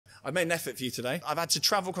I've made an effort for you today. I've had to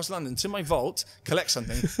travel across London to my vault, collect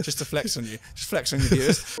something, just to flex on you. Just flex on your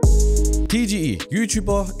viewers. TGE,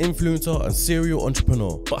 YouTuber, influencer, and serial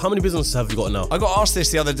entrepreneur. But how many businesses have you got now? I got asked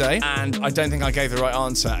this the other day, and I don't think I gave the right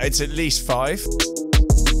answer. It's at least 5.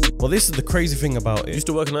 Well, this is the crazy thing about it. You used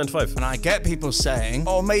to work a 9 to 5. And I get people saying,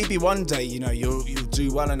 oh, maybe one day, you know, you'll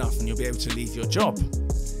do well enough and you'll be able to leave your job.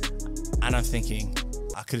 And I'm thinking,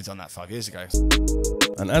 I could have done that 5 years ago.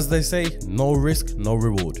 And as they say, no risk, no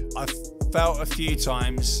reward. I've felt a few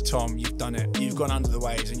times, Tom, you've done it. You've gone under the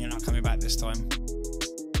waves and you're not coming back this time.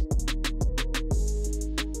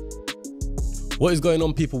 What is going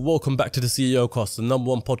on, people? Welcome back to the CEOCAST, the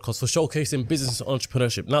 #1 podcast for showcasing business and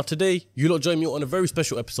entrepreneurship. Now today, you lot join me on a very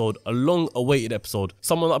special episode, a long-awaited episode,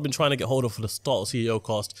 someone that I've been trying to get hold of for the start of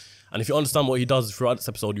CEOCAST. And if you understand what he does throughout this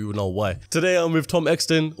episode, you will know why. Today I'm with Tom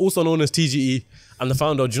Exton, also known as TGE, and the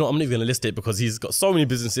founder. Do you know what? I'm not even going to list it because he's got so many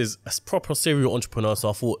businesses, a proper serial entrepreneur, so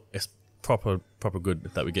I thought it's proper good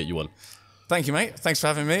that we get you on. Thank you, mate. Thanks for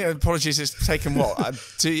having me. Apologies, it's taken what,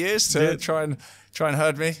 2 years to try and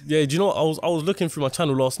herd me? Yeah, do you know what? I was looking through my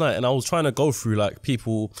channel last night and I was trying to go through like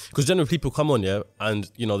people, because generally people come on, yeah, and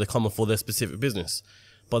you know, they come on for their specific business.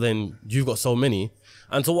 But then you've got so many.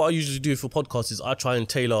 And so what I usually do for podcasts is I try and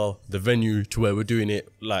tailor the venue to where we're doing it,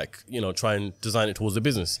 like, you know, try and design it towards the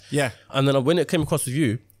business. Yeah. And then when it came across with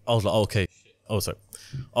you, I was like, okay. Oh, sorry.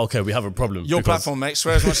 Okay, we have a problem. Your platform, mate.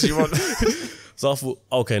 Swear as much as you want. So I thought,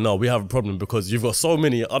 okay, no, we have a problem because you've got so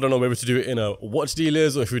many. I don't know whether to do it in a watch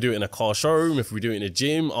dealers or if we do it in a car showroom, if we do it in a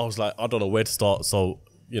gym. I was like, I don't know where to start. So,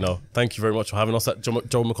 you know, thank you very much for having us at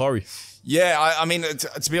Joe Macari. Yeah, I mean,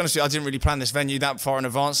 to be honest with you, I didn't really plan this venue that far in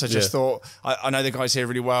advance. I just thought, I know the guys here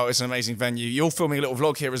really well. It's an amazing venue. You're filming a little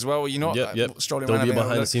vlog here as well, are you not? Yep. Strolling There'll around be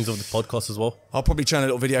behind the scenes of the podcast as well. I'll probably turn a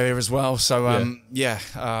little video here as well. So,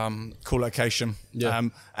 cool location. Yeah.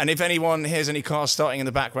 And if anyone hears any cars starting in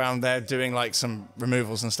the background, they're doing like some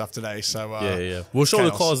removals and stuff today. So, yeah. We'll show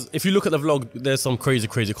the cars. If you look at the vlog, there's some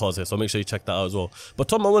crazy cars here. So make sure you check that out as well. But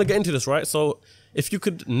Tom, I want to get into this, right? So if you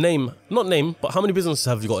could not name, but how many businesses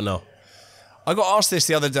have you got now? I got asked this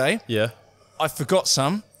the other day. Yeah. I forgot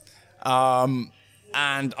some. And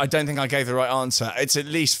I don't think I gave the right answer. It's at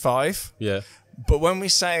least 5. Yeah. But when we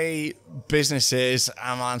say businesses,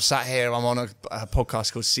 and I'm sat here, I'm on a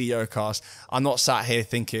podcast called CEOCAST, I'm not sat here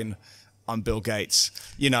thinking I'm Bill Gates.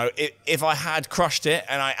 You know, if I had crushed it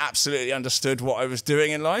and I absolutely understood what I was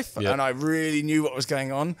doing in life and I really knew what was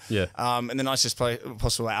going on, in the nicest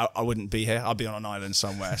possible way, I wouldn't be here. I'd be on an island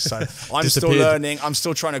somewhere. So I'm still learning. I'm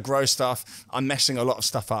still trying to grow stuff. I'm messing a lot of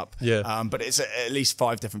stuff up. Yeah. But it's at least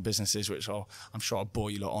 5 different businesses, which I'm sure I'll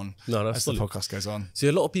bore you lot on as the podcast goes on. See,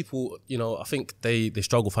 a lot of people, you know, I think they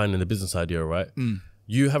struggle finding the business idea, right?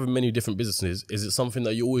 You having many different businesses, is it something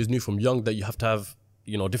that you always knew from young that you have to have,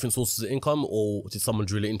 you know, different sources of income, or did someone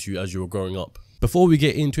drill it into you as you were growing up? Before we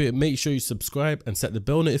get into it, make sure you subscribe and set the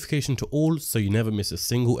bell notification to all so you never miss a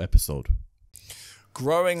single episode.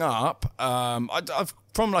 Growing up, I've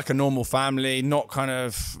from like a normal family,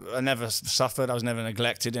 I never suffered. I was never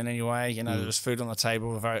neglected in any way. You know, there was food on the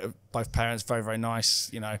table. Both parents, very, very nice,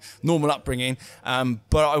 you know, normal upbringing.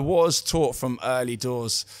 But I was taught from early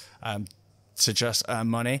doors to just earn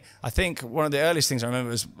money. I think one of the earliest things I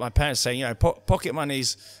remember was my parents saying, you know, pocket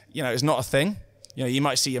money's, you know, is not a thing. You know, you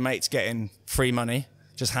might see your mates getting free money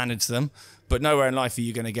just handed to them, but nowhere in life are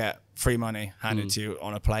you going to get free money handed to you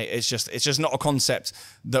on a plate. It's just not a concept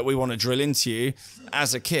that we want to drill into you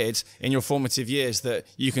as a kid in your formative years, that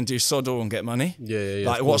you can do sod all and get money. Yeah.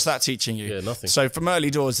 Like, what's that teaching you? Yeah, nothing. So from early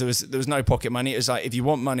doors, there was no pocket money. It was like, if you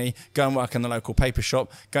want money, go and work in the local paper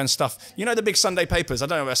shop, go and stuff. You know, the big Sunday papers. I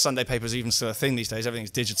don't know whether Sunday papers are even still a thing these days. Everything's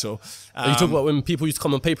digital. Are you talking about when people used to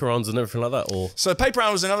come on paper rounds and everything like that, or? So paper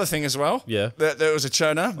round was another thing as well. Yeah. There was a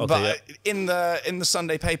churner, okay, but in the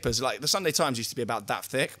Sunday papers, like the Sunday Times used to be about that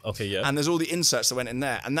thick. Okay, yeah. And there's all the inserts that went in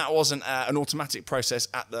there, and that wasn't an automatic process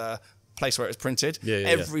at the place where it was printed.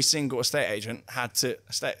 Every single estate agent had to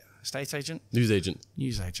estate agent, newsagent,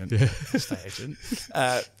 estate agent.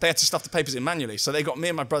 They had to stuff the papers in manually. So they got me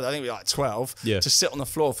and my brother, I think we were like 12, to sit on the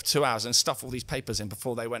floor for 2 hours and stuff all these papers in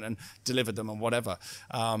before they went and delivered them and whatever.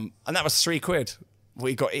 And that was £3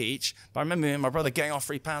 we got each. But I remember me and my brother getting our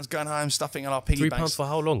 £3, going home, stuffing in our piggy banks. £3 for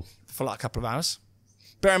how long? For like a couple of hours.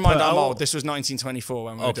 Bear in mind, I'm old. This was 1924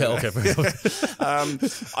 when we were doing it.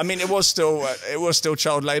 I mean, it was still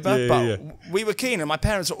child labour, but we were keen, and my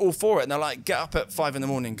parents were all for it. And they're like, "Get up at 5 in the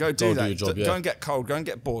morning, go do that, go and get cold, go and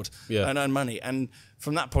get bored, and earn money." And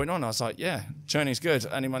from that point on, I was like, "Yeah, journey's good,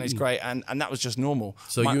 earning money's great," and that was just normal.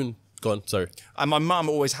 So Go on, sorry. And my mum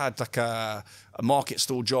always had like a market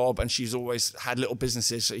stall job, and she's always had little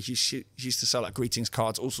businesses. So she used to sell like greetings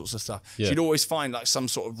cards, all sorts of stuff. Yeah. She'd always find like some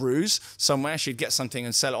sort of ruse somewhere. She'd get something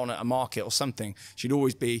and sell it on at a market or something. She'd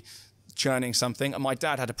always be churning something. And my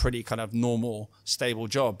dad had a pretty kind of normal, stable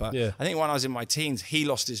job. But Yeah. I think when I was in my teens, he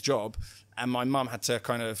lost his job, and my mum had to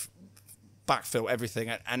kind of backfill everything.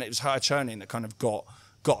 And it was her churning that kind of got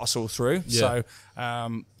us all through. Yeah. So,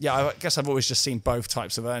 I guess I've always just seen both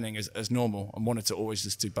types of earning as normal and wanted to always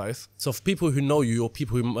just do both. So for people who know you or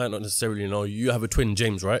people who might not necessarily know you, you have a twin,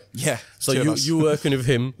 James, right? Yeah. So you working with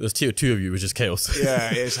him, there's two of you, which is chaos.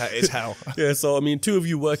 Yeah, it's hell. Yeah, so I mean, two of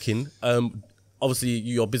you working, obviously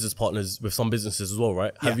you're business partners with some businesses as well,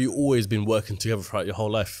 right? Yeah. Have you always been working together throughout your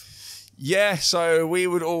whole life? Yeah, so we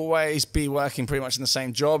would always be working pretty much in the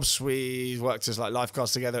same jobs. We worked as like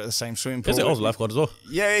lifeguards together at the same swimming pool. Is it? I was a lifeguard as well.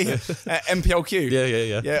 Yeah. MPLQ.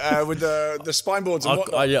 Yeah. Yeah, with the spine boards and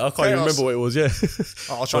whatnot. I can't even remember what it was, yeah.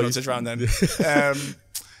 I'll try not to drown then.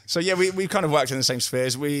 So yeah, we kind of worked in the same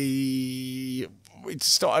spheres. We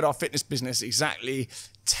started our fitness business exactly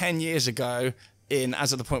 10 years ago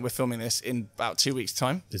as of the point we're filming this, in about 2 weeks'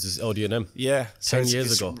 time. This is LDNM. Yeah. 10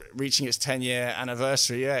 years ago. Reaching its 10-year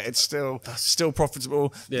anniversary. Yeah, it's still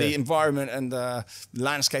profitable. Yeah. The environment and the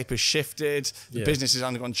landscape has shifted. The business has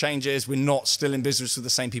undergone changes. We're not still in business with the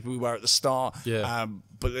same people we were at the start. Yeah.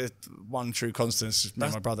 But the one true constant is me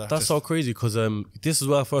and my brother. That's so crazy because this is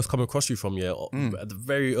where I first come across you from, yeah. At the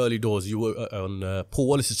very early doors, you were on Paul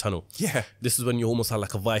Wallace's channel. Yeah. This is when you almost had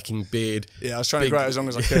like a Viking beard. Yeah, I was trying to grow it as long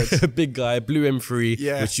as I could. Big guy, blue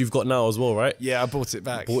M3, which you've got now as well, right? Yeah, I bought it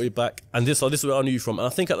back. And this is where I knew you from. And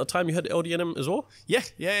I think at the time you had LDNM as well?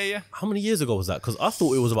 Yeah. How many years ago was that? Because I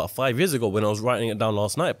thought it was about 5 years ago when I was writing it down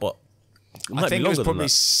last night, but I think it was probably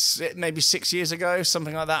maybe 6 years ago,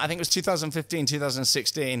 something like that. I think it was 2015,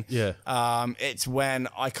 2016. Yeah. It's when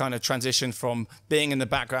I kind of transitioned from being in the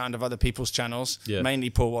background of other people's channels, mainly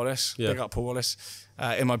Paul Wallace, big up Paul Wallace,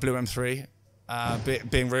 in my blue M3,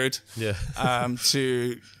 being rude,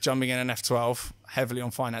 to jumping in an F12, heavily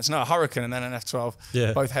on finance. No, a Hurricane and then an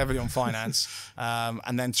F12, both heavily on finance,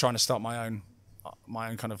 and then trying to start my own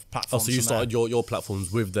kind of platform. Oh, so you started your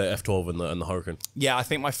platforms with the F12 and the Hurricane? Yeah, I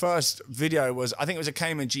think my first video was a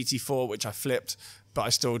Cayman GT4, which I flipped, but I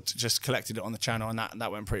still just collected it on the channel, and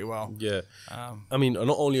that went pretty well. Yeah. I mean, not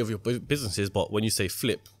only of your businesses, but when you say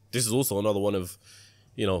flip, this is also another one of,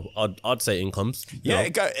 I'd say incomes. Yeah,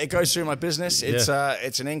 it goes through my business. It's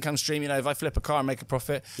an income stream. If I flip a car and make a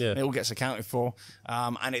profit, it all gets accounted for,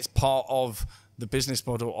 and it's part of the business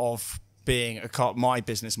model of being my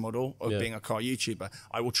business model of being a car YouTuber.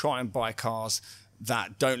 I will try and buy cars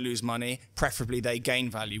that don't lose money, preferably they gain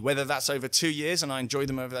value, whether that's over 2 years and I enjoy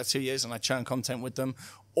them over that 2 years and I churn content with them,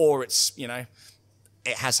 or it's,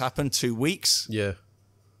 it has happened 2 weeks. Yeah.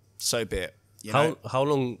 So be it. How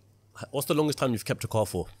long, what's the longest time you've kept a car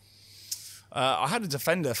for? I had a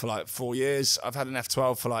Defender for like 4 years. I've had an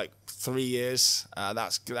F12 for like 3 years.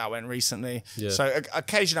 That went recently. Yeah. So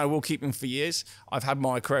occasionally I will keep them for years. I've had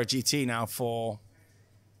my Carrera GT now for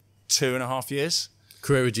 2.5 years.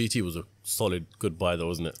 Carrera GT was a solid good buy though,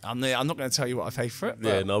 wasn't it? I'm not going to tell you what I paid for it.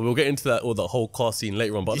 Yeah, no, we'll get into that or the whole car scene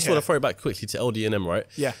later on. But I just want to throw it back quickly to LDNM, right?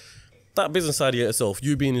 Yeah. That business idea itself,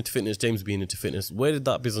 you being into fitness, James being into fitness, where did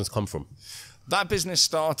that business come from? That business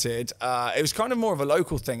started, it was kind of more of a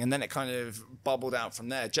local thing, and then it kind of bubbled out from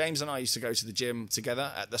there. James and I used to go to the gym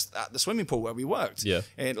together at the swimming pool where we worked. Yeah.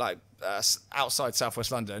 In outside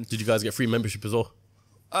Southwest London. Did you guys get free membership as well?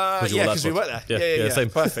 Yeah, because we worked there. Yeah, same.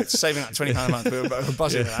 Perfect. Saving that £20 a month. We were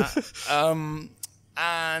buzzing with that.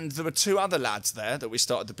 And there were 2 other lads there that we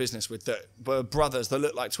started the business with that were brothers that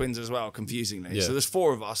looked like twins as well, confusingly. Yeah. So there's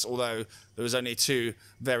 4 of us, although there was only 2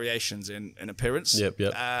 variations in appearance. Yep.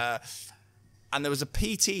 And there was a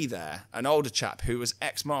PT there, an older chap who was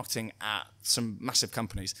ex-marketing at some massive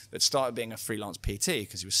companies that started being a freelance PT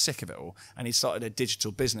because he was sick of it all. And he started a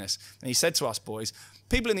digital business. And he said to us, boys,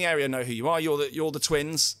 people in the area know who you are. You're the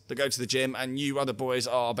twins that go to the gym, and you other boys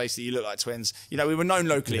are basically, you look like twins. We were known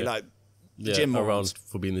locally like the gym morons. Around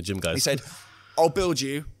for being the gym guys. He said, I'll build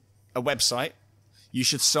you a website. You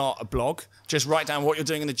should start a blog. Just write down what you're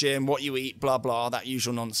doing in the gym, what you eat, blah, blah, that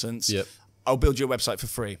usual nonsense. Yep. I'll build you a website for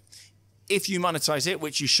free. If you monetize it,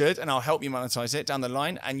 which you should, and I'll help you monetize it down the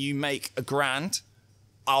line, and you make $1,000,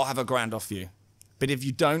 I'll have $1,000 off you. But if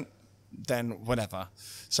you don't, then whatever.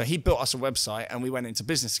 So he built us a website and we went into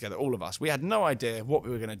business together, all of us. We had no idea what we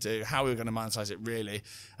were going to do, how we were going to monetize it really.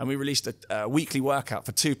 And we released a weekly workout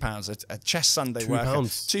for £2, a chess Sunday workout.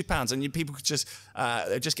 £2. And people could just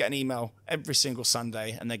get an email every single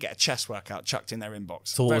Sunday and they get a chess workout chucked in their inbox.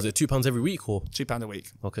 So what was it, £2 every week or? £2 a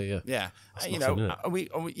week. Okay, yeah. Yeah. That's you nothing,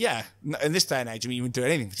 know, yeah. In this day and age, I mean, you would do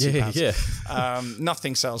anything for £2. Yeah.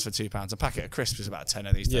 Nothing sells for £2. A packet of crisps is about a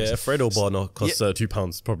tenner these days. Yeah, a Freddo bar now costs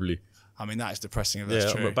 £2 probably. I mean, that is depressing if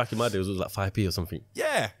that's true. But back in my days, it was like 5p or something.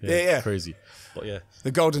 Yeah. Crazy. But yeah.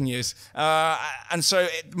 The golden years. And so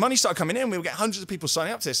money started coming in. We would get hundreds of people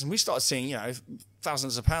signing up to this. And we started seeing, you know,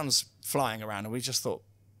 thousands of pounds flying around. And we just thought,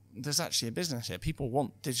 there's actually a business here. People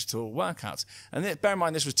want digital workouts. And bear in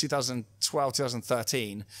mind, this was 2012,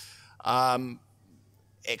 2013.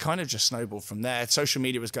 It kind of just snowballed from there. Social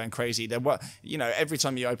media was going crazy. There were, you know, every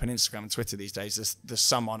time you open Instagram and Twitter these days, there's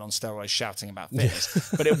someone on steroids shouting about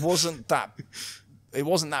fitness. But it wasn't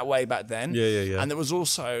that way back then. Yeah. And there was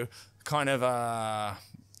also kind of a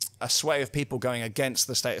sway of people going against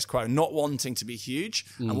the status quo, not wanting to be huge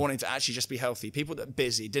and wanting to actually just be healthy. People that are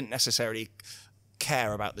busy didn't necessarily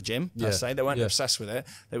care about the gym per se. They weren't obsessed with it.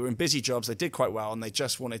 They were in busy jobs. They did quite well, and they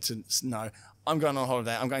just wanted to know, I'm going on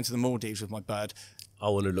holiday. I'm going to the Maldives with my bird. I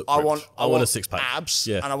want to look. I want a six-pack, abs,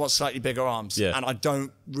 and I want slightly bigger arms, Yeah. and I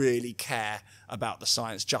don't really care about the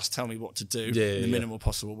science. Just tell me what to do in the minimal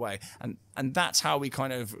possible way, and that's how we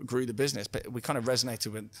kind of grew the business. But we kind of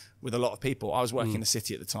resonated with a lot of people. I was working in the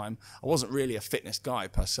city at the time. I wasn't really a fitness guy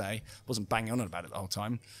per se. Wasn't banging on about it the whole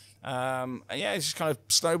time. And yeah, it just kind of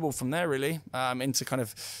snowballed from there really into kind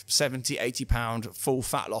of 70, 80 pound full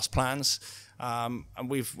fat loss plans. And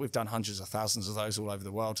we've done hundreds of thousands of those all over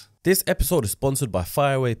the world. This episode is sponsored by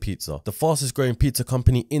Fireaway Pizza, the fastest growing pizza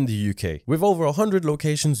company in the UK. With over 100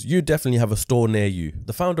 locations, you definitely have a store near you.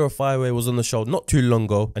 The founder of Fireaway was on the show not too long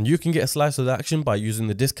ago, and you can get a slice of the action by using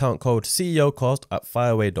the discount code CEOCAST at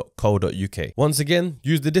fireaway.co.uk. Once again,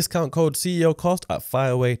 use the discount code CEOCAST at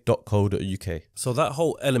fireaway.co.uk. So that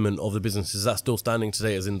whole element of the business, is that still standing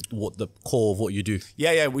today as in what the core of what you do?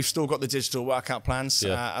 Yeah, we've still got the digital workout plans.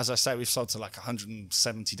 As I say, we've sold to like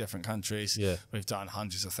 170 different countries. We've done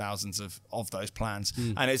hundreds of thousands of those plans,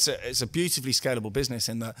 and it's a beautifully scalable business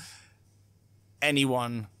in that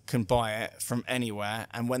anyone can buy it from anywhere,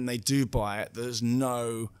 and when they do buy it, there's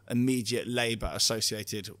no immediate labor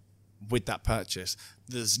associated with that purchase.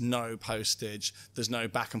 There's no postage, there's no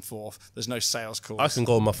back and forth, there's no sales calls. I can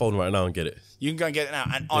go on my phone right now and get it. You can go and get it now,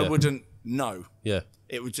 and I wouldn't know.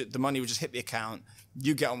 It would the money would just hit the account.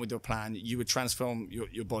 You get on with your plan. You would transform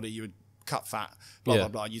your body. You would cut fat, blah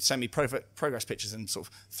blah. You'd send me progress pictures in sort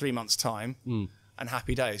of 3 months' time, and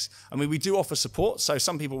happy days. I mean, we do offer support, so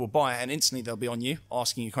some people will buy it and instantly they'll be on you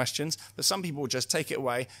asking you questions, but some people will just take it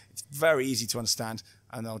away. It's very easy to understand,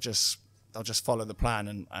 and they'll just follow the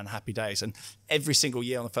plan and happy days. And every single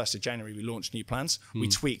year on the 1st of January, we launch new plans. We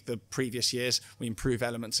tweak the previous years, we improve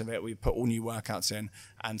elements of it, we put all new workouts in.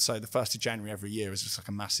 And so the 1st of January every year is just like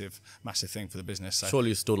a massive thing for the business. So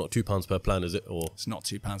surely it's still not £2 per plan, is it? Or it's not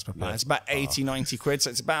 £2 per plan. It's about 80, 90 quid.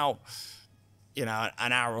 So it's about, you know,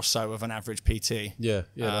 an hour or so of an average PT. Yeah,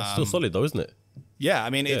 that's still solid though, isn't it? Yeah,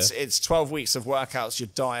 I mean, it's 12 weeks of workouts, your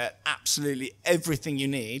diet, absolutely everything you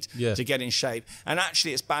need to get in shape. And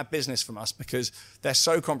actually, it's bad business from us because they're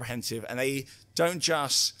so comprehensive, and they don't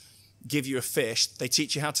just give you a fish, they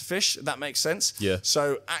teach you how to fish, if that makes sense.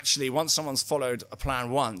 So actually, once someone's followed a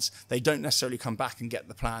plan once, they don't necessarily come back and get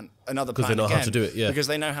the plan, another plan again. Because they know how to do it, Because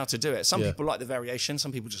they know how to do it. Some people like the variation,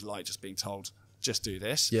 some people just like just being told, just do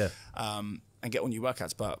this. And get all new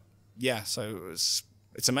workouts. But yeah, so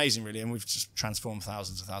it's amazing, really, and we've just transformed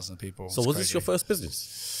thousands and thousands of people. So was this your first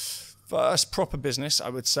business? First proper business, I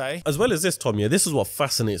would say. As well as this, Tom, this is what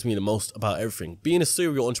fascinates me the most about everything. Being a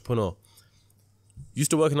serial entrepreneur, you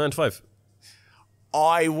used to work a 9 to 5?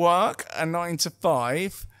 I work a 9 to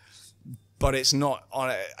 5, but it's not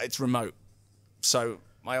on. It's remote. So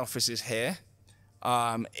my office is here.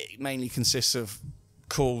 It mainly consists of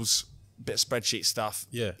calls, bit of spreadsheet stuff,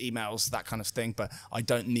 emails, that kind of thing, but I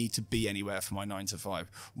don't need to be anywhere for my 9 to 5.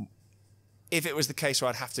 If it was the case where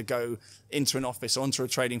I'd have to go into an office, onto a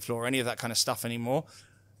trading floor, or any of that kind of stuff anymore,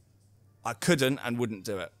 I couldn't and wouldn't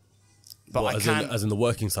do it. But I can, as in the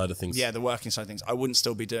working side of things. Yeah, the working side of things. I wouldn't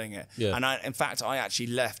still be doing it. And in fact, I actually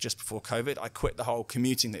left just before COVID. I quit the whole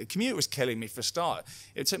commuting. The commute was killing me for a start.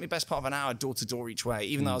 It took me best part of an hour door to door each way,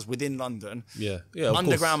 even though I was within London.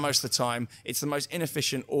 Underground most of the time. It's the most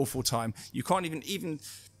inefficient, awful time. You can't even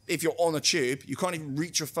if you're on a tube, you can't even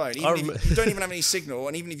reach your phone. Even if you don't even have any signal,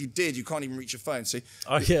 and even if you did, you can't even reach your phone. So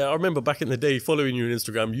yeah, I remember back in the day following you on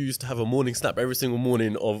Instagram, you used to have a morning snap every single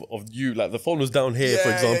morning of you. Like the phone was down here,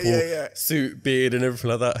 for example, suit, beard, and everything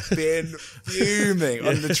like that. Being fuming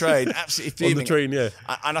on the train, absolutely fuming. On the train, yeah.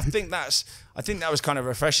 And I think that was kind of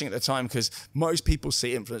refreshing at the time, because most people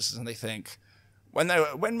see influencers and they think,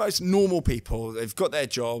 when most normal people, they've got their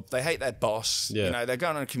job, they hate their boss, you know, they're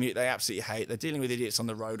going on a commute they absolutely hate, they're dealing with idiots on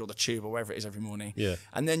the road or the tube or wherever it is every morning. Yeah.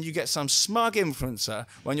 And then you get some smug influencer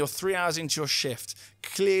when you're 3 hours into your shift,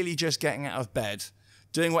 clearly just getting out of bed,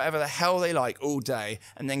 doing whatever the hell they like all day,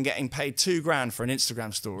 and then getting paid $2,000 for an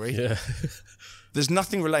Instagram story. Yeah. There's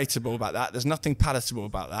nothing relatable about that. There's nothing palatable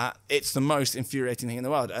about that. It's the most infuriating thing in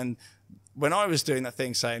the world. And when I was doing that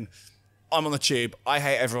thing saying, I'm on the tube, I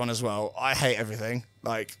hate everyone as well, I hate everything,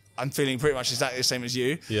 like I'm feeling pretty much exactly the same as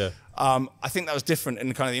you. Yeah. I think that was different in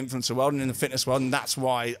the kind of the influencer world and in the fitness world, and that's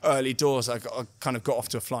why early doors I kind of got off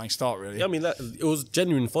to a flying start, really. Yeah, I mean, it was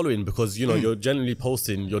genuine following, because, you know, you're generally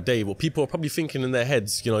posting your day. What people are probably thinking in their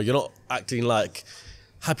heads, you know, you're not acting like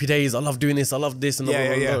happy days, I love doing this, I love this, and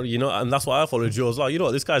you know, and that's why I followed you as well. You know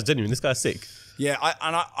what, this guy's genuine, this guy's sick. Yeah,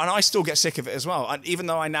 I still get sick of it as well. Even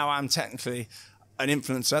though I now am technically an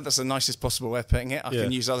influencer, that's the nicest possible way of putting it. I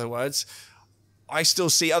can use other words. I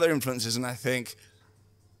still see other influencers and I think,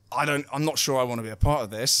 I'm not sure I want to be a part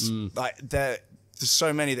of this. Like there's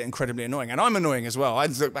so many that are incredibly annoying, and I'm annoying as well. I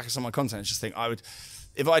look back at some of my content and just think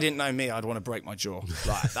if I didn't know me, I'd want to break my jaw.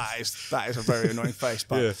 Like that is a very annoying face,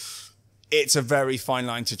 but it's a very fine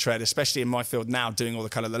line to tread, especially in my field now, doing all the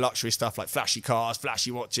kind of the luxury stuff like flashy cars,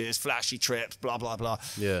 flashy watches, flashy trips, blah, blah, blah.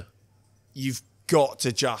 Yeah. You've got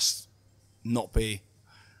to just not be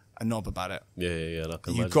a knob about it.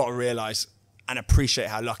 You've got to realise and appreciate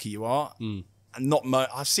how lucky you are, and not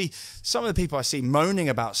I see some of the people I see moaning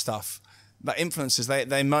about stuff, like influencers,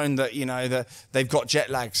 they moan that, you know, that they've got jet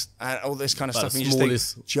lags and all this kind of stuff, and you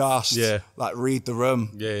just think, like read the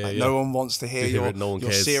room. No one wants to hear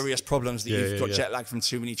your serious problems that you've got jet lag from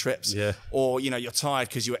too many trips, or you know, you're tired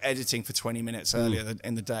because you were editing for 20 minutes earlier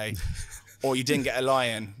in the day, or you didn't get a lie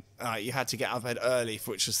in. You had to get out of bed early,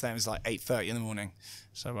 which was then like 8:30 in the morning.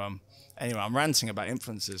 So anyway, I'm ranting about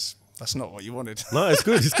influencers. That's not what you wanted. No, it's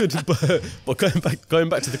good. It's good. But going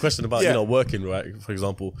back to the question about you know, working, right? For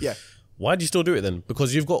example, why do you still do it then?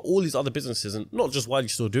 Because you've got all these other businesses, and not just why do you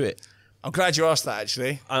still do it. I'm glad you asked that.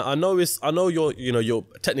 Actually, I know you're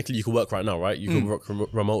technically you can work right now, right? You can work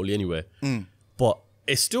remotely anywhere, but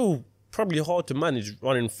it's still probably hard to manage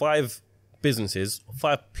running 5 businesses,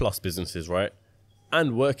 5+ businesses, right?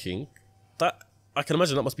 And working. That I can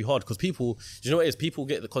imagine that must be hard, because people, you know what it is? People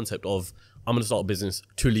get the concept of, I'm going to start a business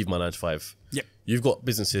to leave my 9 to 5. Yep. You've got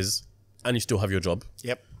businesses and you still have your job.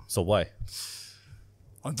 Yep. So why?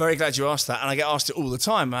 I'm very glad you asked that, and I get asked it all the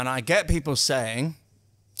time, and I get people saying,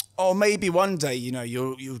 oh, maybe one day, you know,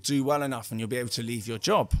 you'll do well enough and you'll be able to leave your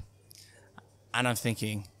job. And I'm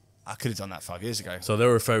thinking, I could have done that 5 years ago. So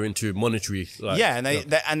they're referring to monetary. Like,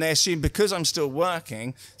 and they assume because I'm still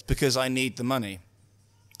working, it's because I need the money.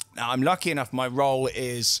 Now, I'm lucky enough, my current role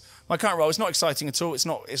is not exciting at all. It's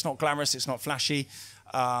not glamorous. It's not flashy.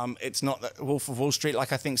 It's not the Wolf of Wall Street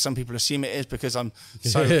like I think some people assume it is, because I'm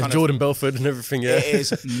so Jordan Belford and everything. Yeah, it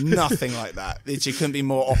is nothing like that. It couldn't be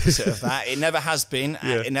more opposite of that. It never has been.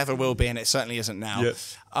 It never will be, and it certainly isn't now.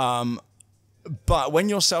 Yeah. But when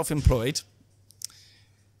you're self-employed,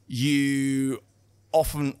 you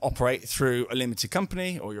often operate through a limited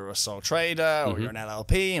company, or you're a sole trader, or you're an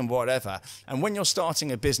LLP and whatever. And when you're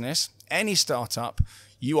starting a business, any startup,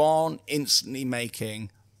 you aren't instantly making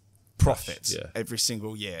profits every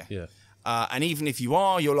single year. And even if you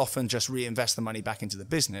are, you'll often just reinvest the money back into the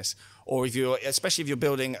business. Or especially if you're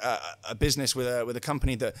building a business with a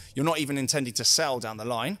company that you're not even intending to sell down the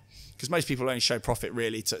line, because most people only show profit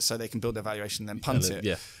really so they can build their valuation and then punt it.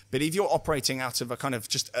 Yeah. But if you're operating out of a kind of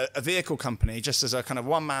just a vehicle company, just as a kind of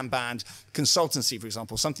one-man band consultancy, for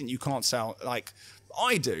example, something you can't sell like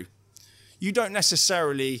I do, you don't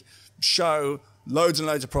necessarily show loads and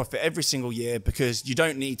loads of profit every single year, because you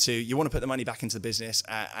don't need to. You want to put the money back into the business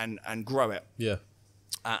and grow it. Yeah.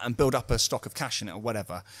 And build up a stock of cash in it or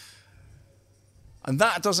whatever. And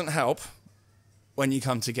that doesn't help when you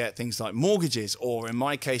come to get things like mortgages, or in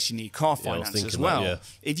my case, you need car finance as well.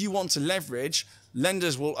 If you want to leverage,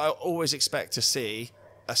 lenders will always expect to see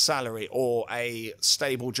a salary or a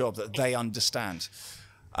stable job that they understand.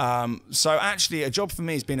 So actually, a job for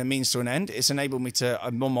me has been a means to an end. It's enabled me to,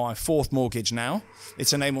 I'm on my 4th mortgage now.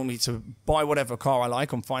 It's enabled me to buy whatever car I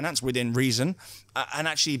like on finance within reason, and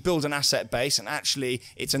actually build an asset base. And actually,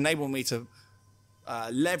 it's enabled me to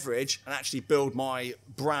leverage and actually build my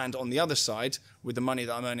brand on the other side with the money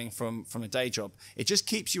that I'm earning from a day job. It just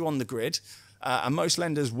keeps you on the grid. And most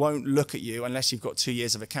lenders won't look at you unless you've got 2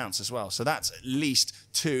 years of accounts as well. So that's at least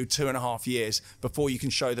 2.5 years before you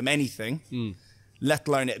can show them anything, let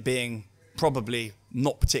alone it being probably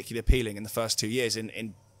not particularly appealing in the first 2 years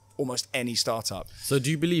in almost any startup. So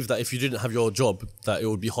do you believe that if you didn't have your job, that it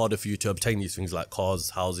would be harder for you to obtain these things like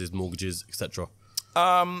cars, houses, mortgages, etc.?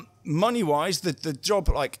 Money-wise, the job,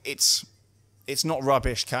 like it's not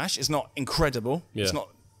rubbish cash. It's not incredible. Yeah. It's not,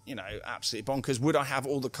 absolutely bonkers. Would I have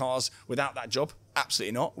all the cars without that job?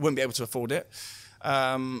 Absolutely not. Wouldn't be able to afford it.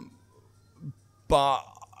 But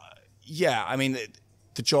yeah, I mean,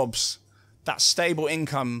 the jobs, that stable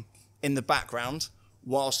income in the background,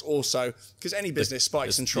 whilst also, because any business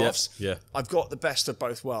spikes and troughs, I've got the best of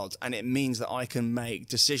both worlds, and it means that I can make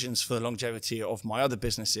decisions for the longevity of my other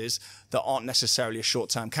businesses that aren't necessarily a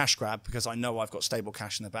short-term cash grab, because I know I've got stable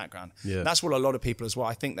cash in the background. That's what a lot of people as well,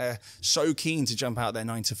 I think they're so keen to jump out their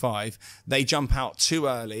 9 to 5, they jump out too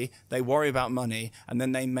early, they worry about money, and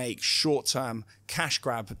then they make short-term cash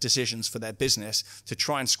grab decisions for their business to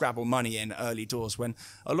try and scrabble money in early doors, when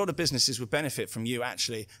a lot of businesses would benefit from you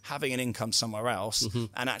actually having an income somewhere else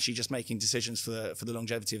and actually just making decisions for the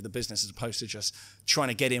longevity of the business, as opposed to just trying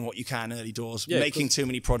to get in what you can early doors, making too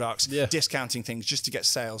many products, discounting things just to get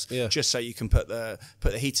sales, just so you can put the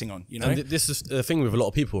heating on, And this is the thing with a lot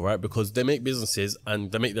of people, right? Because they make businesses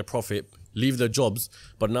and they make their profit, leave their jobs,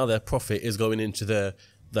 but now their profit is going into their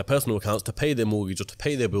personal accounts to pay their mortgage or to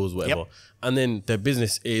pay their bills, whatever. And then their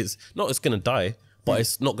business is not, it's going to die, but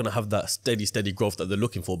it's not going to have that steady growth that they're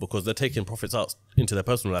looking for, because they're taking profits out into their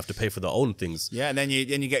personal life to pay for their own things. And then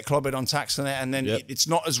you get clobbered on tax on it, and then it's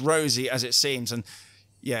not as rosy as it seems. And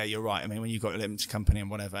yeah, you're right. I mean, when you've got a limited company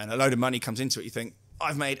and whatever, and a load of money comes into it, you think,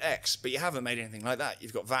 I've made X, but you haven't made anything like that.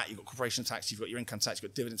 You've got VAT, you've got corporation tax, you've got your income tax,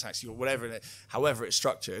 you've got dividend tax, you've got whatever, however it's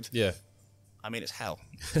structured. I mean, it's hell.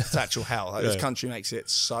 It's actual hell. This country makes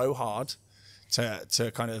it so hard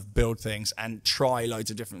to kind of build things and try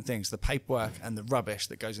loads of different things. The paperwork and the rubbish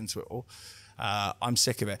that goes into it all. I'm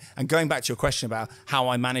sick of it. And going back to your question about how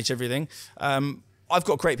I manage everything, I've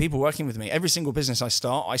got great people working with me. Every single business I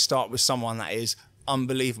start with someone that is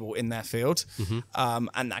unbelievable in their field,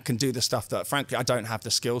 and that can do the stuff that, frankly, I don't have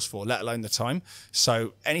the skills for, let alone the time.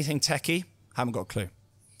 So anything techie, haven't got a clue.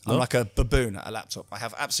 I'm like a baboon at a laptop. I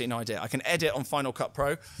have absolutely no idea. I can edit on Final Cut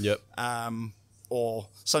Pro, or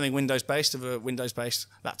something Windows-based, of a Windows-based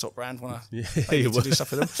laptop brand when I to do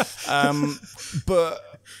stuff with them.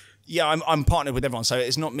 But yeah, I'm partnered with everyone. So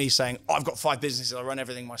it's not me saying, I've got 5 businesses, I run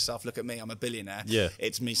everything myself, look at me, I'm a billionaire.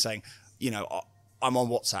 It's me saying, I'm on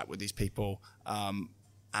WhatsApp with these people,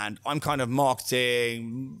 and I'm kind of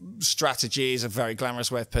marketing strategies, a very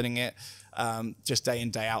glamorous way of putting it, just day in,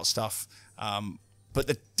 day out stuff. But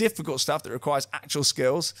the difficult stuff that requires actual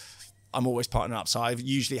skills, I'm always partnering up. So I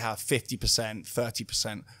usually have 50%,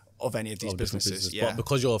 30% of any of these businesses. But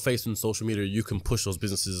because you're a face on social media, you can push those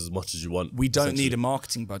businesses as much as you want. We don't need a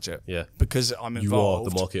marketing budget. Because I'm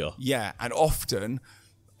involved. You are the marketer. Yeah. And often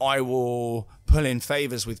I will pull in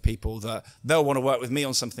favors with people that they'll want to work with me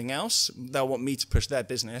on something else. They'll want me to push their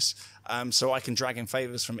business. So I can drag in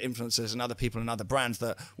favors from influencers and other people and other brands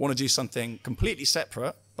that want to do something completely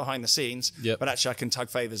separate behind the scenes, but actually I can tug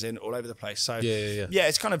favors in all over the place. So yeah,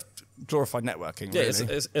 it's kind of glorified networking. Yeah,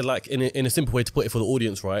 really. it's like in a simple way to put it for the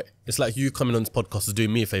audience, right? It's like you coming on this podcast is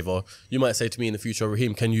doing me a favor. You might say to me in the future,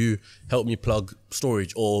 Raheem, can you help me plug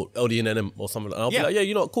storage or LDNM or something? And I'll be like, yeah,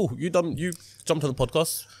 you know, cool. You jumped on the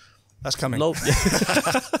podcast. That's coming. No,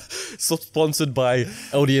 so sponsored by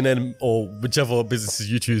LDNM or whichever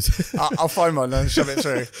businesses you choose. I'll find one and shove it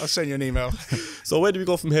through. I'll send you an email. So where do we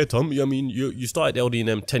go from here, Tom? I mean, you started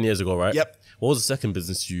LDNM 10 years ago, right? Yep. What was the second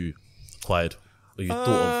business you acquired or you thought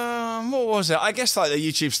of? What was it? I guess like the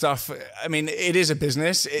YouTube stuff. I mean, it is a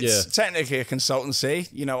business. It's technically a consultancy.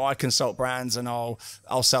 You know, I consult brands and I'll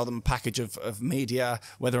sell them a package of media,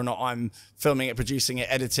 whether or not I'm filming it, producing it,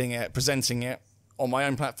 editing it, presenting it on my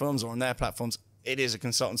own platforms or on their platforms. It is a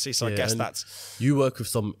consultancy, so I guess that's... You work with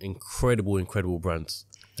some incredible brands.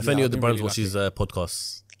 If any of the brands watch these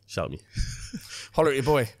podcasts, shout me. Holler at your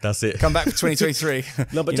boy. That's it. Come back for 2023.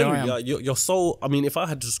 No, but generally, you're so... I mean, if I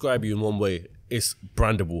had to describe you in one way, it's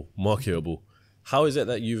brandable, marketable. How is it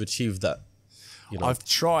that you've achieved that? You know? I've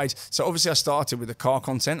tried. So obviously I started with the car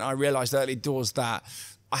content. I realised early doors that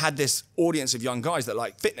I had this audience of young guys that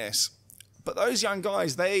like fitness. But those young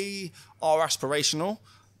guys, they are aspirational.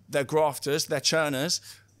 They're grafters. They're churners.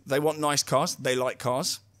 They want nice cars. They like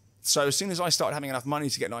cars. So as soon as I started having enough money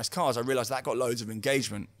to get nice cars, I realised that got loads of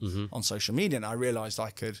engagement on social media. And I realised I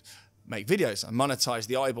could make videos and monetize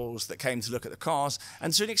the eyeballs that came to look at the cars.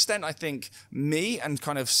 And to an extent, I think me and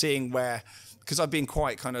kind of seeing where, because I've been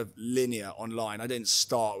quite kind of linear online. I didn't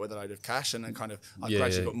start with a load of cash, and then kind of I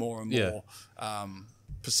gradually got more and more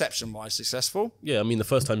perception-wise successful. Yeah, I mean, the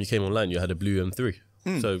first time you came online, you had a blue M3.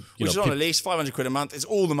 So, which is on a lease, 500 quid a month. It's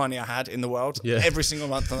all the money I had in the world, every single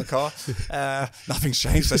month on the car. Nothing's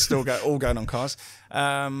changed. They're still all going on cars.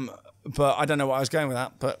 But I don't know what I was going with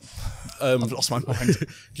that, but I've lost my mind.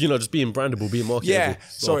 Just being brandable, being marketable. Yeah,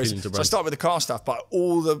 sorry. So I start with the car stuff, but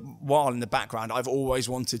all the while in the background, I've always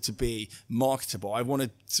wanted to be marketable. I wanted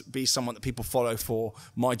to be someone that people follow for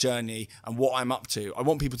my journey and what I'm up to. I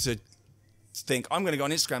want people to think, I'm going to go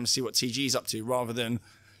on Instagram and see what TGE's up to, rather than,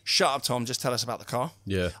 shut up, Tom, just tell us about the car.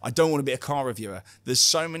 Yeah. I don't want to be a car reviewer. There's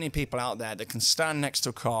so many people out there that can stand next to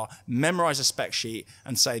a car, memorize a spec sheet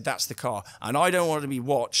and say, that's the car. And I don't want to be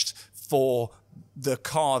watched for the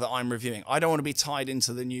car that I'm reviewing. I don't want to be tied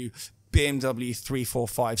into the new BMW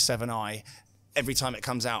 3457i every time it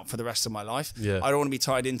comes out for the rest of my life. Yeah. I don't want to be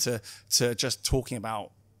tied into just talking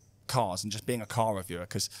about cars and just being a car reviewer,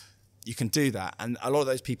 because you can do that. And a lot of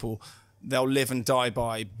those people, they'll live and die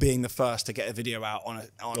by being the first to get a video out on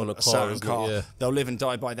a certain car. Yeah. They'll live and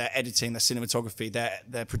die by their editing, their cinematography,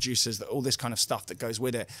 their producers, all this kind of stuff that goes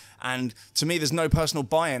with it. And to me, there's no personal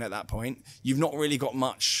buy-in at that point. You've not really got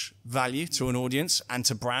much value to an audience and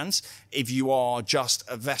to brands if you are just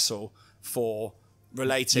a vessel for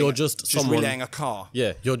relating. You're just someone relaying a car.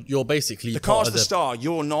 Yeah, you're basically the car's the star.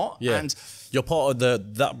 You're not. Yeah. And you're part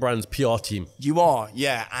of that brand's PR team. You are,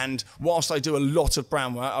 yeah. And whilst I do a lot of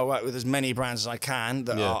brand work, I work with as many brands as I can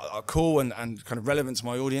that are cool and kind of relevant to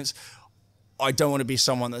my audience. I don't want to be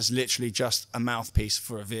someone that's literally just a mouthpiece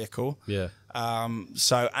for a vehicle. Yeah.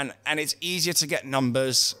 So it's easier to get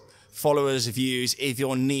numbers, followers, views if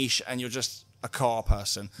you're niche and you're just a car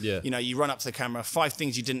person. Yeah. You run up to the camera, 5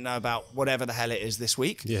 things you didn't know about whatever the hell it is this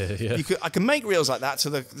week. Yeah, yeah. I can make reels like that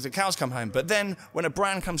till the cows come home. But then when a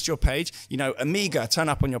brand comes to your page, Amiga turn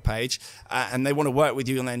up on your page and they want to work with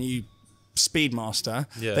you on their new Speedmaster.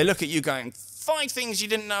 Yeah. They look at you going, 5 things you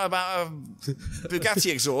didn't know about a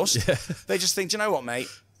Bugatti exhaust. Yeah. They just think, do you know what, mate?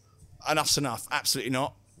 Enough's enough. Absolutely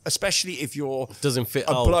not. Especially if you're doesn't fit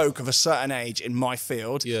a bloke of a certain age in my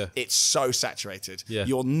field, yeah. It's so saturated. Yeah.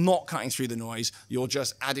 You're not cutting through the noise. You're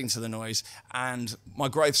just adding to the noise. And my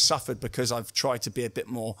growth suffered because I've tried to be a bit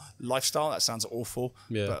more lifestyle. That sounds awful,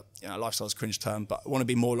 but lifestyle is a cringe term. But I want to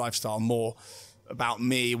be more lifestyle, more about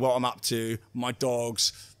me, what I'm up to, my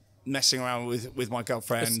dogs, messing around with my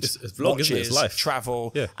girlfriend, it's vlog, watches, isn't it? It's life.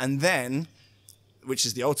 Travel, and then, which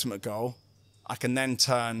is the ultimate goal, I can then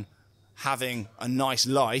turn having a nice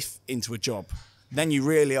life into a job. Then you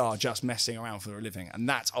really are just messing around for a living. And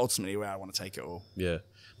that's ultimately where I want to take it all. Yeah.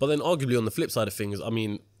 But then arguably on the flip side of things, I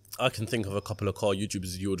mean, I can think of a couple of car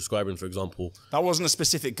YouTubers you were describing, for example. That wasn't a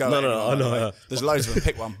specific go. No, I know. There's loads of them.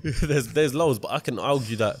 Pick one. there's loads, but I can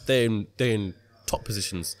argue that they're in top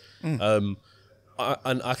positions. And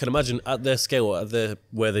I can imagine at their scale,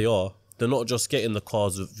 where they are, they're not just getting the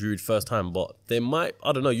cars viewed first time, but they might,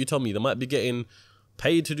 I don't know, you tell me, they might be getting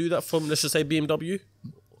paid to do that from, let's just say, BMW?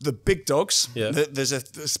 The big dogs. Yeah.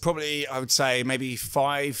 There's probably, I would say, maybe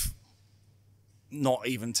 5, not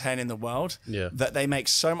even 10 in the world, that they make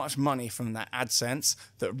so much money from that AdSense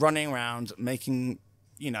that running around making,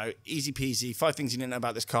 easy peasy, 5 things you didn't know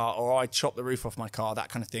about this car, or I chopped the roof off my car, that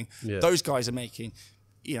kind of thing. Yeah. Those guys are making,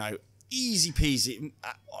 easy peasy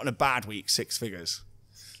on a bad week, 6 figures.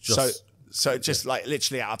 So just like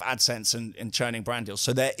literally out of AdSense and churning brand deals.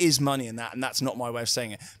 So there is money in that, and that's not my way of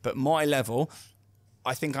saying it. But my level,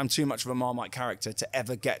 I think I'm too much of a Marmite character to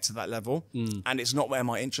ever get to that level. And it's not where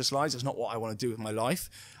my interest lies. It's not what I want to do with my life.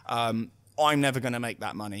 I'm never going to make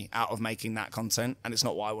that money out of making that content, and it's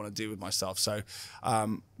not what I want to do with myself. So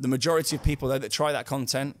the majority of people, though, that try that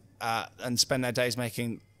content and spend their days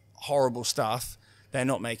making horrible stuff, they're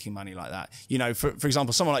not making money like that. For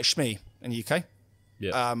example, someone like Shmee in the UK,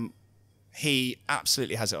 he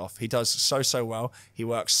absolutely has it off. He does so well. He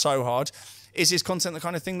works so hard. Is his content the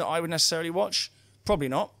kind of thing that I would necessarily watch? Probably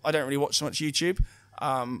not. I don't really watch so much YouTube,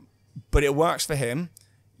 but it works for him.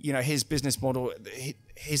 His business model,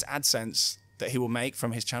 his AdSense that he will make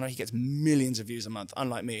from his channel, he gets millions of views a month.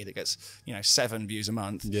 Unlike me, that gets 7 views a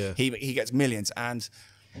month. Yeah. He gets millions, and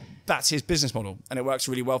that's his business model, and it works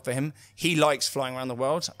really well for him. He likes flying around the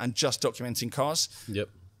world and just documenting cars. Yep.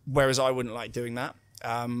 Whereas I wouldn't like doing that.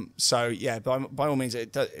 So yeah, by all means,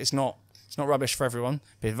 it's not rubbish for everyone.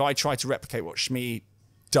 But if I try to replicate what Shmee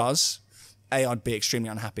does, A, I'd be extremely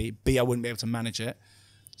unhappy. B, I wouldn't be able to manage it.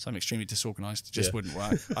 something extremely disorganized. It just wouldn't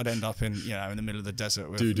work. I'd end up in in the middle of the desert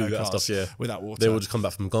with do no that cars, stuff, without water. They would just come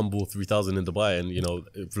back from Gumball 3000 in Dubai and,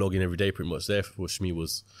 vlogging every day pretty much there, which to me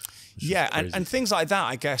was and things like that,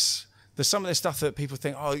 I guess. There's some of this stuff that people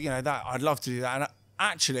think, oh, that I'd love to do that. And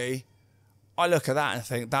actually, I look at that and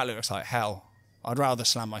think, that looks like hell. I'd rather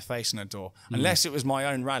slam my face in a door. Unless it was my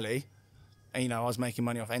own rally, and, I was making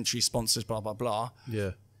money off entry sponsors, blah, blah, blah.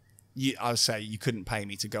 Yeah. I would say you couldn't pay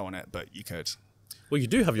me to go on it, but you could. Well, you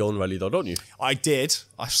do have your own rally though, don't you? I did.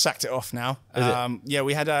 I sacked it off now. Is it? Yeah,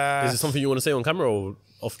 we had a... Is it something you want to say on camera or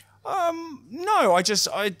off? No, I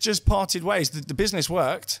just parted ways. The business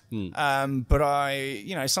worked,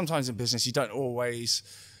 but sometimes in business you don't always...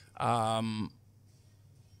 not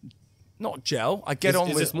gel. I get on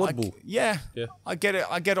with... Is this Modball? Yeah. I get it.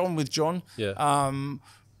 I get on with John. Yeah.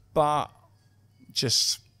 But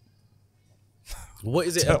just... What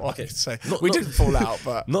is it? Okay, so we didn't fall out,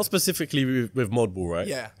 but not specifically with Modball, right?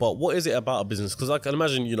 Yeah. But what is it about a business? Because I can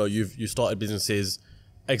imagine, you started businesses,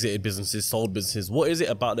 exited businesses, sold businesses. What is it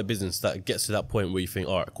about the business that gets to that point where you think,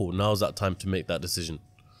 all right, cool, now's that time to make that decision?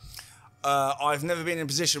 I've never been in a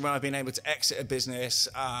position where I've been able to exit a business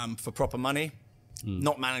for proper money.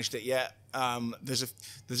 Not managed it yet. There's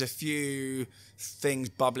a few things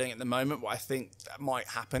bubbling at the moment what I think that might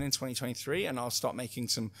happen in 2023, and I'll start making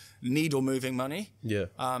some needle moving money. Yeah.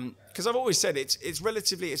 Because I've always said it's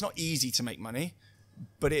not easy to make money,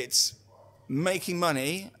 but it's making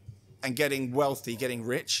money and getting wealthy, getting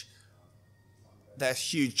rich. They're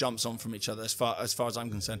huge jumps on from each other as far as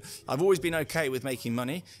I'm concerned. I've always been okay with making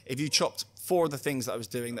money. If you chopped 4 of the things that I was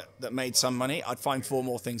doing that made some money, I'd find 4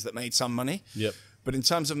 more things that made some money. Yep. But in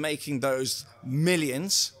terms of making those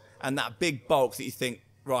millions and that big bulk that you think,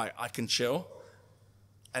 right, I can chill,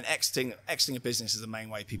 and exiting a business is the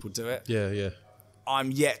main way people do it. Yeah, yeah.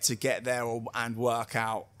 I'm yet to get there and work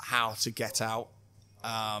out how to get out.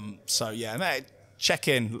 So yeah, mate, check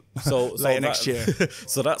in later next year.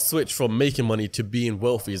 So that switch from making money to being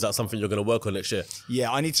wealthy, is that something you're going to work on next year?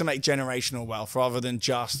 Yeah, I need to make generational wealth rather than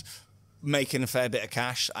just making a fair bit of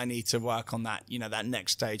cash. I need to work on that, that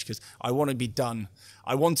next stage, because I want to be done.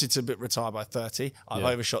 I wanted to retire by 30. I've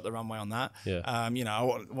overshot the runway on that. Yeah. I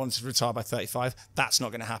wanted to retire by 35. That's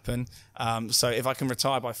not going to happen. So if I can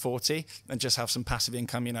retire by 40 and just have some passive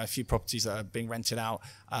income, a few properties that are being rented out,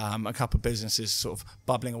 a couple of businesses sort of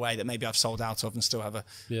bubbling away that maybe I've sold out of and still have a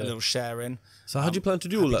little share in. So how do you plan to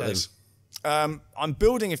do all that then? I'm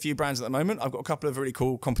building a few brands at the moment. I've got a couple of really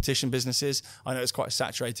cool competition businesses. I know it's quite a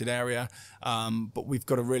saturated area, but we've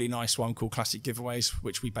got a really nice one called Classic Giveaways,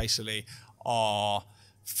 which we basically are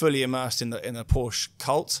fully immersed in the Porsche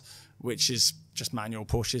cult, which is just manual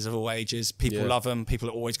Porsches of all ages. People love them. People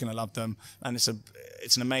are always going to love them, and it's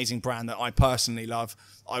an amazing brand that I personally love.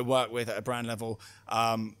 I work with at a brand level.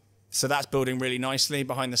 So that's building really nicely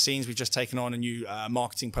behind the scenes. We've just taken on a new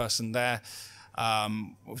marketing person there.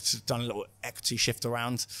 We've done a little equity shift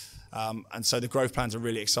around, and so the growth plans are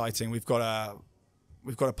really exciting. We've got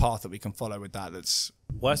a path that we can follow with that.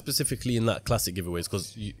 Why specifically in that classic giveaways?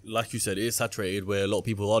 Because like you said, it is saturated where a lot of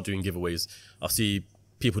people are doing giveaways. I see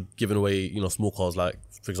people giving away small cars, like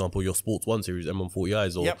for example your Sports 1 Series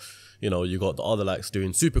M140i's, or you got the other likes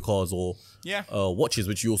doing supercars or watches,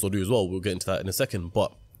 which you also do as well. We'll get into that in a second.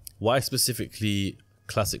 But why specifically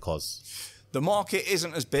classic cars? The market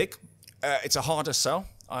isn't as big. It's a harder sell.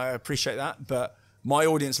 I appreciate that, but my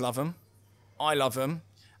audience love them. I love them.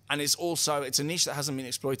 And it's a niche that hasn't been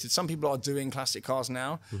exploited. Some people are doing classic cars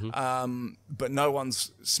now, but no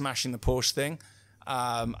one's smashing the Porsche thing.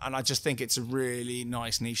 And I just think it's a really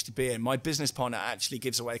nice niche to be in. My business partner actually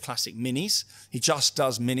gives away classic minis. He just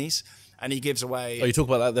does minis. And he gives away... Oh, you talk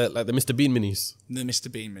about like the Mr. Bean minis? The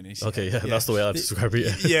Mr. Bean minis. Okay, yeah, that's the way I describe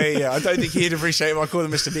it. Yeah. I don't think he'd appreciate if I call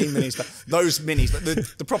them Mr. Bean minis, but those minis, but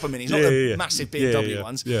the proper minis, not the massive BMW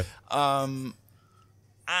ones. Yeah.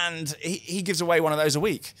 And he gives away one of those a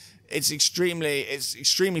week. It's extremely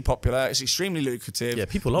popular. It's extremely lucrative. Yeah,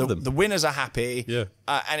 people love them. The winners are happy. Yeah.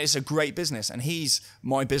 And it's a great business. And he's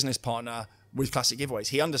my business partner with Classic Giveaways.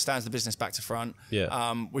 He understands the business back to front.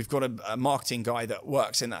 Yeah. We've got a marketing guy that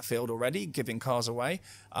works in that field already, giving cars away.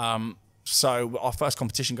 So our first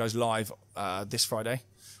competition goes live this Friday,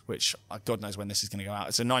 which God knows when this is going to go out.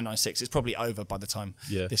 It's a 996. It's probably over by the time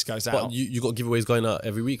this goes out. But you got giveaways going out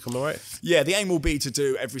every week, am I right? Yeah, the aim will be to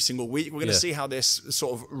do every single week. We're going to see how this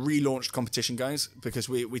sort of relaunched competition goes, because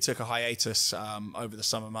we took a hiatus over the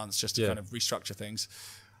summer months just to kind of restructure things.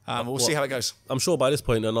 We'll see how it goes. I'm sure by this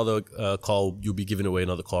point, another car, you'll be giving away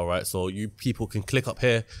another car, right? So you people can click up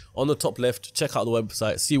here on the top left, check out the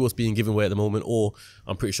website, see what's being given away at the moment, or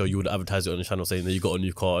I'm pretty sure you would advertise it on the channel saying that you got a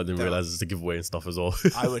new car and then realize it's a giveaway and stuff as well.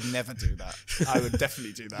 I would never do that. I would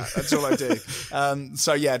definitely do that. That's all I do.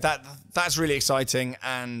 So yeah, that's really exciting.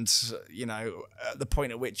 And, you know, at the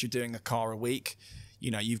point at which you're doing a car a week, you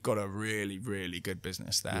know, you've got a really, really good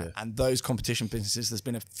business there. Yeah. And those competition businesses, there's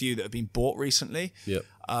been a few that have been bought recently. Yep.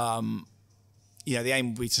 You know, the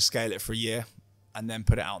aim would be to scale it for a year and then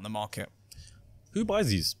put it out in the market. Who buys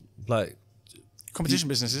these? Like competition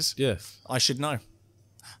businesses? Yeah. I should know.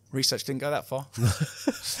 Research didn't go that far.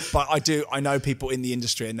 But I know people in the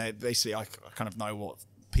industry, and they basically, I kind of know what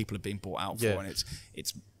people have been bought out for. And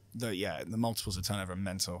it's the multiples of turnover are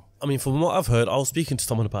mental. I mean, from what I've heard, I was speaking to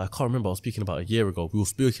someone about, I can't remember, I was speaking about a year ago. We were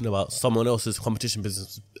speaking about someone else's competition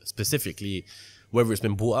business specifically, whether it's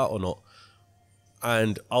been bought out or not.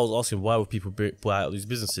 And I was asking why would people buy out these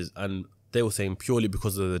businesses? And they were saying purely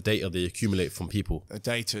because of the data they accumulate from people. The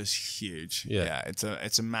data is huge. Yeah,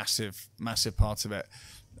 it's a massive, massive part of it.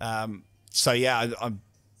 So yeah, I'm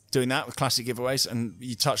doing that with classic giveaways. And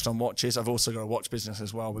you touched on watches. I've also got a watch business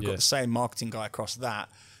as well. We've got the same marketing guy across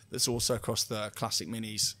that's also across the classic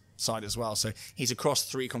minis side as well. So he's across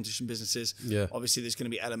 3 competition businesses. Yeah. Obviously, there's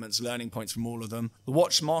going to be elements, learning points from all of them. The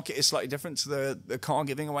watch market is slightly different to the car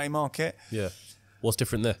giving away market. Yeah. What's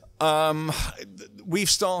different there? We've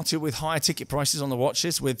started with higher ticket prices on the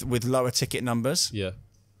watches with lower ticket numbers. Yeah.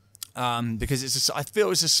 Because I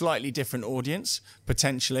feel it's a slightly different audience,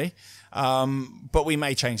 potentially. But we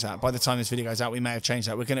may change that. By the time this video goes out, we may have changed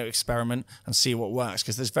that. We're going to experiment and see what works,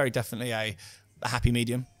 because there's very definitely a happy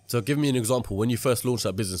medium. So give me an example. When you first launched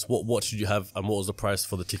that business, what watch did you have and what was the price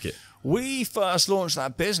for the ticket? We first launched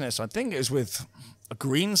that business, I think it was with a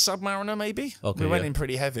green Submariner, maybe. Okay, we went in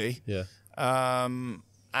pretty heavy. Yeah.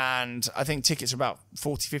 And I think tickets are about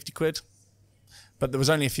 40, 50 quid. But there was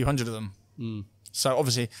only a few hundred of them. Mm. So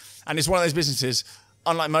obviously, and it's one of those businesses,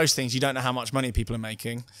 unlike most things, you don't know how much money people are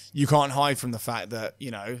making. You can't hide from the fact that, you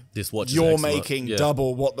know, this watch you're making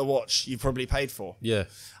double what the watch you probably paid for. Yeah.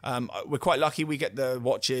 We're quite lucky we get the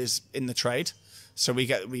watches in the trade. So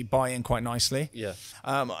we buy in quite nicely. Yeah.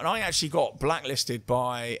 And I actually got blacklisted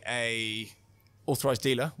by a watch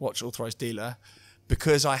authorized dealer,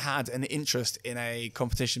 because I had an interest in a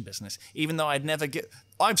competition business, even though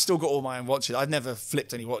I've still got all my own watches. I've never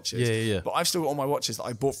flipped any watches, but I've still got all my watches that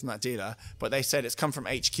I bought from that dealer. But they said it's come from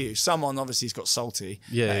HQ. Someone obviously has got salty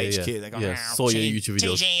at HQ. They're going, saw your YouTube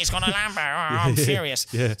videos. TGE's got a Lambo. I'm furious.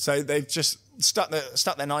 Yeah. So they've just stuck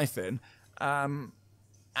their knife in. And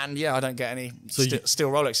yeah, I don't get any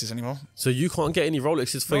steel Rolexes anymore. So you can't get any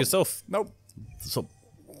Rolexes for yourself? Nope.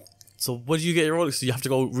 So where do you get your Rolexes? You have to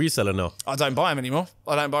go reseller now? I don't buy them anymore.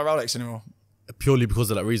 I don't buy Rolex anymore. Purely because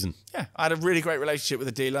of that reason? Yeah. I had a really great relationship with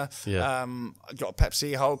a dealer. Yeah. I got a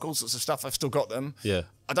Pepsi, Hulk, all sorts of stuff. I've still got them. Yeah.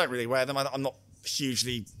 I don't really wear them. I'm not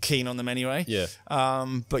hugely keen on them anyway. Yeah.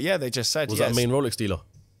 But yeah, they just said Was that a main Rolex dealer?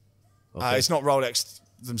 Okay. It's not Rolex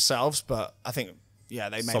themselves, but I think, they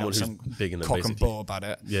made up some big in cock basically. And bull about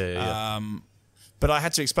it. Yeah. But I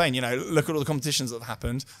had to explain, look at all the competitions that have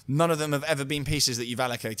happened. None of them have ever been pieces that you've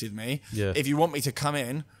allocated me. Yeah. If you want me to come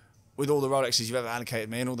in with all the Rolexes you've ever allocated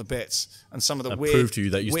me and all the bits and some of the weird, prove to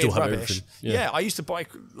you that you still have rubbish. Everything. Yeah, I used to buy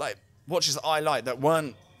like watches that I liked that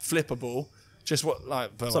weren't flippable. Just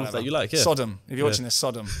something that you like. Yeah. Sodom. If you're watching this,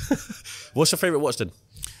 Sodom. What's your favorite watch then?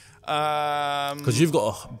 Because you've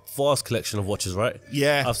got a vast collection of watches, right?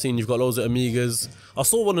 Yeah. I've seen you've got loads of Amigas. I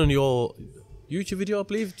saw one on your YouTube video, I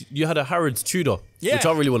believe. You had a Harrods Tudor, which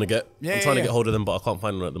I really want to get. I'm trying to get hold of them, but I can't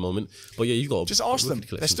find them at the moment. But yeah, you've got just ask them.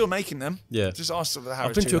 They're still making them. Yeah, just ask them for the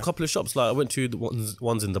Harrods. I've been to a couple of shops. Like I went to the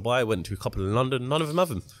ones in Dubai. I went to a couple in London. None of them have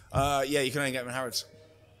them. Yeah, you can only get them in Harrods.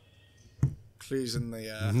 Clues in the.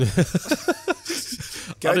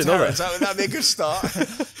 Go to Harrods. That'd be a good start.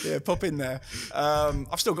 Yeah, pop in there.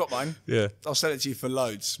 I've still got mine. Yeah, I'll sell it to you for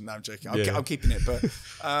loads. No, I'm joking. I'm keeping it. But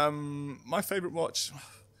my favourite watch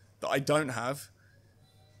that I don't have,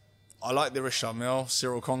 I like the Richard Mille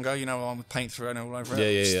Cyril Congo. You know, one with paint through and all over it.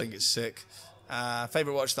 I just think it's sick.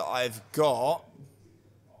 Favourite watch that I've got,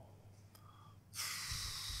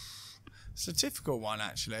 it's a difficult one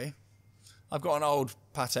actually. I've got an old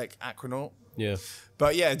Patek Aquanaut. Yeah.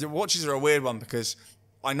 But yeah, the watches are a weird one because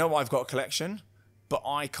I know I've got a collection, but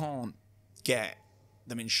I can't get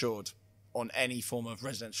them insured on any form of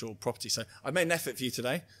residential property. So I've made an effort for you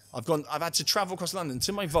today. I've had to travel across London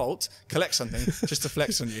to my vault, collect something just to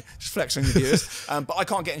flex on you, just flex on your viewers. But I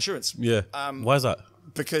can't get insurance. Yeah. Why is that?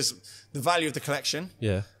 Because the value of the collection.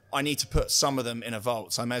 Yeah. I need to put some of them in a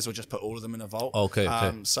vault, so I may as well just put all of them in a vault. Okay.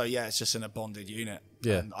 So yeah, it's just in a bonded unit.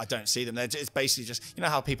 Yeah. And I don't see them. It's basically just, you know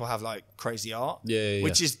how people have like crazy art? Yeah.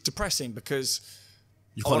 Which is depressing because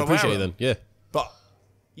You can't appreciate it then. Yeah. But,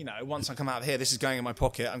 you know, once I come out of here, this is going in my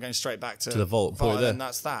pocket. I'm going straight back to the vault, put it there. and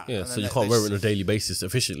that's that. Yeah, and so you can't wear it on a daily basis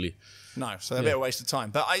efficiently. No, so they're a bit of a waste of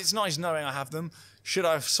time. But it's nice knowing I have them. Should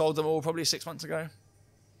I have sold them all probably 6 months ago?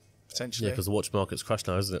 Potentially. Yeah, because the watch market's crashed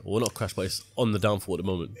now, isn't it? Well, not crashed, but it's on the downfall at the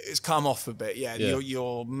moment. It's come off a bit, yeah.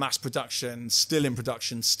 Your mass production, still in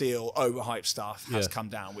production, steel, overhyped stuff has come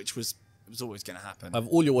down, which was always going to happen. Have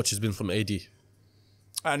all your watches been from AD?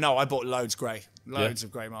 No, I bought loads grey. Loads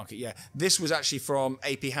of grey market, yeah. This was actually from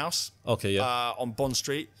AP House. Okay, yeah. On Bond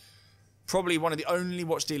Street. Probably one of the only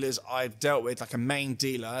watch dealers I've dealt with, like a main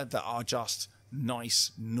dealer, that are just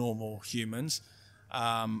nice, normal humans.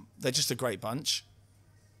 They're just a great bunch.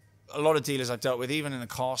 A lot of dealers I've dealt with, even in the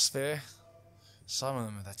car sphere, some of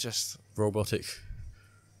them, they're just... Robotic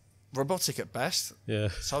at best. Yeah.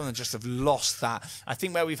 Some of them just have lost that. I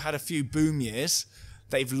think where we've had a few boom years,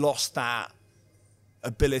 they've lost that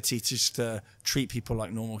ability to just treat people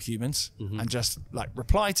like normal humans and just like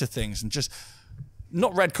reply to things and just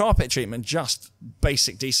not red carpet treatment, just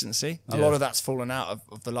basic decency. A lot of that's fallen out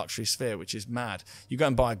of the luxury sphere, which is mad. You go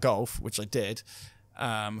and buy a Golf, which I did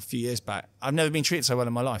a few years back. I've never been treated so well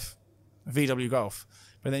in my life. A VW Golf.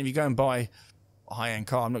 But then if you go and buy a high-end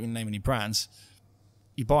car, I'm not going to name any brands,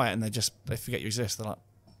 you buy it and they forget you exist. They're like,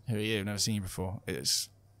 who are you? I've never seen you before. It's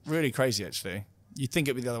really crazy, actually. You'd think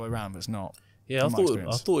it'd be the other way around, but it's not. Yeah, I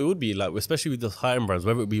thought it would be, like, especially with the high-end brands,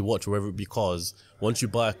 whether it be watch or whether it be cars. Once you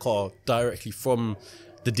buy a car directly from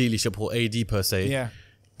the dealership or AD per se,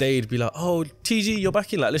 they'd be like, oh, TG, you're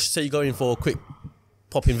back in. Like, let's just say you're going for a quick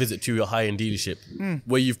pop-in visit to your high-end dealership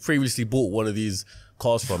where you've previously bought one of these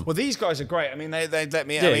cars from. Well, these guys are great. I mean, they let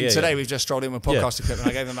me. Today we've just strolled in with podcast equipment.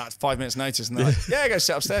 I gave them about 5 minutes notice, and they're like, "Yeah, go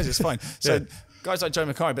sit upstairs. It's fine." So guys like Joe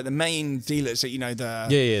Macari, but the main dealers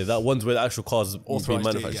that that ones where the actual cars being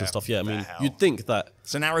manufactured and stuff. Yeah, I mean, you'd think that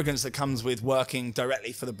it's an arrogance that comes with working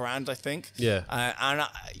directly for the brand. I think. Yeah. And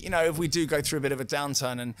if we do go through a bit of a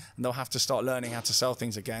downturn and they'll have to start learning how to sell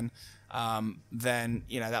things again. Then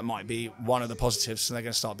that might be one of the positives. So they're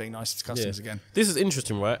going to start being nice to customers again. This is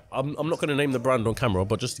interesting, right? I'm not going to name the brand on camera,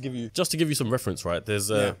 but just to give you some reference, right?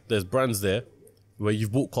 There's brands there where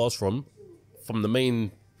you've bought cars from the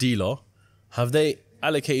main dealer. Have they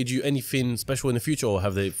allocated you anything special in the future, or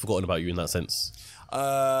have they forgotten about you in that sense?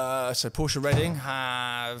 So Porsche Reading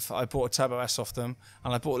I bought a Turbo S off them,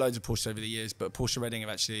 and I bought loads of Porsche over the years, but Porsche Reading have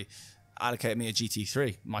actually allocated me a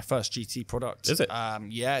GT3, my first GT product. Is it? A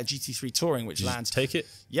GT3 Touring, which lands. Take it?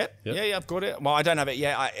 Yep. Yeah, I've got it. Well, I don't have it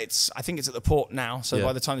yet. I think it's at the port now. So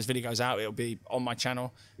by the time this video goes out, it'll be on my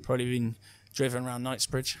channel. Probably been driven around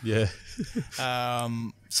Knightsbridge. Yeah.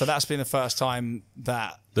 So that's been the first time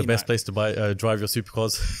that the best place to drive your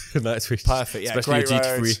supercars, Knightsbridge. Perfect. Yeah. Especially great a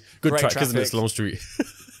GT3. Roads, good track, traffic. isn't it? It's Long Street.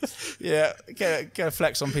 Yeah, get a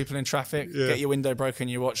flex on people in traffic. Get your window broken,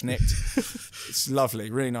 your watch nicked. It's lovely,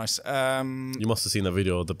 really nice. You must have seen the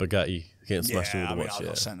video of the Bugatti getting smashed with the watch.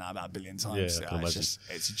 I've sent that about 1 billion times. Yeah, I can imagine.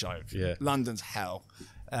 It's a joke. Yeah. London's hell.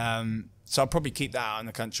 So I'll probably keep that out in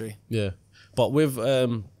the country. Yeah, but with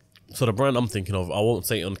so the brand I'm thinking of, I won't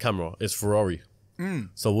say it on camera, is Ferrari.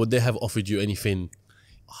 So would they have offered you anything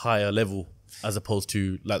higher level? As opposed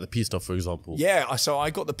to like the Pista, for example. Yeah, so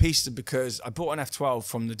I got the Pista because I bought an F12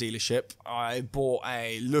 from the dealership. I bought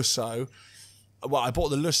a Lusso. Well, I bought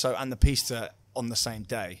the Lusso and the Pista on the same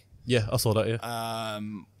day. Yeah, I saw that, yeah.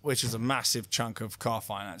 Which is a massive chunk of car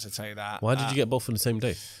finance, I'll tell you that. Why did you get both on the same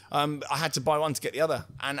day? I had to buy one to get the other.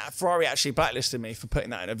 And Ferrari actually blacklisted me for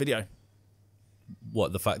putting that in a video.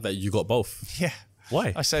 What, the fact that you got both? Yeah.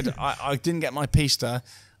 Why? I said I didn't get my Pista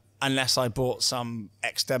unless I bought some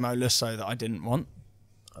ex-demo Lusso that I didn't want.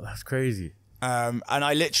 Oh, that's crazy. And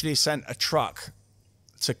I literally sent a truck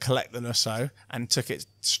to collect the Lusso and took it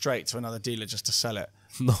straight to another dealer just to sell it.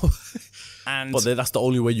 No. And but that's the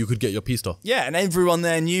only way you could get your Pista. Yeah, and everyone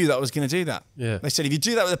there knew that I was going to do that. Yeah. They said, if you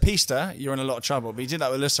do that with a Pista, you're in a lot of trouble. But you did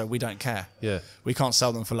that with Lusso, we don't care. Yeah. We can't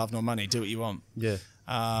sell them for love nor money. Do what you want. Yeah.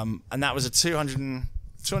 And that was a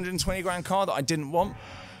 220 grand car that I didn't want,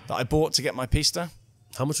 that I bought to get my Pista.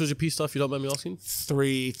 How much was your Pista, if you don't mind me asking?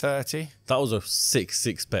 330. That was a six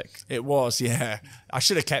spec. It was, yeah. I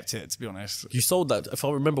should have kept it, to be honest. You sold that. If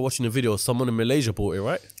I remember watching the video, someone in Malaysia bought it,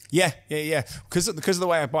 right? Yeah. Because of the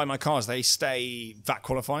way I buy my cars, they stay VAT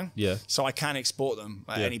qualifying. Yeah. So I can export them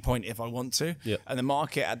at any point if I want to. Yeah. And the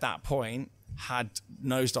market at that point had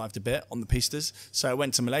nosedived a bit on the Pistas. So I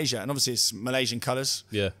went to Malaysia, and obviously it's Malaysian colours.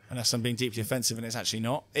 Yeah. Unless I'm being deeply offensive, and it's actually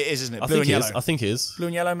not. It is, isn't it? I think it is. Blue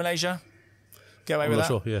and yellow, Malaysia. Get away I'm with not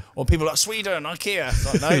that? sure, yeah. Or people like Sweden,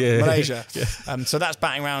 IKEA. Like, no, Malaysia. Yeah. So that's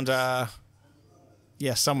batting around,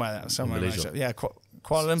 somewhere in Malaysia. Yeah, Kuala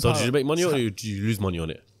Lumpur. So did you make money or did you lose money on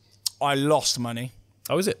it? I lost money.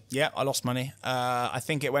 How is it? Yeah, I lost money. I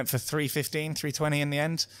think it went for 315, 320 in the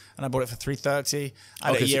end, and I bought it for 330. I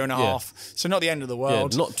had it a year and a half. So not the end of the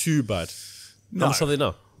world. Yeah, not too bad. No. How much are they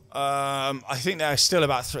now? I think they're still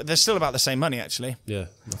about the same money actually. Yeah,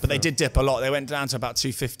 but they did dip a lot. They went down to about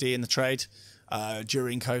 250 in the trade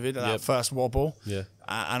during COVID, that first wobble. Yeah,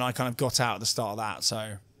 and I kind of got out at the start of that.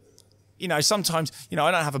 So, sometimes I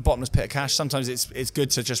don't have a bottomless pit of cash. Sometimes it's good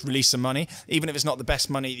to just release some money, even if it's not the best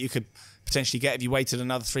money you could potentially get if you waited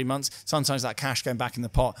another 3 months. Sometimes that cash going back in the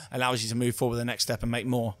pot allows you to move forward to the next step and make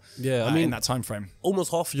more. Yeah, I mean, in that time frame.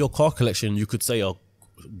 Almost half of your car collection you could say are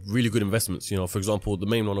really good investments. For example, the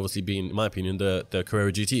main one obviously being, in my opinion, the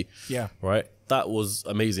Carrera GT. Yeah. Right? That was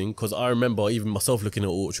amazing because I remember even myself looking at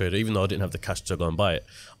Auto Trader, even though I didn't have the cash to go and buy it.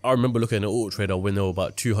 I remember looking at Auto Trader when they were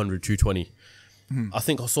about 200, 220. I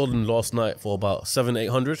think I saw them last night for about 700,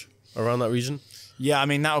 800, around that region. Yeah, I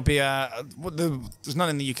mean, that would be there's none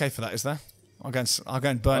in the UK for that, is there? I'll go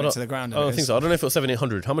and burn it to the ground. I don't think so. I don't know if it was 700,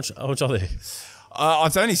 800. How much are they?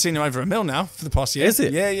 I've only seen them over $1 million now for the past year. Is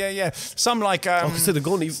it? Yeah. Some like... I consider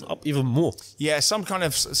going up even more. Yeah, some kind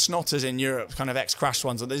of snotters in Europe, kind of ex-crash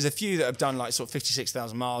ones. There's a few that have done like sort of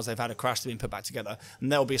 56,000 miles. They've had a crash, they've been put back together,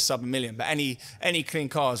 and they'll be a sub $1 million. But any clean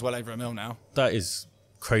car is well over $1 million now. That is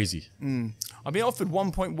crazy. I've been offered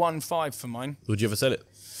 1.15 for mine. Would you ever sell it?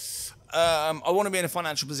 I want to be in a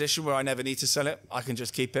financial position where I never need to sell it. I can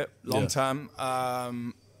just keep it long term.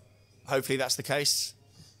 Hopefully that's the case.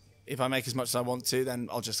 If I make as much as I want to, then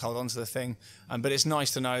I'll just hold on to the thing. But it's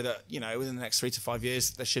nice to know that, within the next 3 to 5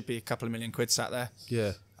 years, there should be a couple of million quid sat there.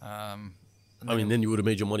 Yeah. Then you would have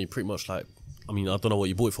made your money pretty much like, I don't know what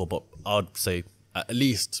you bought it for, but I'd say at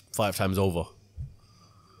least 5 times over.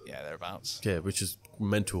 Yeah, thereabouts. Yeah, which is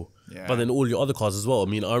mental. Yeah. But then all your other cars as well.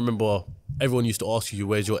 I remember everyone used to ask you,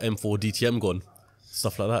 where's your M4 DTM gone?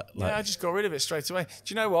 Stuff like that. Yeah, I just got rid of it straight away.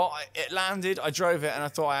 Do you know what? It landed, I drove it, and I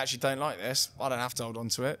thought, I actually don't like this. I don't have to hold on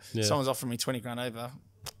to it. Yeah. Someone's offering me 20 grand over.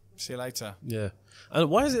 See you later. Yeah. And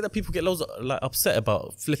why is it that people get loads of, upset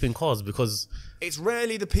about flipping cars? Because it's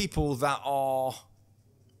rarely the people that are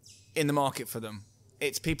in the market for them.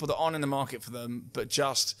 It's people that aren't in the market for them, but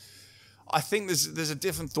just... I think there's a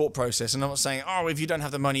different thought process, and I'm not saying, if you don't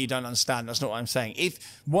have the money, you don't understand. That's not what I'm saying.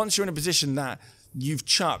 If once you're in a position that you've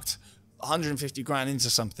chucked 150 grand into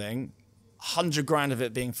something, 100 grand of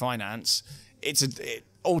it being finance, it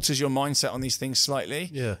alters your mindset on these things slightly.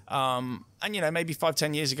 Yeah. And maybe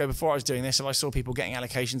 5-10 years ago, before I was doing this, if I saw people getting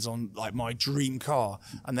allocations on like my dream car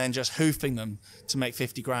and then just hoofing them to make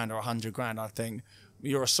 50 grand or 100 grand, I think,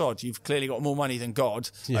 you're a sod. You've clearly got more money than God.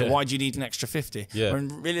 Yeah. Like, why do you need an extra 50? Yeah. When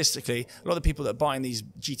realistically, a lot of the people that are buying these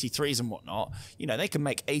GT3s and whatnot, they can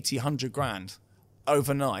make 80, 100 grand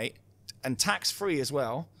overnight and tax-free as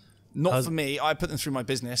well. Not for me. I put them through my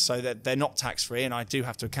business so that they're not tax-free and I do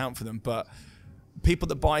have to account for them. But people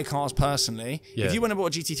that buy cars personally, if you went and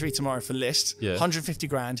bought a GT3 tomorrow for list, 150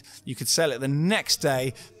 grand, you could sell it the next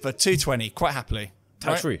day for 220 quite happily.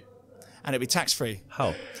 Tax-free? Right? And it'd be tax-free.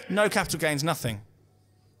 How? No capital gains, nothing.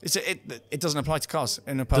 It doesn't apply to cars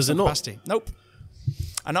in a personal capacity. Nope.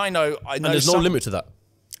 And I know. And there's no limit to that.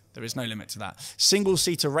 There is no limit to that.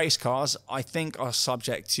 Single-seater race cars, I think, are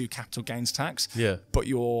subject to capital gains tax. Yeah. But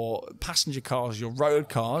your passenger cars, your road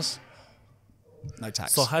cars, no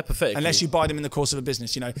tax. So hypothetically, unless you buy them in the course of a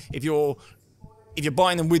business, if you're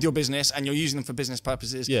buying them with your business and you're using them for business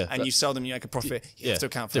purposes, and you sell them, you make a profit, you have to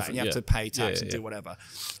account for that, and you have to pay tax and do whatever.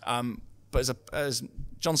 But as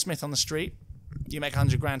John Smith on the street, you make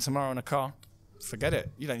 100 grand tomorrow on a car, forget it.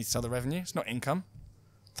 You don't need to sell the revenue. It's not income.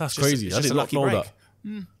 That's crazy. I did not know that.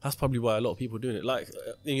 Mm. That's probably why a lot of people are doing it. Like,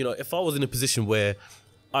 if I was in a position where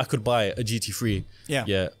I could buy a GT3,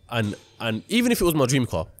 and even if it was my dream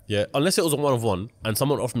car, unless it was a one of one and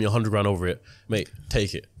someone offered me 100 grand over it, mate,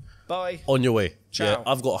 take it. Bye. On your way. Ciao. Yeah,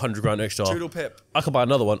 I've got 100 grand extra. Toodle pip. I could buy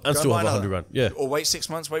another one and still have 100 grand. Yeah. Or wait 6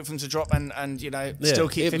 months, wait for them to drop and still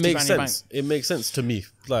keep 50 grand in your bank. It makes sense to me.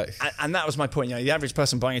 Like, and that was my point. The average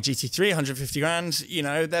person buying a GT3, 150 grand,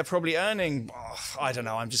 they're probably earning, I don't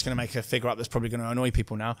know, I'm just going to make a figure up that's probably going to annoy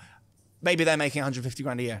people now. Maybe they're making 150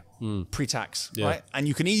 grand a year pre-tax, right? And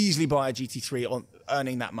you can easily buy a GT3 on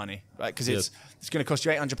earning that money, right? Because it's going to cost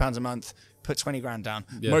you £800 a month. Put 20 grand down.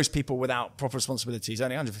 Most people without proper responsibilities,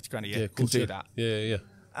 earning 150 grand a year, can do that. Yeah.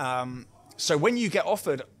 So when you get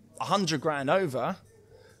offered 100 grand over,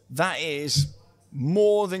 that is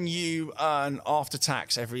more than you earn after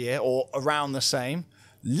tax every year, or around the same,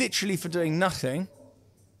 literally for doing nothing.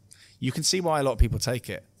 You can see why a lot of people take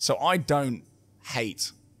it. So I don't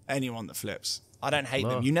hate anyone that flips. I don't hate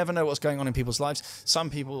them. You never know what's going on in people's lives. Some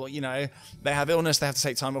people, you know, they have illness, they have to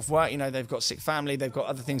take time off work, you know, they've got sick family, they've got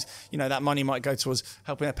other things, you know, that money might go towards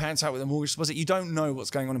helping their parents out with a mortgage deposit. You don't know what's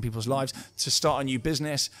going on in people's lives. To start a new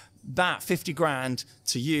business, that 50 grand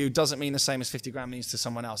to you doesn't mean the same as 50 grand means to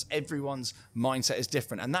someone else. Everyone's mindset is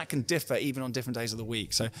different, and that can differ even on different days of the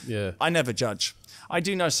week. So I never judge. I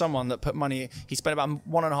do know someone that put money, he spent about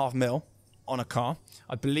 1.5 mil on a car.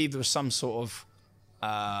 I believe there was some sort of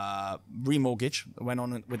remortgage that went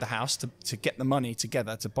on with the house to get the money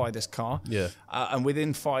together to buy this car. And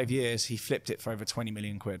within 5 years, he flipped it for over 20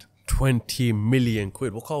 million quid. 20 million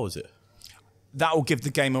quid? What car was it? That will give the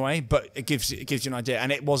game away, but it gives you an idea.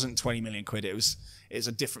 And it wasn't 20 million quid. It's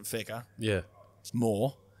a different figure. Yeah. It's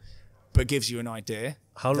more, but it gives you an idea.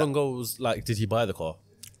 How long ago did he buy the car?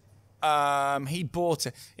 He bought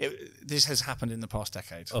it. This has happened in the past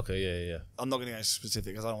decade. Okay, yeah. I'm not going to go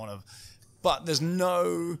specific because I don't want to. But there's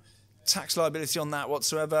no tax liability on that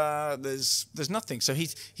whatsoever. There's nothing. So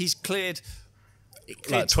he's cleared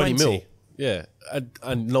like 20 mil. Yeah,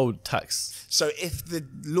 and no tax. So if the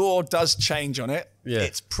law does change on it,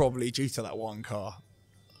 it's probably due to that one car.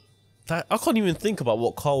 I can't even think about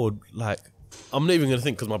what car would like. I'm not even going to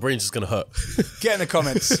think because my brain's just going to hurt. Get in the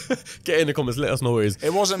comments. Get in the comments. Let us know what it is.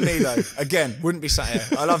 It wasn't me though. Again, wouldn't be sat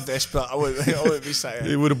here. I love this, but I wouldn't be sat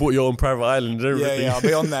here. You would have bought your own private island and everything. Yeah, I'll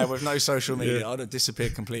be on there with no social media. I'd have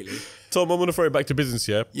disappeared completely. Tom, I'm going to throw it back to business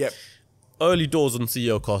here. Yep. Early doors on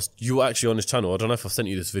CEOCAST, you were actually on this channel. I don't know if I've sent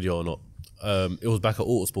you this video or not. It was back at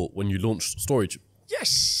Autosport when you launched storage.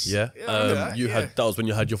 Yes. Yeah. That was when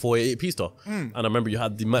you had your 488 P-Star. And I remember you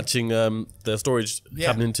had the matching the storage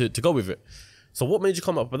cabinet to go with it. So what made you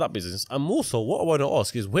come up with that business? And more so, what I want to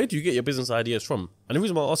ask is, where do you get your business ideas from? And the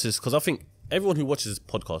reason why I ask is because I think everyone who watches this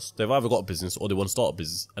podcast, they've either got a business or they want to start a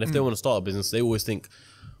business. And if they want to start a business, they always think,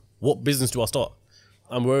 what business do I start?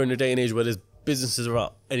 And we're in a day and age where there's businesses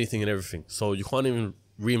about anything and everything. So you can't even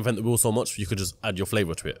reinvent the wheel so much. You could just add your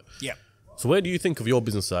flavor to it. Yeah. So where do you think of your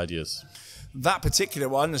business ideas? That particular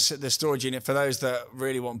one, the storage unit, for those that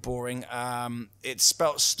really want boring, it's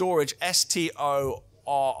spelt storage, STORIJ,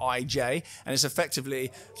 and it's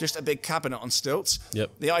effectively just a big cabinet on stilts.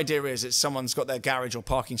 Yep. The idea is someone's got their garage or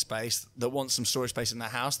parking space that wants some storage space in their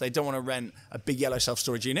house. They don't want to rent a big yellow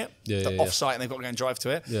self-storage unit off-site and they've got to go and drive to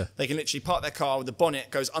it. Yeah. They can literally park their car with the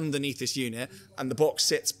bonnet goes underneath this unit and the box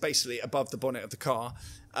sits basically above the bonnet of the car.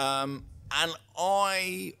 And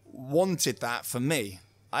I wanted that for me.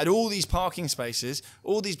 I had all these parking spaces,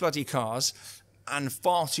 all these bloody cars, and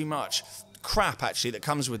far too much crap actually that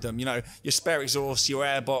comes with them. You know, your spare exhaust, your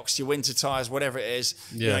airbox, your winter tires, whatever it is.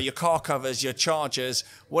 You know, your car covers, your chargers,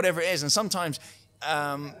 whatever it is. And sometimes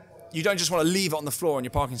you don't just want to leave it on the floor in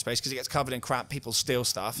your parking space because it gets covered in crap. People steal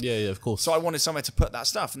stuff. Yeah, of course. So I wanted somewhere to put that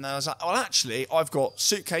stuff. And then I was like, well, actually, I've got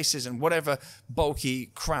suitcases and whatever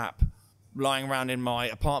bulky crap lying around in my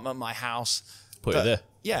apartment, my house. Put it there.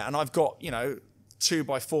 Yeah, and I've got, 2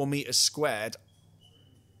 by 4 meters squared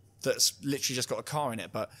that's literally just got a car in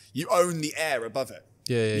it, but you own the air above it.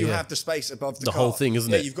 You have the space above the car. The whole thing,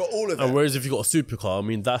 isn't it? Yeah, you've got all of it. And whereas if you've got a supercar, I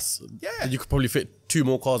mean, you could probably fit 2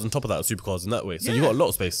 more cars on top of that supercars in that way. So you've got a lot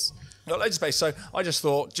of space. Got loads of space. So I just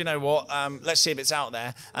thought, do you know what? Let's see if it's out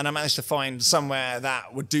there. And I managed to find somewhere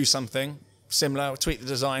that would do something similar, tweak the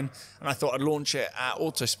design, and I thought I'd launch it at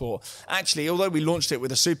Autosport. Actually, although we launched it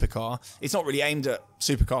with a supercar, it's not really aimed at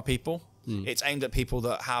supercar people. It's aimed at people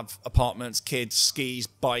that have apartments, kids, skis,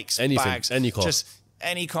 bikes, bags. Any car. Just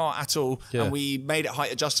any car at all. Yeah. And we made it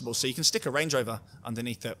height adjustable, so you can stick a Range Rover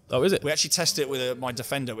underneath it. Oh, is it? We actually tested it with my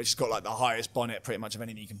Defender, which has got like the highest bonnet pretty much of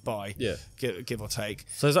anything you can buy, give or take.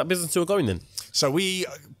 So is that business still going then? So we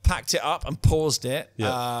packed it up and paused it.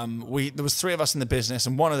 Yeah. There was 3 of us in the business,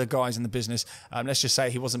 and one of the guys in the business, let's just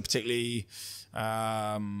say he wasn't particularly...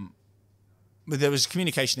 But there was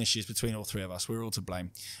communication issues between all 3 of us. We were all to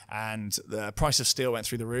blame. And the price of steel went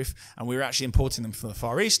through the roof, and we were actually importing them from the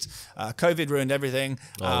Far East. COVID ruined everything.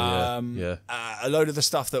 A load of the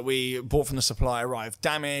stuff that we bought from the supplier arrived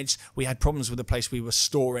damaged. We had problems with the place we were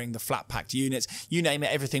storing the flat packed units. You name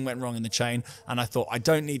it, everything went wrong in the chain. And I thought, I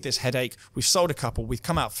don't need this headache. We've sold a couple. We've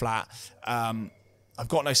come out flat. I've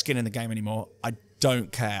got no skin in the game anymore. I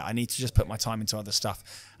don't care. I need to just put my time into other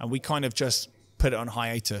stuff. And we kind of just put it on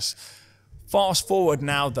hiatus. Fast forward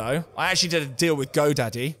now, though, I actually did a deal with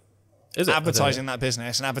GoDaddy, advertising that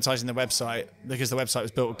business and advertising the website because the website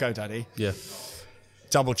was built with GoDaddy. Yeah.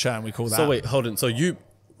 Double churn, we call that. So wait, hold on. So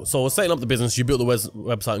setting up the business, you built the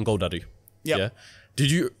website on GoDaddy. Yep. Yeah.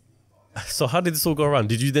 Did you So how did this all go around?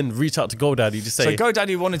 Did you then reach out to GoDaddy to say? So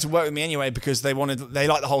GoDaddy wanted to work with me anyway because they like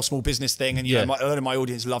the whole small business thing, and you know, a lot of my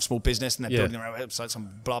audience love small business, and they're building their own websites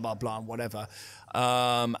and blah blah blah and whatever.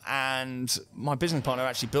 And my business partner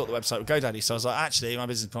actually built the website with GoDaddy, so I was like, actually, my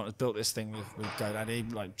business partner built this thing with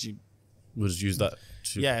GoDaddy. Like, do you? We'll just use that.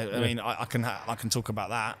 I mean, I can talk about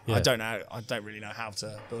that. Yeah. I don't really know how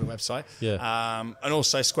to build a website. Yeah. And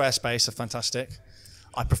also Squarespace are fantastic.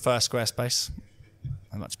 I prefer Squarespace.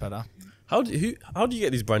 They're much better. How do you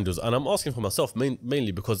get these brand deals? And I'm asking for myself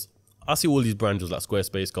mainly because I see all these brand deals like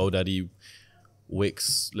Squarespace, GoDaddy,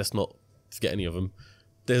 Wix. Let's not forget any of them.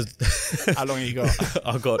 There's How long have you got?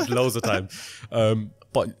 I've got loads of time.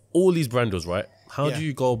 But all these brand deals, right? How do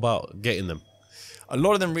you go about getting them? A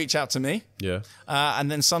lot of them reach out to me. Yeah. And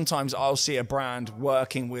then sometimes I'll see a brand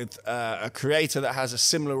working with a creator that has a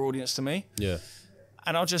similar audience to me. Yeah.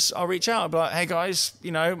 And I'll reach out and be like, hey guys,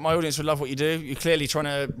 you know, my audience would love what you do. You're clearly trying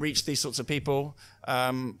to reach these sorts of people.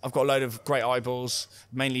 I've got a load of great eyeballs,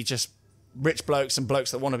 mainly just rich blokes and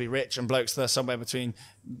blokes that want to be rich and blokes that are somewhere between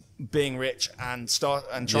being rich and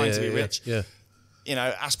trying to be rich. Yeah. You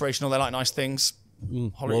know, aspirational, they like nice things.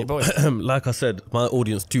 Holler at your boy. Like I said, my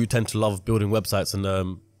audience do tend to love building websites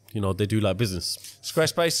and, you know, they do like business.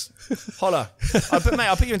 Squarespace, holler.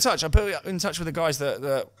 I'll put you in touch. I'll put you in touch with the guys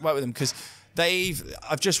that work with them because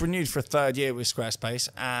I've just renewed for a third year with Squarespace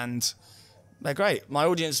and they're great. My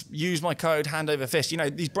audience use my code hand over fist. You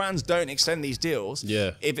know, these brands don't extend these deals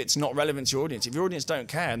if it's not relevant to your audience. If your audience don't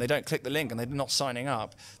care and they don't click the link and they're not signing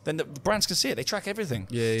up, then the brands can see it. They track everything.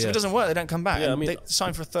 So if it doesn't work, they don't come back. Yeah, they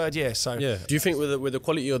sign for a third year. So do you think with the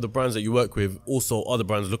quality of the brands that you work with, also other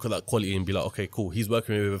brands look at that quality and be like, okay, cool, he's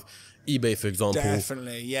working with eBay, for example?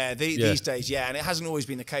 Definitely, these days, and it hasn't always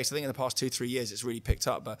been the case. I think in the past 2-3 years, it's really picked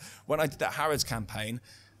up. But when I did that Harrods campaign,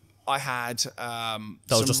 I had that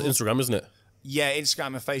was just Instagram, isn't it? Yeah, Instagram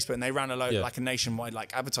and Facebook, and they ran like a nationwide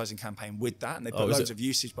like advertising campaign with that, and they put loads of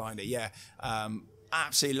usage behind it. Yeah,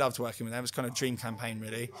 absolutely loved working with them. It was kind of a dream campaign,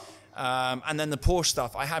 really. And then the Porsche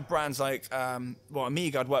stuff, I had brands like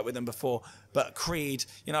Amiga. I'd worked with them before, but Creed,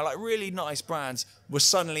 you know, like really nice brands were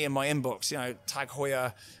suddenly in my inbox. You know, Tag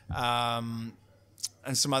Heuer, and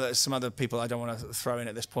some other people I don't want to throw in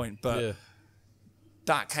at this point, but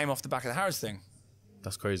that came off the back of the Harrods thing.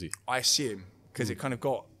 That's crazy. I assume because it kind of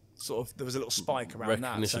got. Sort of, there was a little spike around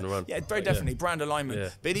that. So, around. Yeah, very definitely brand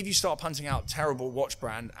alignment. But if you start punting out terrible watch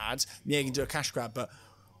brand ads, you can do a cash grab. But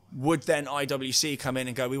would then IWC come in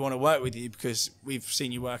and go, "We want to work with you because we've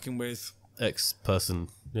seen you working with X person,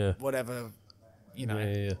 whatever, you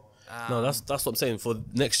know." No, that's what I'm saying. For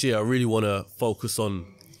next year, I really want to focus on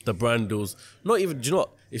the brand deals. Not even, do you know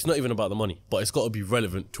what? It's not even about the money, but it's got to be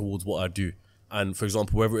relevant towards what I do. And for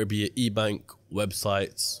example, whether it be an e-bank,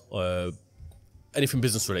 websites, anything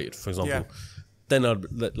business related, for example, then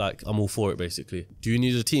I'm all for it basically. Do you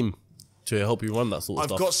need a team to help you run that sort of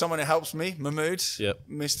stuff? I've got someone who helps me, Mahmood.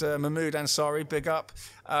 Mr. Mahmood Ansari, big up.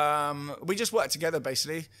 We just work together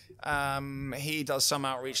basically. He does some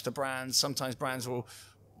outreach to brands. Sometimes brands will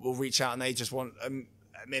reach out and they just want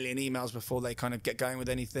a million emails before they kind of get going with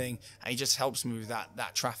anything, and he just helps me with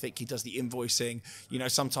that traffic. He does the invoicing. You know,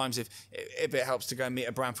 sometimes if it helps to go and meet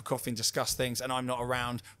a brand for coffee and discuss things and I'm not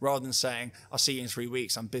around, rather than saying I'll see you in 3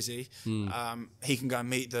 weeks, I'm busy, he can go and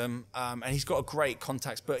meet them, and he's got a great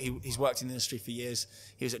contacts, but he's worked in the industry for years.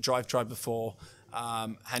 He was at Drive Tribe before,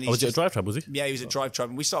 and was it at Drive Tribe, was he? Yeah, he was at Drive Tribe,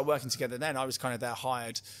 and we started working together then. I was kind of their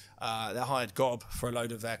hired gob for a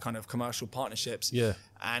load of their kind of commercial partnerships.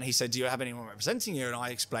 And he said, do you have anyone representing you? And I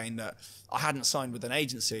explained that I hadn't signed with an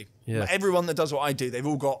agency. Like everyone that does what I do, they've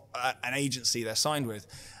all got an agency they're signed with.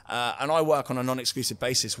 And I work on a non-exclusive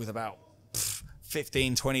basis with about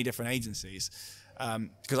 15, 20 different agencies,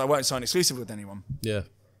 because I won't sign exclusive with anyone.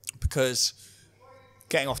 Because,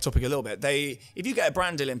 getting off topic a little bit, if you get a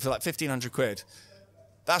brand deal in for like 1,500 quid,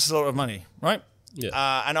 that's a lot of money, right?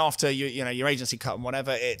 And after your agency cut and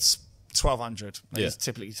whatever, it's 1,200. It's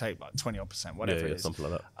typically take like 20%, whatever it is.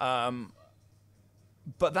 Something like that.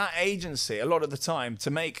 But that agency, a lot of the time,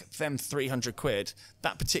 to make them 300 quid,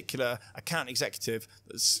 that particular account executive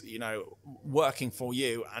that's, you know, working for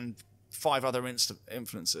you and 5 other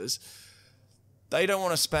influencers, they don't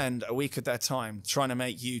want to spend a week of their time trying to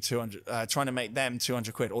make them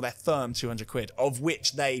 200 quid, or their firm 200 quid, of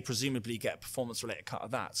which they presumably get a performance related cut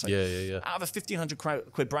of that. So out of a 1,500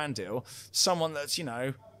 quid brand deal, someone that's, you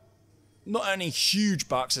know, not only huge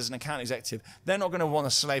bucks as an account executive, they're not going to want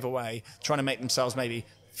to slave away trying to make themselves maybe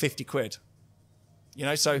 50 quid. You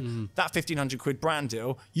know, so that 1,500 quid brand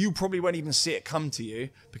deal, you probably won't even see it come to you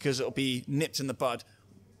because it'll be nipped in the bud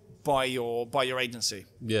by your agency.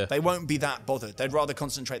 Yeah. They won't be that bothered. They'd rather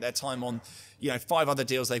concentrate their time on, 5 other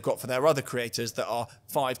deals they've got for their other creators that are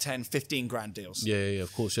 5, 10, 15 grand deals. Yeah,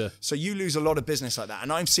 of course, yeah. So you lose a lot of business like that.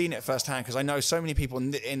 And I've seen it firsthand because I know so many people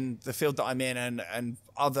in the field that I'm in and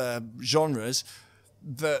other genres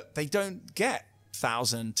that they don't get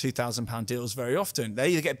 £1,000, £2,000 deals very often. They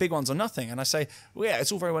either get big ones or nothing. And I say, well, yeah,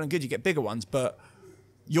 it's all very well and good. You get bigger ones, but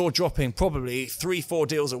you're dropping probably 3-4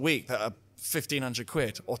 deals a week that are 1,500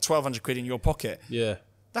 quid or 1,200 quid in your pocket. Yeah.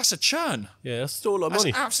 That's a churn. Yeah, that's still a lot of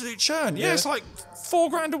money. That's absolute churn. Yeah, it's like 4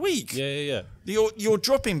 grand a week. Yeah. You're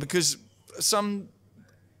dropping because some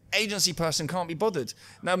agency person can't be bothered.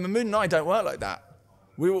 Now, Mahmood and I don't work like that.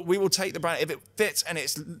 We will take the brand if it fits and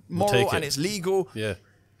it's moral and it's legal. Yeah.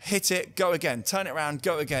 Hit it, go again, turn it around,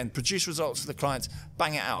 go again, produce results for the clients,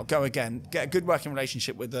 bang it out, go again, get a good working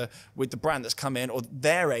relationship with the brand that's come in or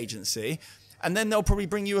their agency, and then they'll probably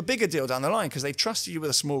bring you a bigger deal down the line because they've trusted you with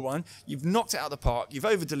a small one. You've knocked it out of the park, you've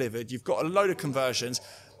over-delivered, you've got a load of conversions,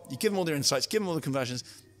 you give them all their insights, give them all the conversions,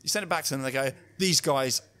 you send it back to them and they go, these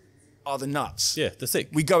guys are the nuts. Yeah, they're sick.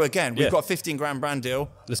 We go again. We've got a 15 grand brand deal,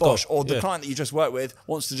 bosh, or the client that you just worked with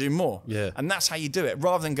wants to do more. Yeah. And that's how you do it,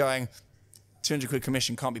 rather than going, 200 quid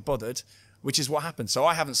commission, can't be bothered, which is what happened. So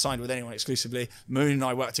I haven't signed with anyone exclusively. Moon and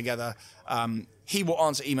I work together. He will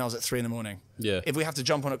answer emails at 3 a.m. Yeah. If we have to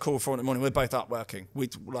jump on a call 4 a.m, we're both up working.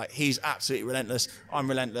 He's absolutely relentless. I'm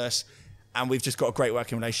relentless. And we've just got a great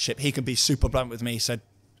working relationship. He can be super blunt with me.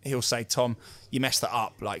 He'll say, Tom, you messed that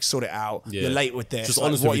up. Like, sort it out. Yeah. You're late with this. Just like,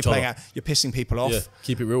 honest what with are you each playing other. at? You're pissing people off. Yeah,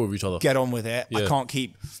 keep it real with each other. Get on with it. Yeah. I can't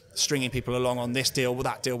keep stringing people along on this deal, with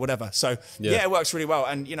that deal, whatever. So, yeah, it works really well.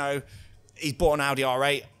 And, he's bought an Audi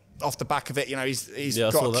R8 off the back of it. He's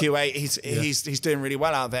got a Q8. He's doing really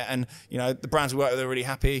well out of it. And, the brands we work with are really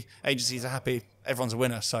happy. Agencies are happy. Everyone's a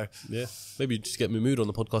winner. So yeah, maybe just get Mahmood on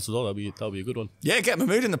the podcast as well. That'll be a good one. Yeah, get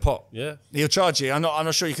Mahmood in the pot. Yeah, he'll charge you. I'm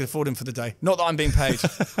not sure you can afford him for the day. Not that I'm being paid.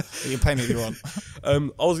 You can pay me if you want.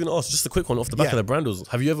 I was going to ask just a quick one off the back of the brand deals.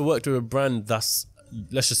 Have you ever worked with a brand that's,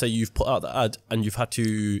 let's just say you've put out the ad and you've had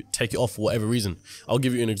to take it off for whatever reason? I'll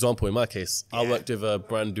give you an example. In my case, I worked with a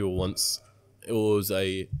brand deal once. It was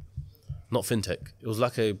not fintech. It was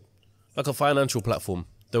like a financial platform.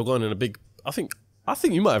 They were going in a big. I think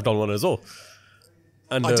you might have done one as well.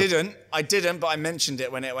 And I didn't, but I mentioned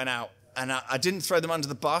it when it went out, and I didn't throw them under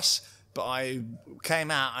the bus. But I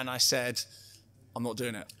came out and I said, I'm not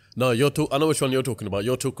doing it. No, I know which one you're talking about.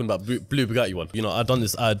 You're talking about Blue Bugatti one. I'd done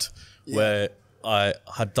this ad where I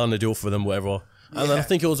had done a deal for them, whatever, and then I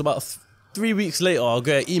think it was about 3 weeks later, I'll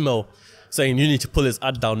get an email saying you need to pull this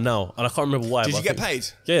ad down now, and I can't remember why. Did you get paid?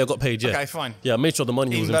 Yeah, I got paid. Yeah. Okay, fine. Yeah, I made sure the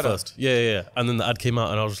money was in first. Yeah. And then the ad came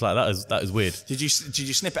out, and I was just like, that is weird. Did you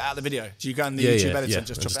snip it out of the video? Did you go on the YouTube editor and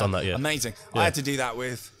just chop it out? Done that. Yeah. Amazing. Yeah. I had to do that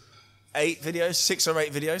with 6 or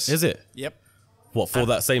 8 videos. Is it? Yep. What for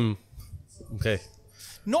that same? Okay.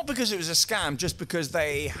 Not because it was a scam, just because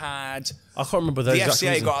they had. I can't remember the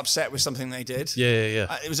FCA got upset with something they did.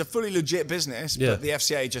 Yeah. It was a fully legit business, but the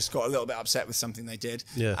FCA just got a little bit upset with something they did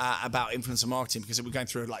about influencer marketing because it was going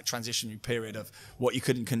through a transitionary period of what you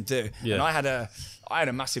could and couldn't do. Yeah. And I had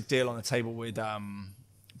a massive deal on the table with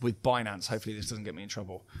Binance. Hopefully this doesn't get me in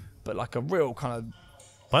trouble, but like a real kind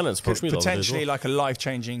of Binance potentially like a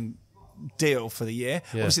life-changing deal for the year.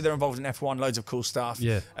 Obviously they're involved in F1, loads of cool stuff.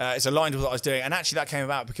 It's aligned with what I was doing, and actually that came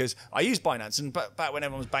about because I used Binance, and back when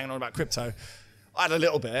everyone was banging on about crypto, I had a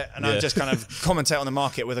little bit, and I would just kind of commentate on the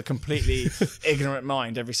market with a completely ignorant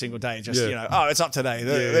mind every single day. Just oh, it's up today,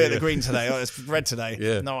 the green today, oh, it's red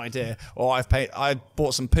today, no idea. Or I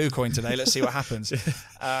bought some poo coin today, let's see what happens.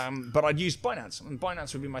 But I'd use Binance, and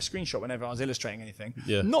Binance would be my screenshot whenever I was illustrating anything.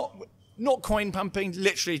 Not coin pumping,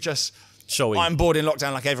 literally just showing. I'm bored in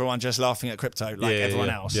lockdown like everyone, just laughing at crypto like everyone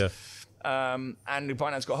else. And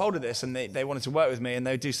Binance got hold of this, and they wanted to work with me, and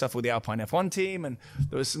they would do stuff with the Alpine F1 team, and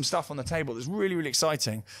there was some stuff on the table that's really, really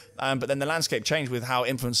exciting. But then the landscape changed with how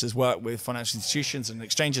influencers work with financial institutions and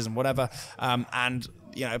exchanges and whatever. And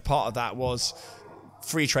part of that was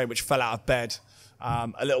free trade, which fell out of bed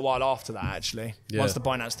a little while after that, actually. Once the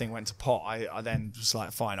Binance thing went to pot, I then was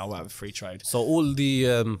like, fine, I'll work with free trade. So all the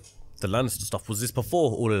Lannister stuff, was this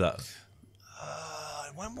before all of that?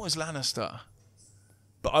 When was Lannister?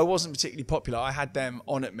 But I wasn't particularly popular. I had them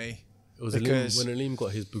on at me. It was when Raheem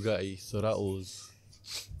got his Bugatti, so that was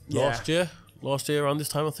last year around this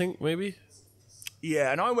time, I think, maybe.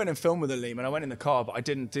 Yeah, and I went and filmed with Raheem, and I went in the car, but I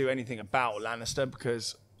didn't do anything about Lannister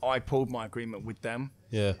because I pulled my agreement with them.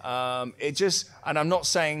 Yeah. And I'm not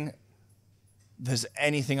saying there's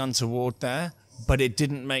anything untoward there, but it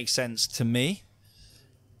didn't make sense to me.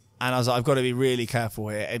 And I was like, I've got to be really careful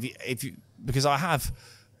here. Because I have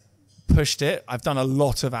pushed it. I've done a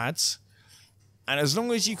lot of ads. And as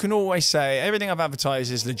long as you can always say everything I've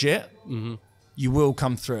advertised is legit, you will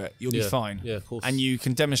come through it. You'll be fine. Yeah, of course. And you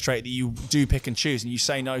can demonstrate that you do pick and choose and you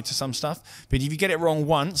say no to some stuff. But if you get it wrong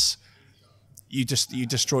once, you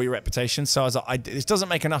destroy your reputation. So I was like, this doesn't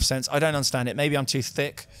make enough sense. I don't understand it. Maybe I'm too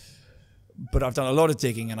thick, but I've done a lot of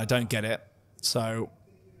digging and I don't get it. So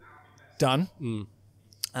done.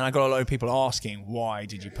 And I got a lot of people asking, why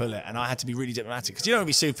did you pull it? And I had to be really diplomatic because you don't want to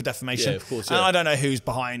be sued for defamation. Yeah, of course. And I don't know who's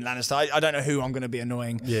behind Lannister. I don't know who I'm going to be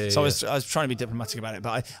annoying. So I was trying to be diplomatic about it,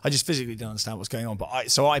 but I just physically didn't understand what's going on. But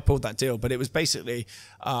I pulled that deal. But it was basically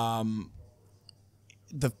the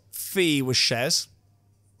fee was shares.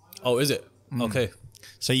 Oh, is it? Okay.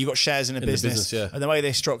 So you got shares in a business, yeah. And the way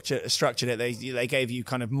they structured it, they gave you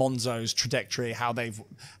kind of Monzo's trajectory, how they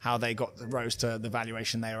got rose to the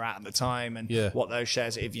valuation they were at the time, and what those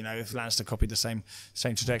shares, if Lannister copied the same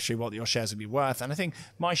trajectory, what your shares would be worth. And I think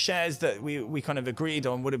my shares that we kind of agreed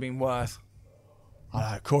on would have been worth, I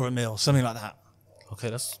don't know, quarter mil, something like that.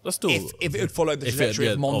 Okay, that's still if it had followed the trajectory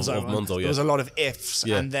of Monzo. There was a lot of ifs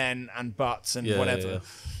and buts and whatever.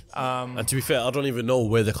 And to be fair, I don't even know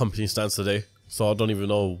where the company stands today. So I don't even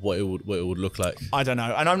know what it would look like. I don't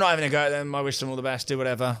know, and I'm not having a go at them. I wish them all the best. Do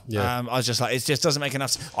whatever. I was just like, it just doesn't make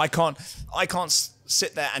enough. I can't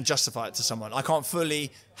sit there and justify it to someone. I can't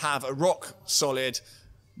fully have a rock solid.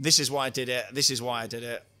 This is why I did it. This is why I did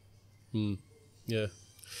it. Yeah.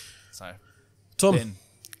 So, Tom,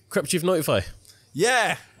 Crep Chief Notify.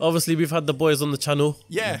 Yeah. Obviously, we've had the boys on the channel.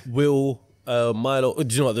 Yeah. Will, Milo.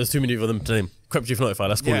 Do you know what? There's too many of them to name. Crep Chief Notify,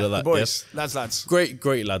 let's call it like that. The boys, lads.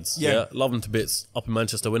 Great lads. Yeah. Love them to bits. Up in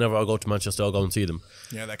Manchester, whenever I go to Manchester, I'll go and see them.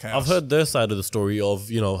 Yeah, they're chaos. I've heard their side of the story of,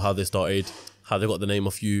 how they started, how they got the name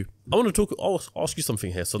off you. I'll ask you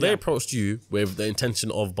something here. So they approached you with the intention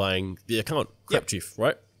of buying the account, Crep Chief,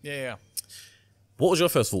 right? Yeah. What was your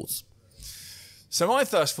first thoughts? So my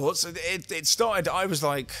first thoughts, it started, I was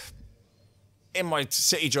like, in my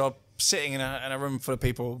city job, sitting in a room full of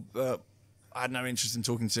people that I had no interest in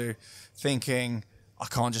talking to, thinking, I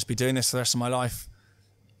can't just be doing this for the rest of my life.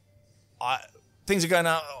 Things are going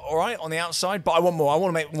out all right on the outside, but I want more. I want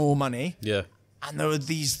to make more money. Yeah. And there were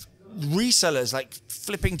these resellers, like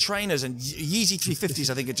flipping trainers and Yeezy 350s,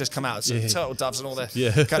 I think had just come out. So Turtle Doves and all that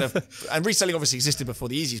kind of... And reselling obviously existed before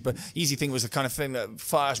the Yeezys, but Yeezy thing was the kind of thing that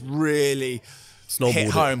first really hit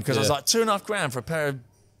home because I was like, $2,500 for a pair of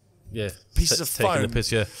pieces of foam. Taking the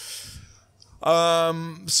piss, yeah.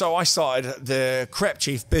 So I started the Crep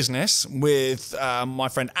Chief business with my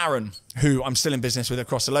friend Aaron, who I'm still in business with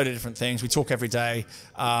across a load of different things. We talk every day.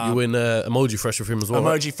 You win Emoji Fresh with him as well,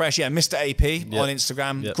 Emoji Fresh, Mr. AP on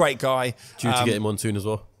Instagram. Great guy. Due to get him on soon as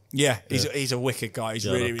well. Yeah, he's a wicked guy. He's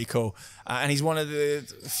really cool. And he's one of the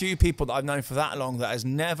few people that I've known for that long that has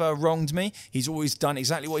never wronged me. He's always done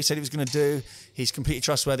exactly what he said he was going to do. He's completely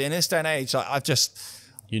trustworthy. And in this day and age, I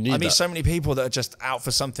meet so many people that are just out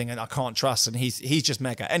for something and I can't trust, and he's just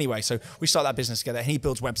mega. Anyway, so we start that business together and he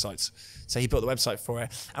builds websites. So he built the website for it,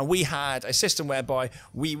 and we had a system whereby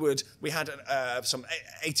we had some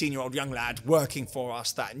 18-year-old young lad working for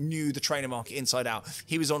us that knew the trainer market inside out.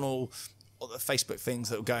 He was on all the Facebook things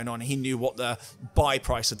that were going on. He knew what the buy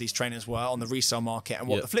price of these trainers were on the resale market and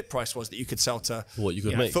what the flip price was that you could sell to what you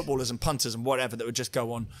could make. Footballers and punters and whatever that would just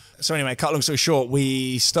go on. So anyway, cut long story short,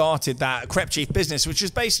 we started that Crep Chief business, which is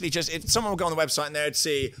basically just, if someone would go on the website and they'd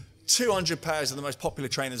see 200 pairs of the most popular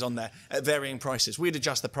trainers on there at varying prices. We'd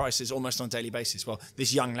adjust the prices almost on a daily basis. Well,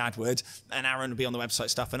 this young lad would, and Aaron would be on the website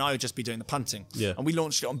stuff, and I would just be doing the punting. Yeah. And we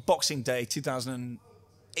launched it on Boxing Day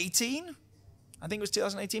 2018. I think it was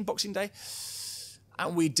 2018, Boxing Day.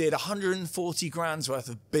 And we did 140 grand's worth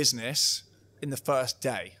of business in the first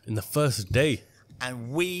day. In the first day?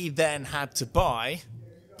 And we then had to buy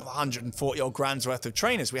 140 odd grand's worth of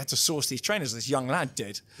trainers. We had to source these trainers, this young lad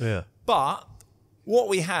did. Yeah. But what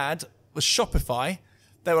we had was Shopify.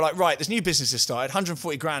 They were like, right, this new business has started,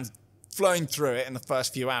 140 grand flowing through it in the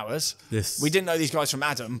first few hours. We didn't know these guys from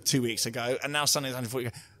Adam 2 weeks ago, and now suddenly it's 140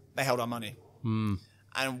 grand. They held our money.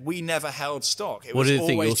 And we never held stock. What did you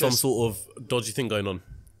think? There was some sort of dodgy thing going on?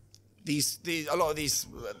 A lot of these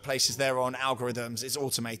places, they're on algorithms. It's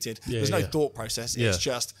automated. There's no thought process. It's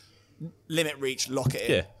just limit reach, lock it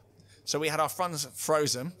in. So we had our funds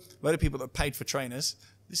frozen. A lot of people that paid for trainers.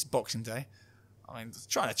 This is Boxing Day. I mean,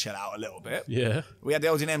 trying to chill out a little bit. Yeah. We had the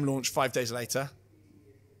LDM launch 5 days later.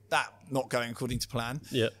 That not going according to plan.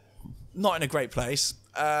 Yeah. Not in a great place.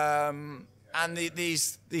 And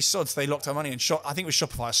these sods, they locked our money in. I think it was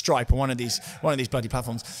Shopify or Stripe or one of these bloody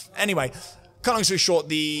platforms. Anyway, cut long story short,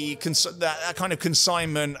 that kind of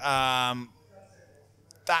consignment, that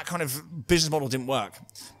that kind of business model didn't work,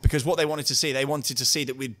 because what they wanted to see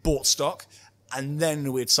that we'd bought stock and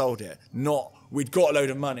then we'd sold it, not we'd got a load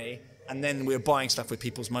of money and then we were buying stuff with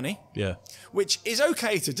people's money. Yeah. Which is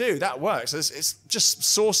okay to do. That works. It's just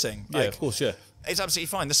sourcing. Yeah, of course, yeah. It's absolutely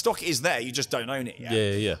fine. The stock is there. You just don't own it yet.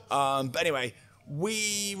 Yeah. But anyway,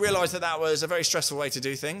 we realised that was a very stressful way to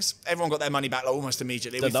do things. Everyone got their money back like, almost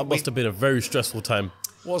immediately. That must have been a very stressful time.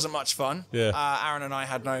 Wasn't much fun. Yeah. Aaron and I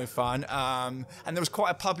had no fun. And there was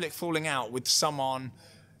quite a public falling out with someone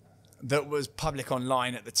that was public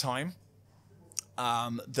online at the time,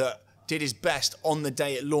 that did his best on the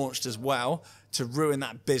day it launched as well to ruin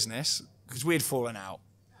that business, because we had fallen out.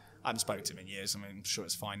 I haven't spoken to him in years. I mean, I'm sure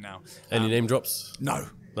it's fine now. Any name drops? No.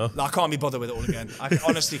 No? I can't be bothered with it all again. I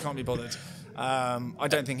honestly can't be bothered. I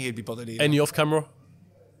don't think he'd be bothered either. Any off camera?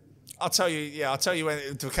 I'll tell you when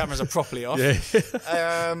the cameras are properly off.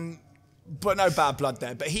 Yeah. But no bad blood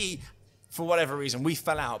there. But he, for whatever reason, we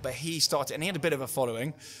fell out. But he started, and he had a bit of a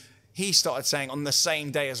following. He started saying on the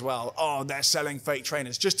same day as well, oh, they're selling fake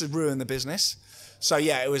trainers, just to ruin the business. So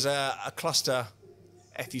yeah, it was a cluster,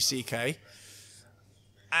 FUCK.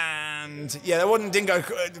 And yeah, that didn't go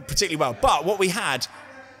particularly well. But what we had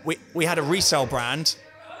a resale brand.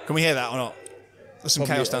 Can we hear that or not? There's some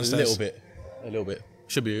chaos downstairs. A little bit.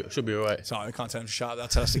 Should be all right. Sorry, I can't tell them to shut up. They'll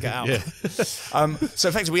tell us to get out. Yeah. So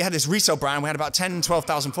effectively, we had this resale brand. We had about 10,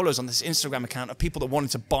 12,000 followers on this Instagram account of people that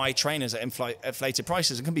wanted to buy trainers at inflated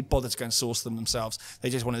prices and couldn't be bothered to go and source them themselves. They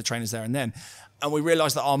just wanted the trainers there and then. And we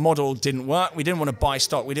realised that our model didn't work. We didn't want to buy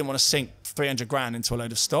stock. We didn't want to sink 300 grand into a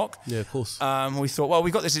load of stock. Yeah, of course. We thought, well,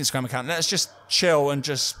 we've got this Instagram account. Let's just chill and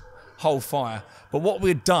just hold fire. But what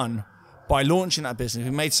we'd done by launching that business,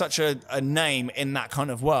 we made such a name in that kind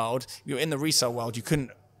of world. You're in the resale world. You couldn't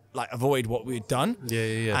avoid what we'd done.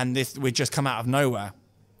 Yeah. And we'd just come out of nowhere.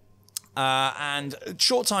 And a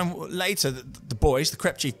short time later, the boys, the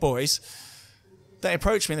Crep Chief boys, they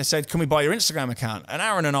approached me and they said, can we buy your Instagram account? And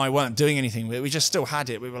Aaron and I weren't doing anything with it. We just still had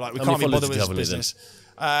it. We were like, we can't be bothered with this business.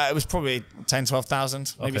 It was probably 10,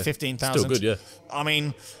 12,000, maybe 15,000. Still good, yeah. I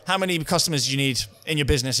mean, how many customers do you need in your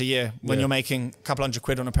business a year when you're making a couple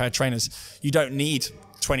 $100 on a pair of trainers? You don't need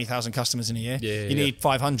 20,000 customers in a year. You need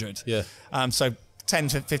 500. Yeah. So 10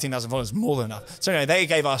 to 15,000 followers, more than enough. So anyway, they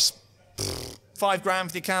gave us $5 grand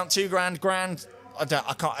for the account, $2 grand.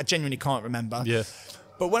 I genuinely can't remember. Yeah.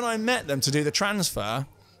 But when I met them to do the transfer,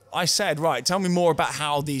 I said, right, tell me more about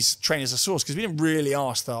how these trainers are sourced, because we didn't really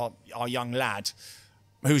ask our young lad,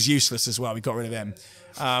 who's useless as well. We got rid of him.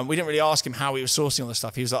 We didn't really ask him how he was sourcing all this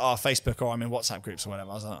stuff. He was like, Facebook, or I'm in WhatsApp groups or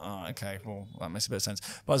whatever. I was like, oh, okay, well, that makes a bit of sense.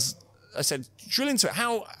 But I said, drill into it.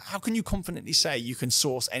 How can you confidently say you can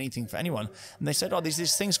source anything for anyone? And they said, there's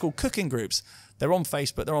these things called cooking groups. They're on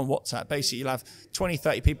Facebook, they're on WhatsApp. Basically, you'll have 20,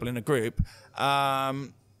 30 people in a group,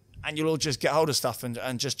 and you'll all just get hold of stuff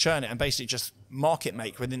and just churn it and basically just market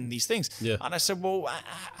make within these things. Yeah. And I said, well,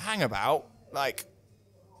 hang about.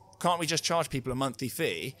 Can't we just charge people a monthly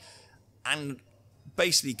fee and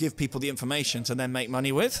basically give people the information to then make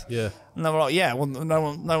money with? Yeah. And they were like, yeah, well,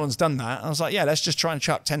 no one's done that. And I was like, yeah, let's just try and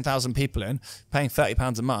chuck 10,000 people in, paying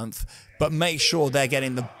 £30 a month, but make sure they're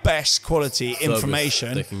getting the best quality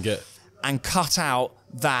information they can get, and cut out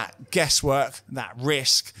that guesswork, that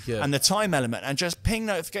risk, and the time element, and just ping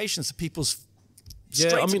notifications to people's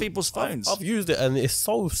to people's phones. I've used it and it's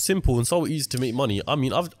so simple and so easy to make money. I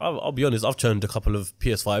mean, I'll be honest, I've churned a couple of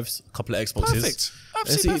PS5s, a couple of Xboxes. Perfect.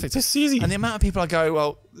 Absolutely perfect. It's easy. And the amount of people I go,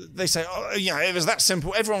 well, they say, it was that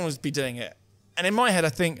simple. Everyone would be doing it. And in my head, I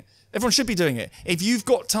think everyone should be doing it. If you've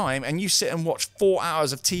got time and you sit and watch 4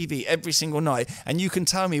 hours of TV every single night and you can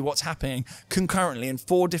tell me what's happening concurrently in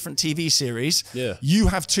 4 different TV series, you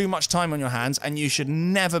have too much time on your hands and you should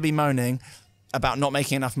never be moaning about not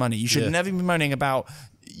making enough money. You should never be moaning about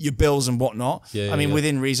your bills and whatnot. I mean,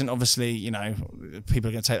 within reason, obviously, people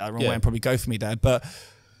are going to take that the wrong way and probably go for me there. But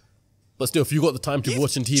still, if you got the time to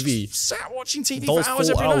watching TV, sat watching TV those for hours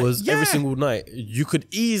 4 hours every single night, you could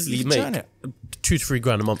easily make $2 to $3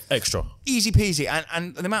 grand a month extra. Easy peasy.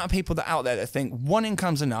 And the amount of people that are out there that think one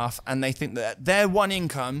income's enough, and they think that their one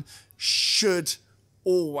income should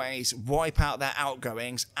always wipe out their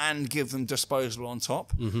outgoings and give them disposable on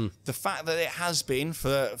top. The fact that it has been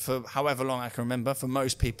for however long I can remember for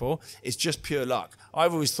most people is just pure luck.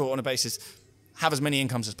 I've always thought on a basis, have as many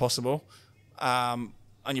incomes as possible, and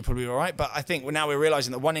you're probably all right. But I think now we're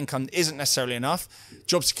realizing that one income isn't necessarily enough.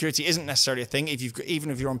 Job security isn't necessarily a thing. Even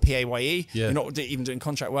if you're on PAYE, you're not even doing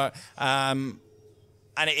contract work. And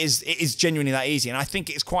it is genuinely that easy. And I think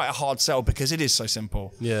it's quite a hard sell because it is so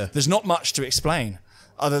simple. Yeah. There's not much to explain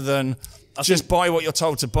other than just buy what you're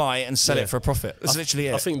told to buy and sell it for a profit. That's literally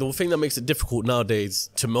it. I think the thing that makes it difficult nowadays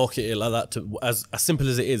to market it like that, as simple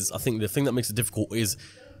as it is, I think the thing that makes it difficult is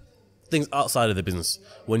things outside of the business.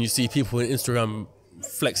 When you see people on Instagram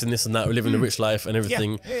flexing this and that, or living a rich life and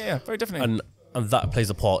everything. Yeah, very definitely. And that plays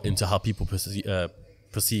a part into how people perceive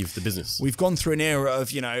the business. We've gone through an era of,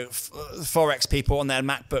 Forex people on their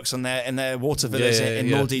MacBooks in their water villas in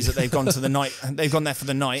Maldives that they've gone to the night. They've gone there for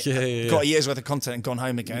the night, got a year's worth of content and gone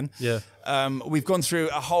home again. Yeah. We've gone through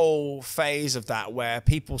a whole phase of that where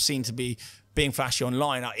people seem to be being flashy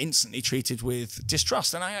online are instantly treated with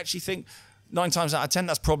distrust. And I actually think 9 times out of 10,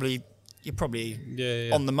 you're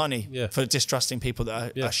probably on the money for distrusting people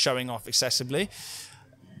that are showing off excessively.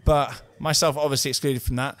 But myself obviously excluded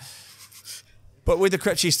from that. But with the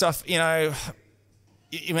crypto stuff, you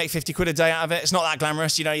make 50 quid a day out of it. It's not that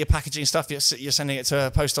glamorous. You're packaging stuff, you're sending it to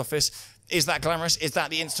a post office. Is that glamorous? Is that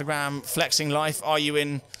the Instagram flexing life? Are you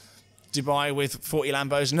in Dubai with 40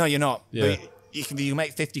 Lambos? No, you're not. Yeah. But you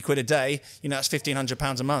make 50 quid a day, that's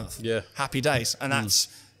 £1,500 a month. Yeah. Happy days. And that's,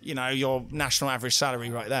 your national average salary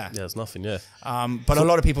right there. Yeah, it's nothing, But a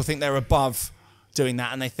lot of people think they're above doing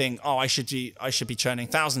that, and they think, I should be churning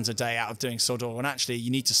thousands a day out of doing sod all. And actually, you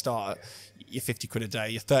need to start at your 50 quid a day,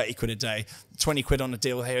 your 30 quid a day, 20 quid on a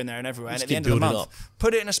deal here and there and everywhere. And at the end of the month,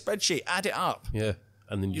 put it in a spreadsheet, add it up. Yeah.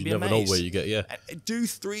 And then you never know where you get, Do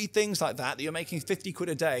 3 things like that you're making 50 quid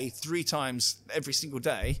a day 3 times every single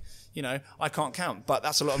day. I can't count, but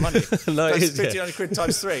that's a lot of money. No, that's 1,500 quid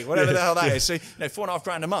times 3, whatever the hell that is. So,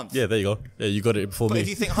 $4,500 a month. Yeah, there you go. Yeah, you got it before me. But if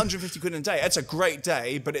you think 150 quid a day, it's a great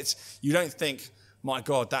day, but you don't think, my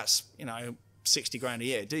God, that's, 60 grand a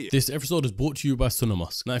year, do you? This episode is brought to you by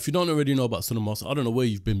Sonomos. Now, if you don't already know about Sonomos, I don't know where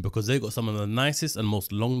you've been, because they got some of the nicest and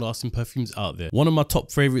most long-lasting perfumes out there. One of my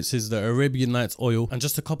top favorites is the Arabian Nights oil, and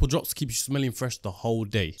just a couple drops to keep you smelling fresh the whole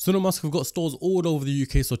day. Sonomos have got stores all over the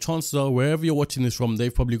UK, so chances are wherever you're watching this from,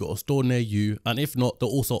 they've probably got a store near you, and if not, they're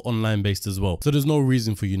also online based as well. So there's no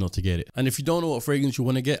reason for you not to get it. And if you don't know what fragrance you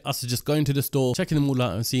want to get, I suggest going to the store, checking them all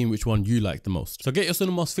out and seeing which one you like the most. So get your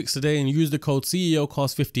Sonomos fix today and use the code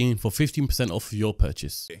CEOCAST15 for 15% off your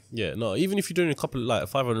purchase. Yeah, no, even if you're doing a couple like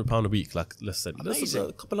 £500 a week, like let's say that's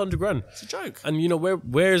a couple $100,000. It's a joke. And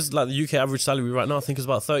where's like the UK average salary right now? I think it's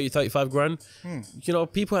about 35 grand.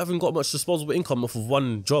 People haven't got much disposable income off of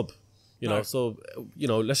one job. So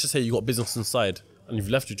let's just say you got business inside and you've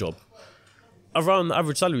left your job. Around the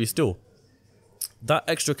average salary still, that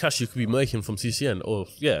extra cash you could be making from CCN, or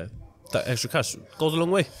that extra cash goes a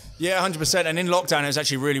long way. Yeah, 100%. And in lockdown, it was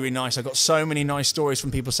actually really, really nice. I got so many nice stories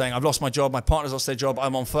from people saying, I've lost my job, my partner's lost their job,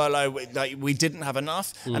 I'm on furlough, we didn't have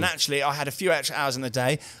enough. And actually, I had a few extra hours in the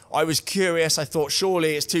day. I was curious. I thought,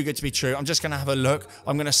 surely it's too good to be true. I'm just going to have a look.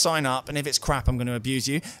 I'm going to sign up. And if it's crap, I'm going to abuse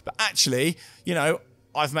you. But actually,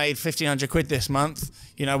 I've made 1,500 quid this month.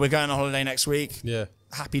 We're going on holiday next week. Yeah.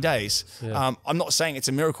 Happy days. Yeah. I'm not saying it's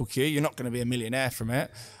a miracle cure. You're not going to be a millionaire from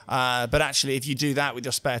it. But actually, if you do that with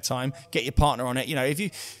your spare time, get your partner on it. If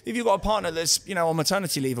you've got a partner that's on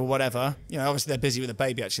maternity leave or whatever, obviously they're busy with a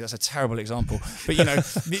baby. Actually, that's a terrible example. But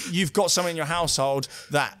you've got someone in your household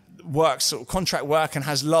that works sort of contract work and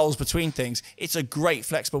has lulls between things. It's a great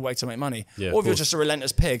flexible way to make money. Yeah, or if you're just a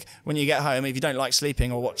relentless pig, when you get home, if you don't like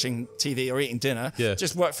sleeping or watching TV or eating dinner,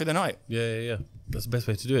 just work through the night. Yeah. That's the best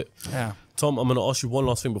way to do it. Yeah. Tom, I'm going to ask you one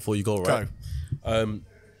last thing before you go, right? Go.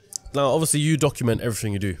 Now, obviously, you document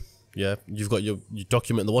everything you do. Yeah, you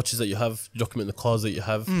document the watches that you have, you document the cars that you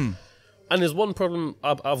have. And there's one problem.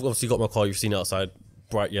 I've obviously got my car. You've seen it outside,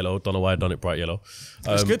 bright yellow. Don't know why I've done it bright yellow.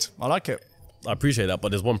 It's good. I like it. I appreciate that, but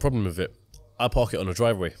there's one problem with it. I park it on a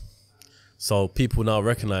driveway, so people now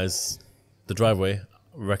recognize the driveway,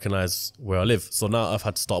 recognize where I live. So now I've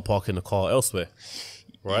had to start parking the car elsewhere.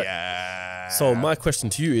 Right? Yeah. So my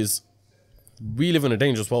question to you is, we live in a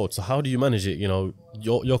dangerous world, so how do you manage it?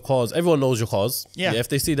 Your cars, everyone knows your cars. Yeah. If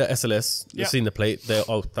they see the SLS, they've seen the plate, that's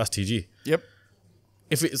TG. Yep.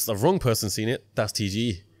 If it's the wrong person seeing it, that's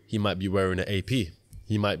TGE. He might be wearing an AP.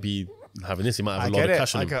 He might be having this. He might have a lot of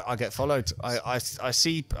cash on him. I get followed. I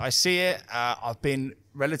see it. I've been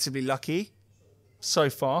relatively lucky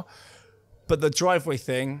so far, but the driveway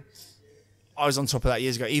thing, I was on top of that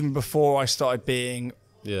years ago. Even before I started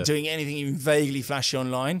doing anything even vaguely flashy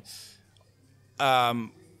online.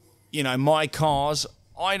 My cars,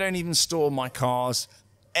 I don't even store my cars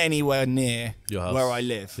anywhere near your house, where I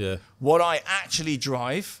live. Yeah. What I actually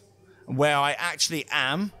drive, where I actually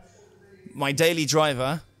am, my daily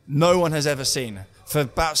driver, no one has ever seen. For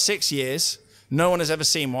about 6 years, no one has ever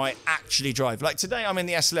seen what I actually drive. Like today I'm in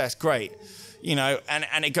the SLS, great.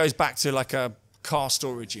 And it goes back to like a car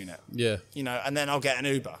storage unit. Yeah. And then I'll get an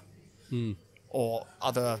Uber. or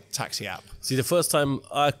other taxi app. See, the first time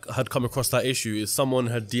I had come across that issue is someone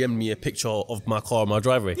had DM'd me a picture of my car on my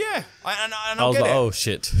driveway. Yeah, and I was like, oh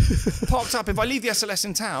shit. Parked up. If I leave the SLS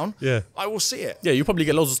in town, I will see it. Yeah, you probably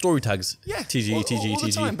get loads of story tags. Yeah, TGE, TGE, all the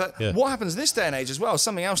TGE. time. But what happens this day and age as well,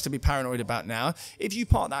 something else to be paranoid about now, if you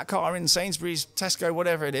park that car in Sainsbury's, Tesco,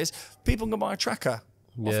 whatever it is, people can buy a tracker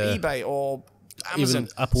off eBay or Amazon.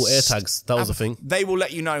 Even Apple AirTags, that was a thing. They will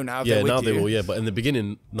let you know now if Yeah, they're with now you. they will, but in the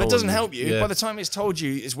beginning, But it doesn't help you. By the time it's told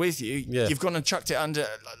you it's with you, Yeah. you've gone and chucked it under,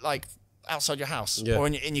 like, outside your house or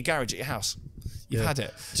in your garage at your house. You've had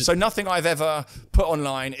it. So nothing I've ever put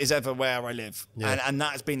online is ever where I live. And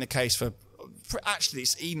that has been the case for actually,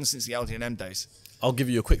 it's even since the LD&M days. I'll give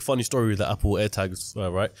you a quick funny story with the Apple AirTags,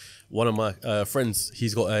 right? One of my friends,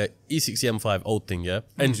 he's got a E60 M5 old thing,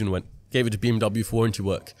 Engine went, gave it to BMW for warranty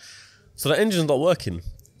work. So the engine's not working.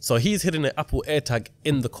 So he's hidden an Apple AirTag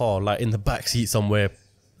in the car, like in the back seat somewhere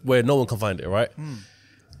where no one can find it, right?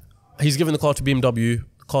 He's given the car to BMW.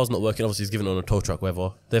 The car's not working. Obviously, he's given it on a tow truck,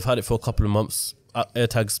 whatever. They've had it for a couple of months.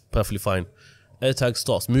 AirTag's perfectly fine. AirTag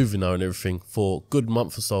starts moving now and everything for a good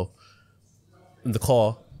month or so. In the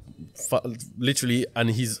car, literally,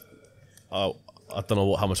 and he's... I don't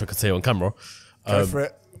know how much I could say on camera. Go for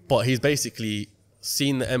it. But he's basically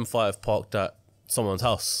seen the M5 parked at someone's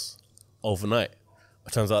house overnight.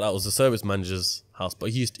 It turns out that was the service manager's house,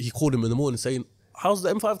 but he called him in the morning saying, how's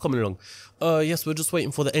the M5 coming along? Yes, we're just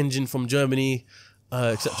waiting for the engine from Germany,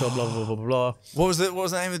 etc. blah blah blah blah blah. What was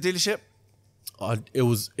the name of the dealership? It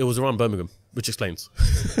was around Birmingham, which explains.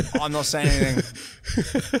 I'm not saying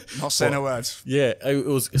anything. Not saying a word. Yeah,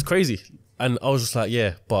 it's crazy, and I was just like,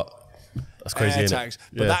 yeah, but that's crazy. AirTags.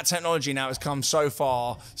 But that technology now has come so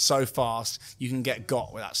far, so fast. You can get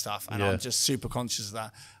got with that stuff, and I'm just super conscious of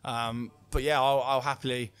that. But yeah, I'll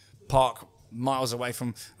happily park miles away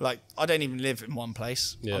from, like, I don't even live in one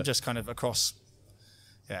place. I'm just kind of across.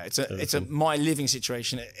 Yeah, it's my living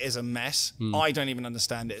situation is a mess. I don't even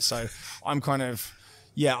understand it, so I'm kind of,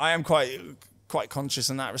 I am quite conscious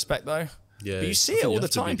in that respect though. Yeah, but you see it all the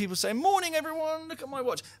time. People say, "Morning, everyone! Look at my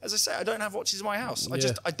watch." As I say, I don't have watches in my house.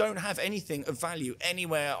 I don't have anything of value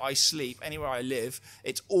anywhere I sleep, anywhere I live.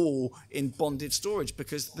 It's all in bonded storage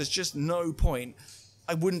because there's just no point.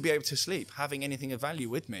 I wouldn't be able to sleep having anything of value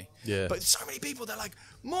with me. Yeah. But so many people, they're like,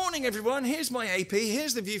 "Morning, everyone! Here's my AP.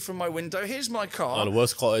 Here's the view from my window. Here's my car." And the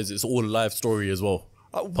worst part is it's all a live story as well.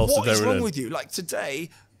 What is wrong with you? Like today.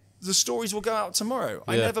 The stories will go out tomorrow.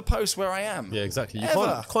 I never post where I am. Yeah, exactly. You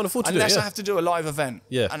can't afford to do it. Unless I have to do a live event.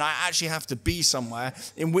 Yeah. And I actually have to be somewhere,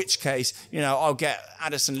 in which case, I'll get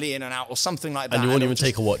Addison Lee in and out or something like that. And you won't even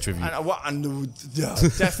take a watch with you. And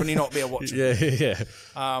definitely not be a watch. Yeah.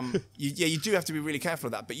 You do have to be really careful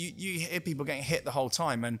of that. But you hear people getting hit the whole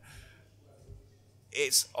time, and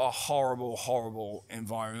it's a horrible, horrible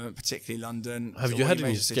environment, particularly London. Have you had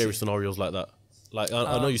any scary scenarios like that? Like,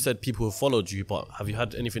 I know you said people have followed you, but have you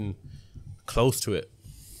had anything close to it?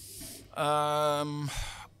 I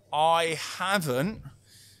haven't,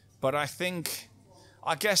 but I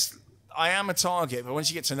guess I am a target, but once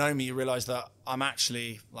you get to know me, you realise that I'm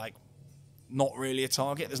actually, like, not really a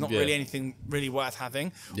target. There's not really anything really worth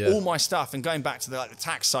having. All my stuff, and going back to the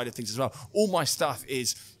tax side of things as well, all my stuff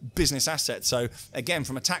is business assets. So again,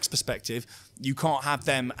 from a tax perspective, you can't have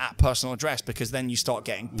them at personal address because then you start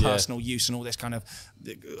getting personal use and all this kind of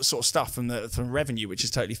sort of stuff from revenue, which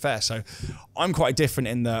is totally fair. So I'm quite different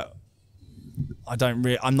in that I don't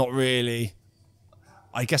really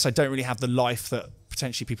have the life that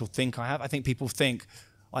potentially people think I have. I think people think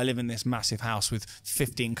I live in this massive house with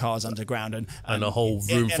 15 cars underground and a whole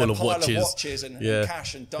room full of watches and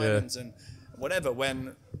cash and diamonds and whatever,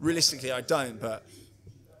 when realistically I don't, but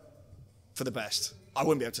for the best. I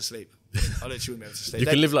wouldn't be able to sleep. I literally wouldn't be able to sleep. You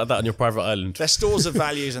can live like that on your private island. They're stores of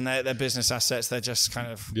values and they're buess assets. They're just kind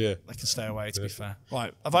of, they can stay away, to be fair.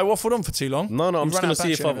 Right, have I waffled on for too long? No, I'm just going to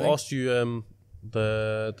see if I've asked you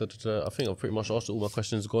I think I've pretty much asked all my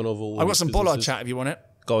questions, gone over all. I've got some bollard chat if you want it.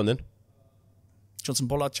 Go on then. Do you want some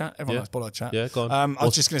bollard chat? Everyone likes bollard chat. Yeah, go on. I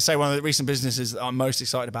was just going to say one of the recent businesses that I'm most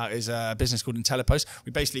excited about is a business called IntelliPost.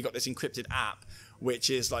 We basically got this encrypted app,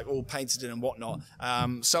 which is like all painted in and whatnot.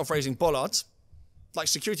 Self-raising bollards, like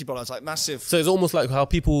security bollards, like massive. So it's almost like how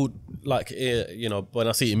people, like, when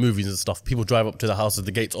I see it in movies and stuff, people drive up to the house and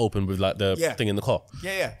the gates open with like the thing in the car.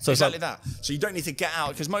 Yeah. So exactly that. So you don't need to get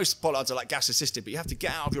out, because most bollards are like gas assisted, but you have to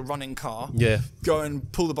get out of your running car. Yeah. Go and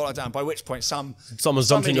pull the bollard down. By which point someone's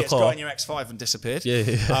jumped in your car, got in your X5 and disappeared.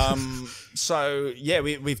 Yeah. So yeah,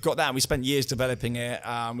 we've got that. We spent years developing it.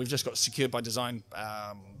 We've just got secured by design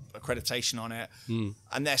accreditation on it,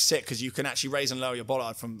 and they're sick because you can actually raise and lower your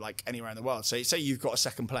bollard from like anywhere in the world. So say you've got a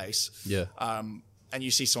second place, and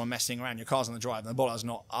you see someone messing around, your car's on the drive and the bollard's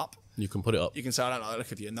not up, You can put it up. you can say, I don't like the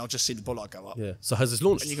look of you, and they'll just see the bollard go up. Yeah. So has this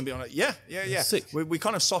launched? And you can be on it. Yeah. Sick. We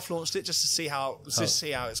kind of soft launched it just to see how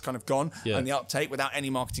it's kind of gone and the uptake without any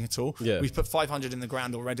marketing at all. Yeah. We've put 500 in the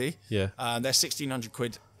ground already. Yeah. They're 1,600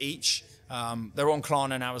 quid each. They're on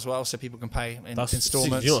Klarna now as well, so people can pay in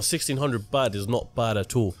installments. You know, 1,600 bad is not bad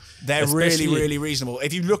at all. They're really reasonable.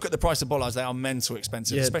 If you look at the price of bollards, they are mental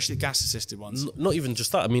expensive, especially the gas-assisted ones. Not even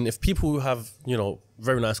just that. I mean, if people who have, you know,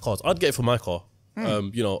 very nice cars, I'd get it for my car.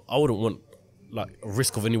 You know, I wouldn't want like a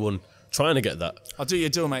risk of anyone trying to get that. I'll do you a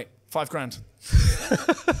deal, mate. $5,000.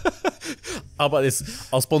 How about this?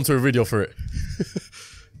 I'll sponsor a video for it.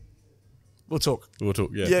 We'll talk.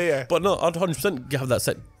 Yeah. Yeah. But no, I'd 100% have that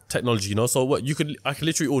set technology, you know. So what I could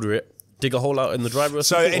literally order it, dig a hole out in the driver. Or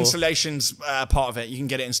so something, installation's part of it. You can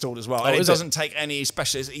get it installed as well, and it doesn't take any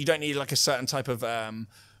specialist. You don't need like a certain type of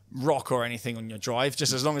rock or anything on your drive.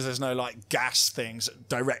 Just as long as there's no like gas things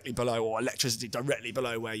directly below or electricity directly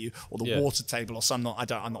below where you or the water table or some.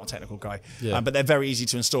 I'm not a technical guy, but they're very easy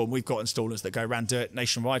to install. We've got installers that go around do it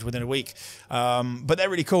nationwide within a week. But they're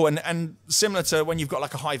really cool and similar to when you've got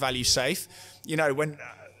like a high value safe. You know when.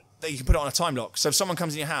 You can put it on a time lock. So if someone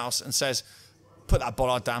comes in your house and says, put that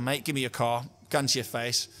bollard down, mate, give me your car, gun to your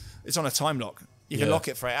face, it's on a time lock. You can lock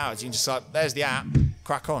it for 8 hours. You can just like, there's the app,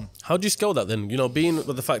 crack on. How do you scale that then? You know, being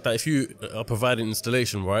with the fact that if you are providing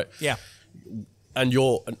installation, right? Yeah. And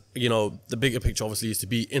you're, you know, the bigger picture obviously is to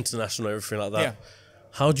be international and everything like that. Yeah.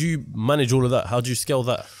 How do you manage all of that? How do you scale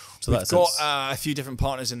that? We've got a few different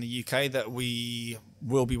partners in the UK that we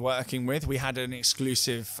will be working with. We had an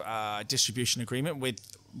exclusive distribution agreement with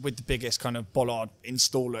the biggest kind of bollard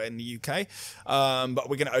installer in the UK, but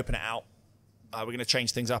we're going to open it out. We're going to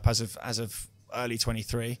change things up as of early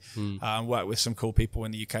 23. Work with some cool people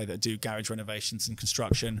in the UK that do garage renovations and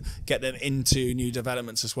construction. Get them into new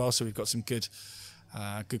developments as well. So we've got some good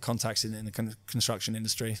contacts in the construction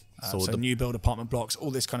industry. So new build apartment blocks, all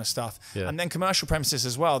this kind of stuff. Yeah. And then commercial premises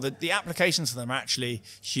as well. The applications for them are actually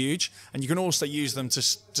huge. And you can also use them to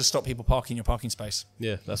stop people parking your parking space.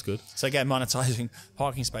 Yeah, that's good. So again, monetizing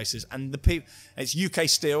parking spaces. And it's UK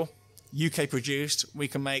steel, UK produced. We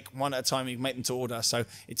can make one at a time. We can make them to order. So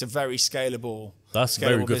it's a very scalable That's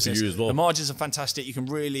very good business. for you as well. The margins are fantastic. You can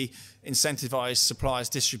really incentivize suppliers,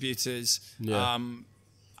 distributors. Yeah.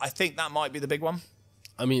 I think that might be the big one.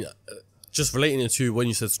 I mean, just relating it to when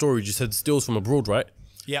you said storage, you said steel's from abroad, right?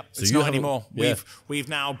 Yep, so it's not anymore. Yeah. We've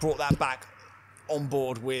now brought that back on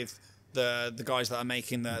board with the guys that are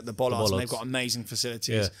making the bollards, and they've got amazing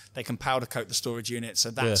facilities. Yeah. They can powder coat the storage unit,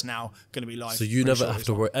 so that's now going to be live. So you never have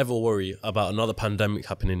to ever worry about another pandemic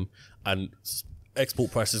happening and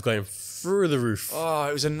export prices going through the roof. Oh,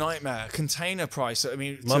 it was a nightmare. Container price. I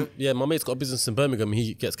mean, my mate's got a business in Birmingham.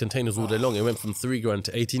 He gets containers all day long. It went from $3,000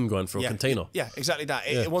 to $18,000 for a container. Yeah, exactly that.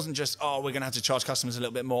 It wasn't just we're going to have to charge customers a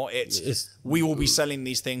little bit more. We will be selling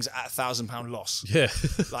these things at £1,000 loss. Yeah,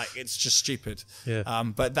 like it's just stupid. Yeah.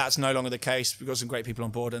 But that's no longer the case. We've got some great people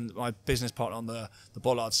on board, and my business partner on the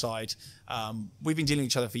bollard side. We've been dealing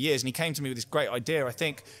with each other for years, and he came to me with this great idea. I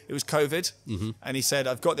think it was COVID, and he said,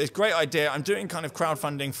 "I've got this great idea. I'm doing kind of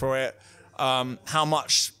crowdfunding for it. How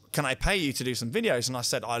much can I pay you to do some videos?" And I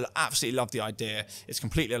said, "I absolutely love the idea. It's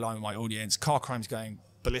completely aligned with my audience. Car crime's going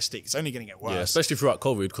ballistic. It's only going to get worse." Yeah, especially throughout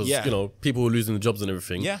COVID, because you know people were losing their jobs and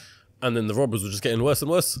everything. Yeah, and then the robbers were just getting worse and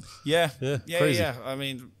worse. Yeah, crazy. Yeah. I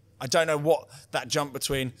mean, I don't know what that jump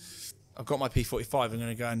between. I've got my P45. I'm going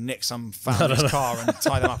to go and nick some family's car and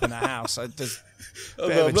tie them up in their house. I'm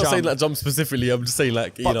not saying that jump specifically. I'm just saying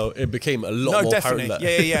you know, it became a lot more definitely. apparent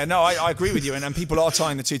that. Yeah. No, I agree with you. And people are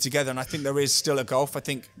tying the two together. And I think there is still a gulf. I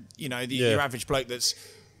think, you know, your average bloke that's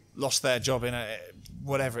lost their job in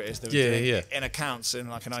whatever it is they're doing in accounts in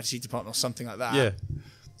like an IT department or something like that. Yeah.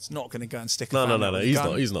 It's not going to go and stick a No.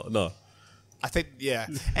 He's not. I think,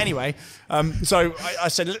 Anyway, so I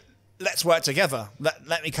said, let's work together.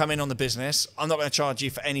 Let me come in on the business. I'm not going to charge you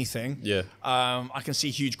for anything. Yeah. I can see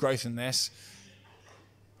huge growth in this.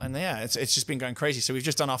 And it's just been going crazy. So we've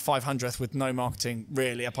just done our 500th with no marketing,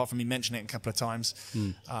 really, apart from me mentioning it a couple of times.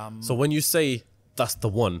 So when you say that's the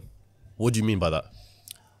one, what do you mean by that?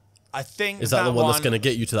 I think is that the one that's going to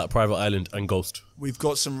get you to that private island and ghost? We've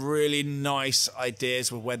got some really nice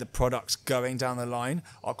ideas with where the product's going down the line.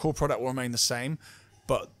 Our core product will remain the same,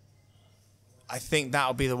 but I think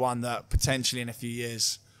that'll be the one that potentially in a few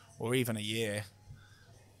years or even a year,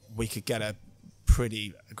 we could get a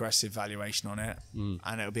pretty aggressive valuation on it,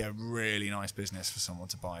 and it'll be a really nice business for someone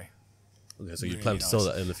to buy. Okay, so you plan to sell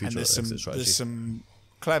that in the future? And there's some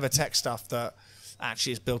clever tech stuff that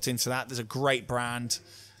actually is built into that. There's a great brand.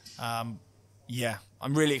 I'm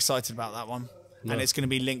really excited about that one. and it's going to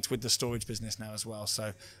be linked with the storage business now as well.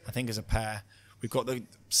 So I think as a pair, we've got the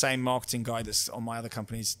same marketing guy that's on my other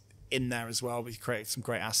companies in there as well. We create some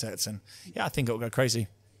great assets, and yeah, I think it'll go crazy.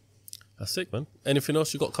 That's sick, man. Anything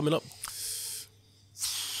else you got coming up?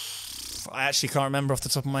 I actually can't remember off the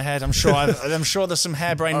top of my head. I'm sure I'm sure there's some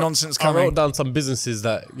harebrained nonsense coming. I wrote down some businesses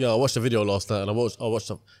that I watched a video last night, and I watched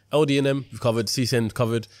some LD&M we've covered, CCN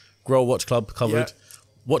covered, Grow Watch Club covered. Yeah.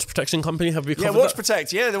 Watch Protection Company, have we covered Watch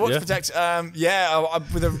Protect. Yeah, the Watch Protect.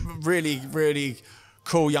 With a really, really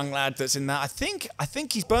cool young lad that's in that. I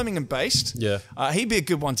think he's Birmingham based. Yeah. He'd be a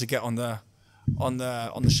good one to get on the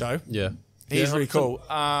show. Yeah. He's really cool.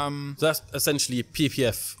 So that's essentially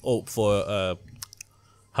PPF for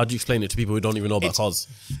how do you explain it to people who don't even know about cars?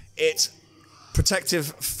 It's protective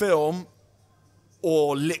film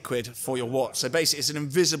or liquid for your watch. So basically it's an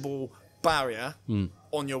invisible barrier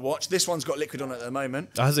on your watch. This one's got liquid on it at the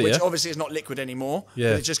moment, which obviously is not liquid anymore.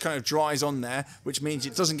 Yeah. But it just kind of dries on there, which means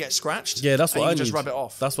it doesn't get scratched. Yeah, that's what I need. Just rub it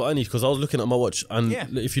off. That's what I need, because I was looking at my watch, and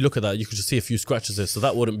if you look at that, you could just see a few scratches there. So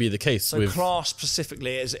that wouldn't be the case. So Class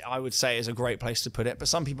specifically, I would say, is a great place to put it. But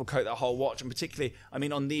some people coat their whole watch, and particularly, I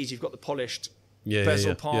mean, on these you've got the polished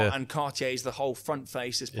bezel part, and Cartier's the whole front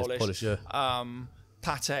face is polished.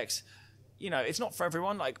 Patek's. It's not for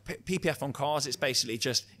everyone. Like PPF on cars, it's basically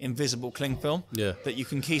just invisible cling film that you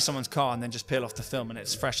can key someone's car and then just peel off the film and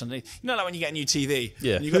it's fresh underneath. Like when you get a new TV,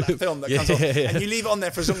 and you've got that film that comes off, and you leave it on there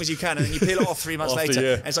for as long as you can, and then you peel it off 3 months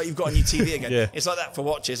later, and it's like you've got a new TV again. It's like that for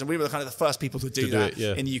watches, and we were kind of the first people to do that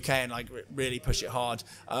in the UK and like really push it hard.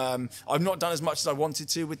 I've not done as much as I wanted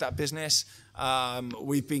to with that business.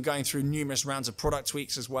 We've been going through numerous rounds of product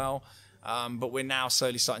tweaks as well, but we're now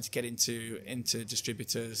slowly starting to get into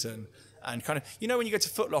distributors and kind of, when you go to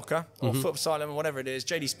Foot Locker or Foot Asylum or whatever it is,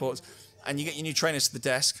 JD Sports, and you get your new trainers to the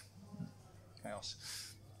desk. Chaos.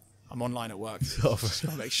 I'm online at work. Just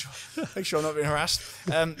gotta make sure I'm not being harassed.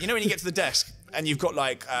 When you get to the desk and you've got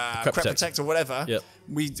like Crep Protect or whatever,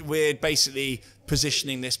 we're basically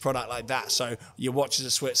positioning this product like that. So your watches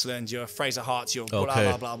are Switzerland, your Fraser Harts, your blah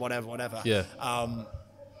blah blah whatever. Yeah.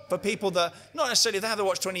 But people that not necessarily, if they have the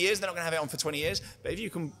watch 20 years, they're not going to have it on for 20 years. But if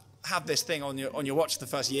you can have this thing on your watch for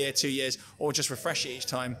the first year, 2 years, or just refresh it each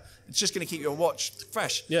time, it's just going to keep your watch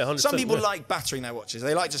fresh. Yeah, 100%. Some people like battering their watches.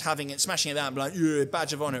 They like just having it, smashing it down, and be like, yeah,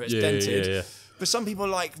 badge of honor, it's dented. Yeah. But some people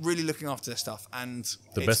like really looking after their stuff, and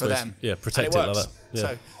it's for them. Yeah, protect it like that. Yeah.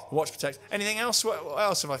 So, Watch Protect. Anything else? What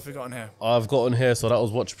else have I forgotten here? I've got on here, so that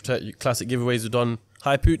was Watch Protect. Classic giveaways we've done.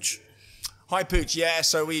 Hi Pooch. Hi Pooch, yeah.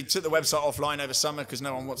 So we took the website offline over summer because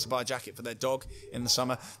no one wants to buy a jacket for their dog in the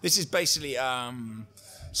summer. This is basically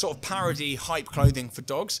sort of parody hype clothing for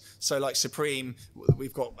dogs. So like Supreme,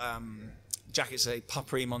 we've got jackets that say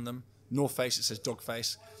Pupreem on them. North Face, it says Dog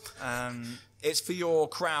Face. It's for your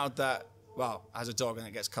crowd that, has a dog and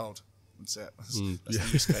it gets cold. That's it. That's the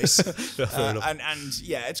use case. And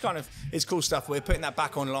yeah, it's cool stuff. We're putting that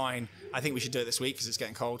back online. I think we should do it this week because it's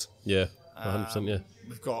getting cold. Yeah, 100%. Yeah.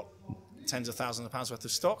 We've got tens of thousands of pounds worth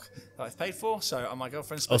of stock that I've paid for. So my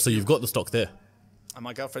girlfriend's so you've got the stock there. And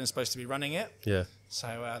my girlfriend's supposed to be running it. Yeah.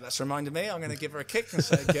 So that's reminded me. I'm going to give her a kick and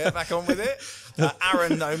say, get back on with it.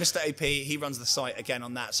 Aaron, though, Mr. AP, he runs the site again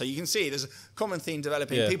on that. So you can see there's a common theme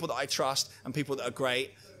developing. Yeah. People that I trust and people that are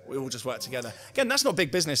great. We all just work together. Again, that's not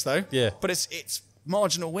big business, though. Yeah. But it's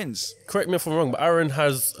marginal wins. Correct me if I'm wrong, but Aaron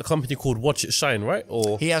has a company called Watch It Shine, right?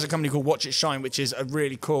 Or he has a company called Watch It Shine, which is a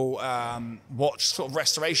really cool watch sort of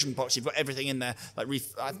restoration box. You've got everything in there. Like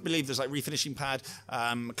I believe there's like refinishing pad,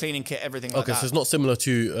 cleaning kit, everything like that. Okay, so it's not similar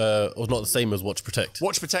to, or not the same as Watch Protect.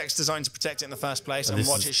 Watch Protect's designed to protect it in the first place, and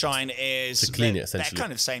Watch It Shine is to clean it essentially. They're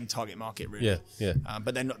kind of same target market, really. Yeah, yeah.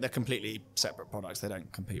 But they're completely separate products. They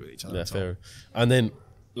don't compete with each other. Yeah, fair. And then,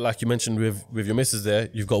 like you mentioned with your missus there,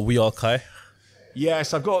 you've got We Are Kai.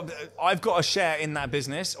 Yes, I've got a share in that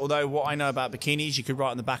business. Although what I know about bikinis, you could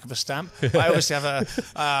write on the back of a stamp. I obviously have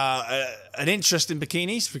an interest in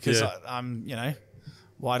bikinis because I'm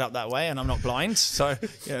wide up that way and I'm not blind. So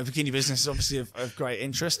bikini business is obviously of great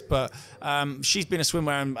interest. But she's been a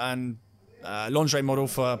swimwear and lingerie model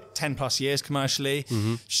for 10 plus years commercially.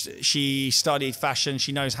 She studied fashion.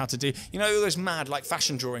 She knows how to do all those mad like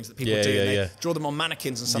fashion drawings that people do. They draw them on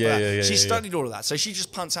mannequins and stuff like that. She studied all of that, so she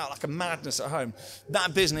just punts out like a madness at home.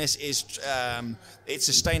 That business is it's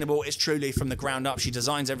sustainable. It's truly from the ground up. She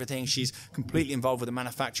designs everything. She's completely involved with the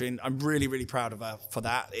manufacturing. I'm really, really proud of her for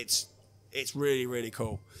that. It's really, really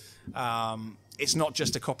cool. It's not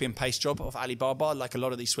just a copy and paste job of Alibaba like a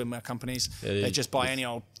lot of these swimwear companies. They just buy any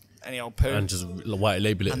old poo and just white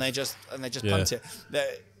label it, and they just punt it.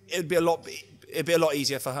 It'd be a lot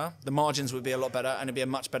easier for her. The margins would be a lot better, and it'd be a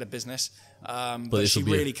much better business. But she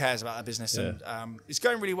really cares about that business, and it's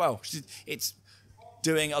going really well. It's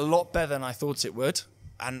doing a lot better than I thought it would.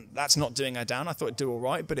 And that's not doing her down. I thought it'd do all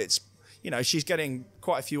right, but it's, she's getting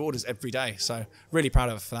quite a few orders every day. So really proud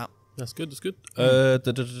of her for that. That's good. That's good.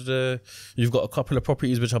 You've got a couple of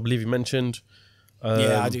properties, which I believe you mentioned.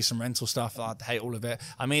 Yeah, I do some rental stuff. I hate all of it.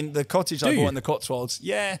 I mean, the cottage I bought in the Cotswolds.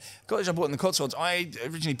 Yeah, cottage I bought in the Cotswolds. I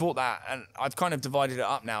originally bought that, and I've kind of divided it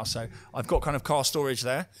up now. So I've got kind of car storage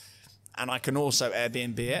there, and I can also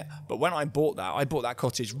Airbnb it. But when I bought that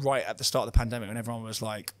cottage right at the start of the pandemic, when everyone was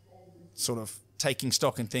like, sort of taking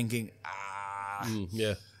stock and thinking,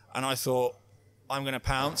 yeah. And I thought, I'm going to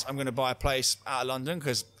pounce. I'm going to buy a place out of London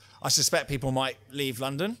because I suspect people might leave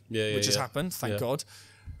London, which has happened, thank God.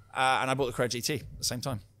 And I bought the Carrera GT at the same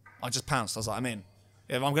time. I just pounced. I was like, I'm in.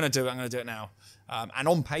 If I'm going to do it, I'm going to do it now. And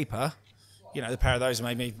on paper, the pair of those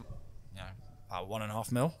made me about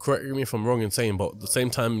 1.5 mil. Correct me if I'm wrong in saying, but at the same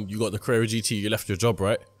time you got the Carrera GT, you left your job,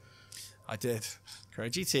 right? I did.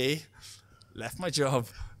 Carrera GT, left my job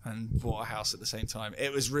and bought a house at the same time.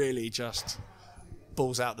 It was really just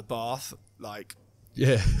balls out the bath, like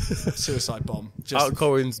suicide bomb.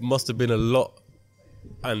 Outgoings must have been a lot.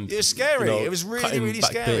 And it was scary. It was really, really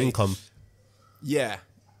scary. The income. Yeah.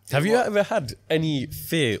 Have you ever had any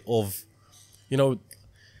fear of,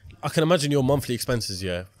 I can imagine your monthly expenses,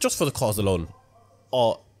 just for the cars alone,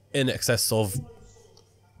 are in excess of.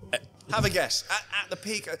 Have a guess. At the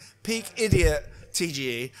peak idiot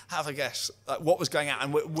TGE, have a guess. Like what was going out,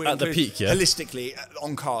 and we're at the peak, holistically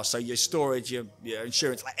on cars. So your storage, your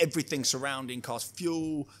insurance, like everything surrounding cars,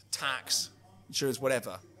 fuel, tax, insurance,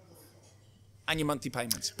 whatever. And your monthly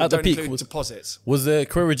payments. At the peak, include deposits. Was the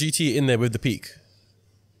Carrera GT in there with the peak?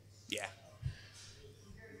 Yeah.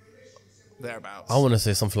 Thereabouts. I want to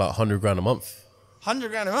say something like 100 grand a month. 100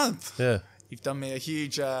 grand a month? Yeah. You've done me a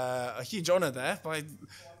huge honour there by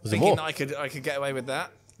Was thinking that I could get away with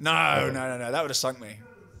that. No. That would have sunk me.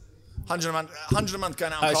 100 a month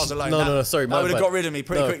going out on cars alone. No, sorry. That would have got rid of me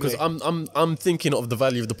pretty quickly. Because I'm thinking of the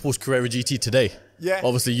value of the Porsche Carrera GT today. Yeah.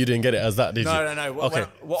 Obviously, you didn't get it as that, did you? No. Okay.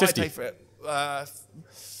 What I pay for it?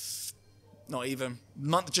 Not even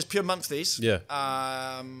just pure monthlies. Yeah.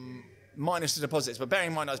 Minus the deposits, but bearing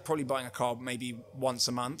in mind I was probably buying a car maybe once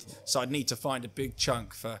a month, so I'd need to find a big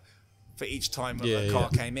chunk for each time a car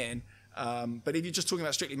came in. But if you're just talking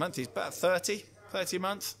about strictly monthlies, about 30 a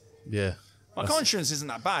month. Yeah. My car insurance isn't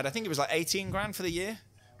that bad. I think it was like 18 grand for the year,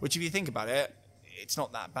 which if you think about it, it's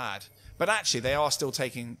not that bad. But actually, they are still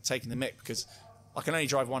taking the mick because I can only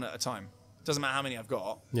drive one at a time. Doesn't matter how many I've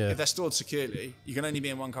got. Yeah. If they're stored securely, you can only be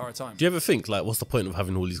in one car at a time. Do you ever think, like, what's the point of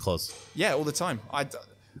having all these cars? Yeah, all the time.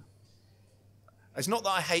 It's not that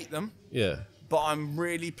I hate them. Yeah. But I'm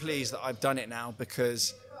really pleased that I've done it now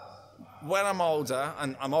because when I'm older,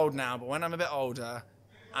 and I'm old now, but when I'm a bit older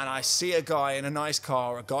and I see a guy in a nice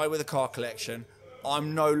car, a guy with a car collection,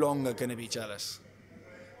 I'm no longer going to be jealous.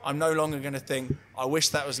 I'm no longer going to think, I wish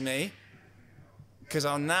that was me. Because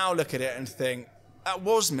I'll now look at it and think, that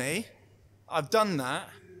was me. I've done that,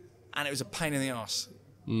 and it was a pain in the arse.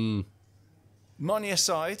 Money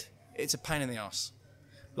aside, it's a pain in the arse.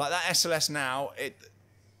 Like that SLS now, it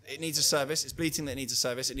needs a service. It's bleating that it needs a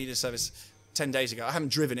service. It needed a service 10 days ago. I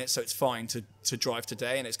haven't driven it, so it's fine to drive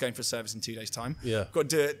today, and it's going for a service in 2 days' time. Yeah. Got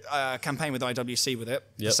to do a campaign with IWC with it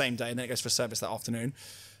the same day, and then it goes for a service that afternoon.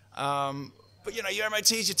 But your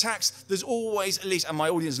MOTs, your tax, there's always at least, and my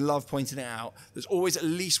audience love pointing it out, there's always at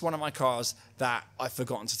least one of my cars that I've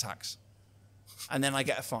forgotten to tax. And then I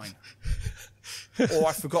get a fine. Or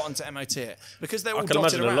I've forgotten to MOT it. Because they're all dotted around. I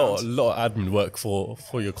can imagine a lot of admin work for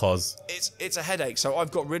your cars. It's a headache. So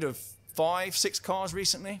I've got rid of 5-6 cars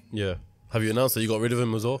recently. Yeah. Have you announced that you got rid of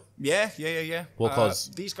them as well? Yeah. What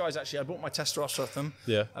cars? These guys, actually, I bought my Tester off of them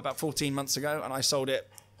about 14 months ago, and I sold it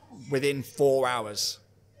within 4 hours.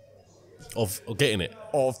 Of getting it?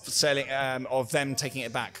 Of selling, of them taking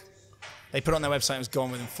it back. They put it on their website, it was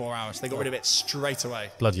gone within 4 hours. They got rid of it straight away.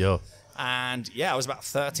 Bloody hell. And I was about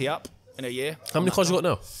 30 up in a year. How many cars you got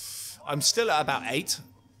now? I'm still at about 8.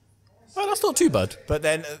 Oh, that's not too bad. But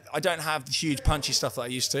then I don't have the huge punchy stuff that I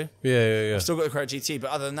used to. Yeah. I've still got the Carrera GT,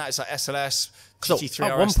 but other than that, it's like SLS, GT3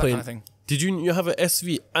 at RS, one that point, kind of thing. Did you have an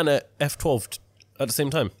SV and a F12 at the same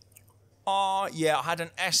time? Yeah, I had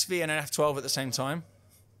an SV and an F12 at the same time.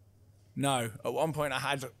 No, at one point I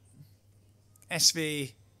had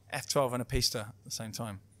SV, F12 and a Pista at the same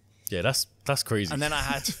time. Yeah, that's crazy. And then I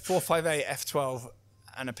had 458, F12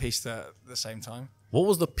 and a Pista at the same time. What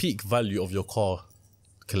was the peak value of your car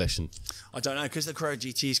collection? I don't know, because the Carrera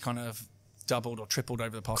GT's kind of doubled or tripled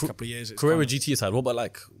over the past couple of years. Carrera GT aside, what about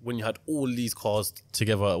like when you had all these cars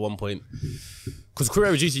together at one point? Because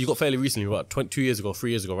Carrera GT you got fairly recently, about 2 years ago, 3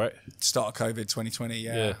 years ago, right? Start of COVID 2020,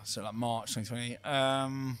 yeah. So like March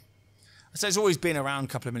 2020. So it's always been around a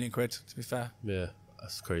couple of million quid, to be fair. Yeah,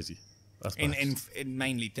 that's crazy. That's in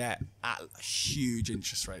mainly debt at huge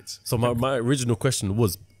interest rates. So my original question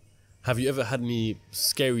was, have you ever had any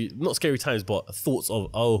not scary times, but thoughts of,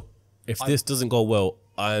 oh, if this doesn't go well,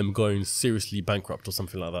 I am going seriously bankrupt or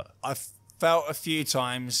something like that? I've felt a few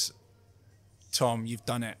times, Tom, you've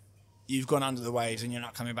done it. You've gone under the waves and you're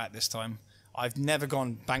not coming back this time. I've never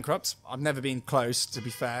gone bankrupt. I've never been close, to be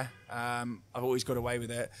fair. I've always got away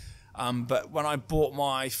with it. But when I bought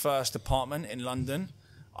my first apartment in London,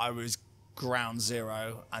 I was ground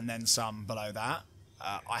zero and then some below that.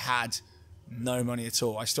 I had no money at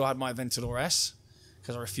all. I still had my Aventador S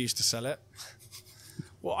because I refused to sell it.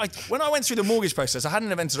 Well, when I went through the mortgage process, I had an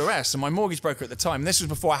Aventador S, and my mortgage broker at the time, and this was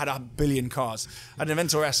before I had 1 billion cars, I had an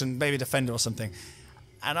Aventador S and maybe a Defender or something.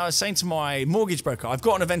 And I was saying to my mortgage broker, I've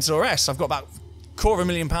got an Aventador S, I've got about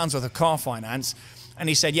 £250,000 worth of car finance. And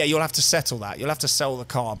he said, yeah, you'll have to settle that. You'll have to sell the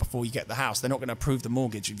car before you get the house. They're not going to approve the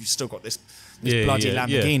mortgage if you've still got this bloody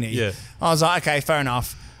Lamborghini. Yeah. I was like, okay, fair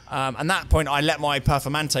enough. And at that point, I let my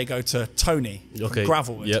Performante go to Tony from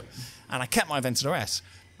Gravelwood. Yep. And I kept my Aventador S.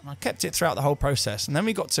 And I kept it throughout the whole process. And then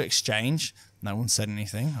we got to exchange. No one said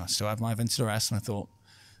anything. I still had my Aventador S. And I thought,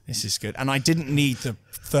 this is good. And I didn't need the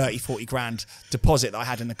 30, 40 grand deposit that I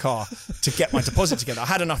had in the car to get my deposit together. I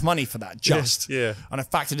had enough money for that, Yeah. And I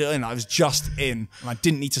factored it in. I was just in, and I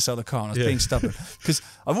didn't need to sell the car. And I was being stubborn because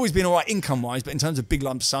I've always been all right income-wise, but in terms of big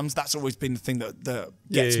lump sums, that's always been the thing that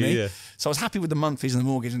gets me. Yeah. So I was happy with the monthlies and the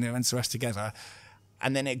mortgage and the Aventador S together.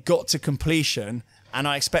 And then it got to completion, and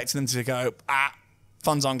I expected them to go,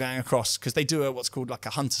 funds aren't going across, because they do what's called like a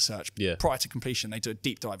hunter search prior to completion. They do a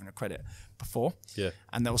deep dive in a credit before,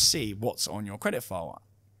 and they'll see what's on your credit file.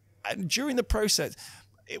 And during the process,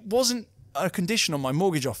 it wasn't a condition on my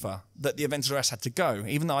mortgage offer that the Aventador S had to go,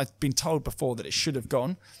 even though I'd been told before that it should have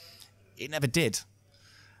gone. It never did.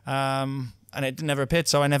 And it never appeared,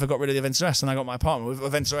 so I never got rid of the Aventador S, and I got my apartment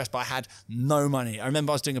with Aventador S, but I had no money. I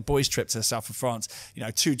remember I was doing a boys' trip to the south of France,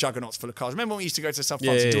 2 juggernauts full of cars. Remember when we used to go to the south of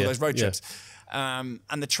France and do all those road trips? And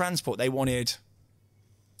the transport, they wanted,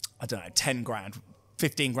 10 grand,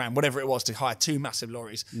 15 grand, whatever it was, to hire 2 massive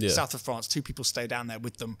lorries, south of France, 2 people stay down there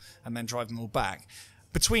with them and then drive them all back.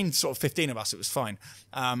 Between sort of 15 of us, it was fine.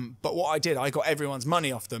 But what I did, I got everyone's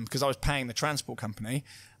money off them because I was paying the transport company.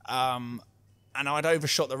 And I'd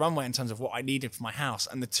overshot the runway in terms of what I needed for my house.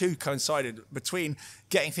 And the two coincided between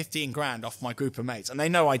getting 15 grand off my group of mates. And they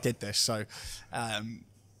know I did this, so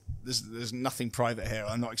there's nothing private here.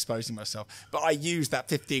 I'm not exposing myself. But I used that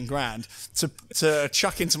 15 grand to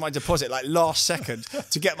chuck into my deposit like last second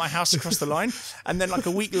to get my house across the line. And then like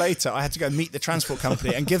a week later, I had to go meet the transport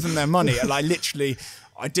company and give them their money. And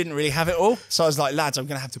I didn't really have it all. So I was like, lads, I'm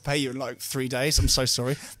going to have to pay you in like 3 days. I'm so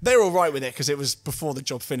sorry. They're all right with it because it was before the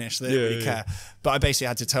job finished. They didn't really care. But I basically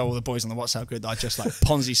had to tell all the boys on the WhatsApp group that I just like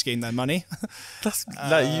Ponzi schemed their money. That's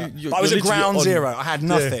I was at ground zero. I had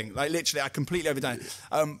nothing. Like literally, I completely overdone it.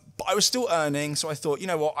 But I was still earning. So I thought, you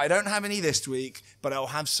know what? I don't have any this week, but I'll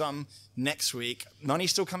have some next week.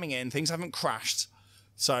 Money's still coming in. Things haven't crashed.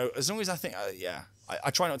 So as long as I think, I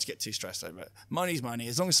try not to get too stressed over it. Money's money.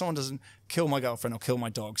 As long as someone doesn't kill my girlfriend or kill my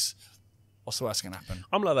dogs, what's the worst that can happen?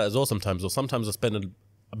 I'm like that as well sometimes. Or sometimes I spend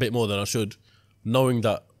a bit more than I should, knowing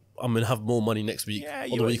that I'm going to have more money next week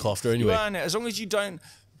or the week after anyway. You earn it. As long as you don't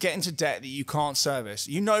get into debt that you can't service.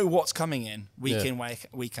 You know what's coming in week in,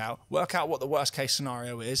 week out. Work out what the worst case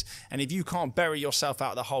scenario is. And if you can't bury yourself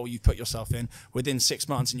out of the hole you've put yourself in within 6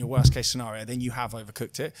 months in your worst case scenario, then you have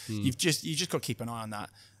overcooked it. You just got to keep an eye on that.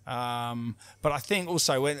 But I think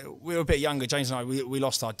also when we were a bit younger, James and I, we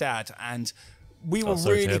lost our dad, and we were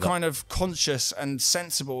really kind of conscious and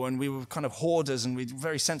sensible, and we were kind of hoarders, and we were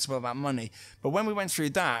very sensible about money. But when we went through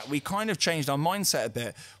that, we kind of changed our mindset a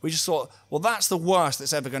bit. We just thought, well, that's the worst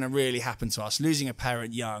that's ever going to really happen to us, losing a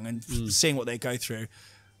parent young and seeing what they go through.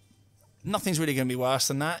 Nothing's really going to be worse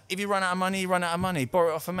than that. If you run out of money, you run out of money.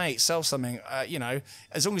 Borrow it off a mate, sell something.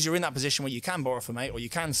 As long as you're in that position where you can borrow off a mate or you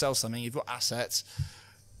can sell something, you've got assets,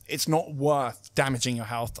 it's not worth damaging your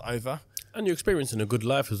health over. And you're experiencing a good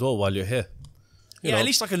life as well while you're here. You know. At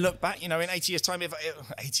least I can look back, in 80 years' time.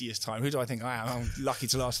 80 years' time, who do I think I am? I'm lucky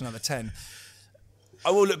to last another 10.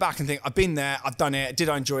 I will look back and think, I've been there, I've done it, did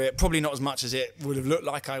I enjoy it? Probably not as much as it would have looked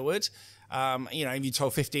like I would. If you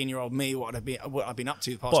told 15-year-old me what I've been up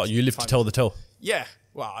to the past. What, you live to tell the tale? Yeah,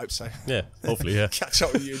 well, I hope so. Yeah, hopefully, yeah. Catch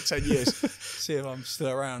up with you in 10 years, see if I'm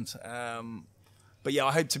still around. But yeah,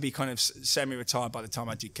 I hope to be kind of semi-retired by the time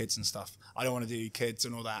I do kids and stuff. I don't want to do kids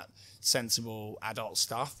and all that sensible adult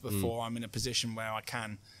stuff before I'm in a position where I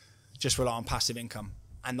can just rely on passive income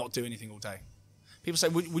and not do anything all day. People say,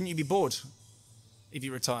 wouldn't you be bored if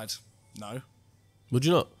you retired? No. Would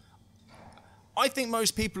you not? I think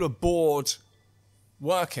most people are bored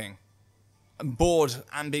working. I'm bored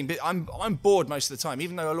and being I'm bored most of the time.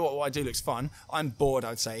 Even though a lot of what I do looks fun, I'm bored,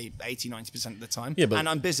 I'd say 80-90% of the time. Yeah, but and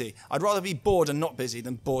I'm busy. I'd rather be bored and not busy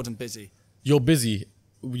than bored and busy. You're busy.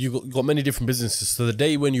 You got many different businesses. So the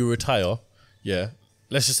day when you retire, yeah,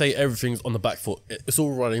 let's just say everything's on the back foot. It's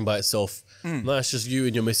all running by itself. Now it's just you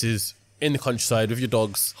and your missus in the countryside with your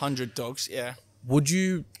dogs. 100 dogs, yeah. Would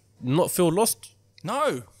you not feel lost?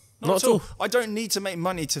 No, not at all. I don't need to make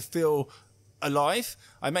money to feel alive.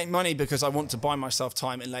 I make money because I want to buy myself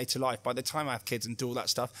time in later life. By the time I have kids and do all that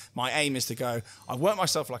stuff, my aim is to go, I've worked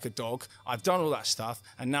myself like a dog, I've done all that stuff,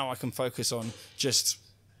 and now I can focus on just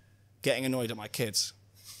getting annoyed at my kids.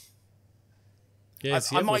 Yeah,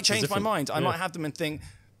 I might change my mind. I might have them and think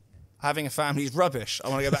having a family is rubbish. I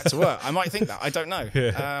want to go back to work. I might think that. I don't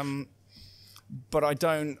know. But I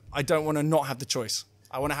don't want to not have the choice.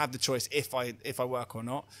 I want to have the choice if I work or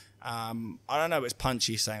not. I don't know. It's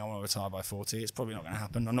punchy saying I want to retire by 40. It's probably not going to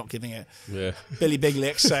happen. I'm not giving it Billy Big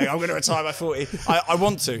Licks saying I'm going to retire by 40. I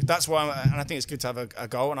want to. That's why, and I think it's good to have a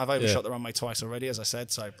goal. And I've overshot the runway twice already, as I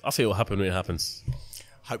said. So I think it will happen when it happens.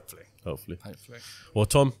 Hopefully. Well,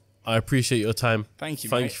 Tom, I appreciate your time. Thank you.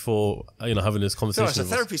 Thank you for having this conversation. It's a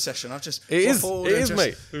therapy session. I've just it is,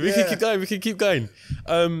 mate. We can keep going.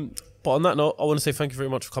 But on that note, I want to say thank you very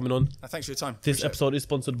much for coming on. Thanks for your time. This episode is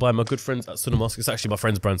sponsored by my good friends at Cinemask. It's actually my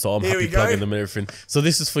friend's brand, so I'm happy plugging them and everything. So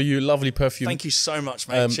this is for you, lovely perfume. Thank you so much,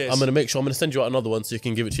 mate. Cheers. I'm going to send you out another one so you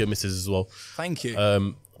can give it to your missus as well. Thank you.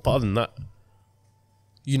 But other than that,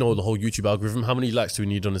 the whole YouTube algorithm. How many likes do we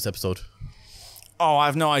need on this episode? Oh, I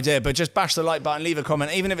have no idea, but just bash the like button, leave a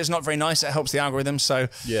comment. Even if it's not very nice, it helps the algorithm. So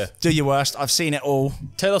do your worst. I've seen it all.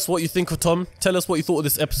 Tell us what you think of Tom. Tell us what you thought of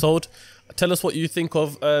this episode. Tell us what you think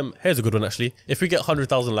of... here's a good one, actually. If we get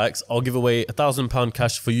 100,000 likes, I'll give away £1,000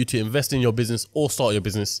 cash for you to invest in your business or start your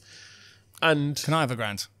business. And... Can I have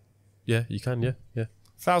 £1,000? Yeah, you can, yeah.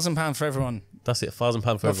 £1,000 for everyone. That's it, £1,000 for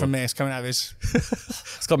everyone. Not from me, it's coming out of his...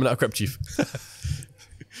 It's coming out of Crep Chief.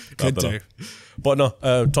 Could do. But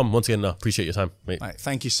no, Tom, once again, appreciate your time, mate. Mate,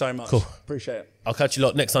 thank you so much. Cool. Appreciate it. I'll catch you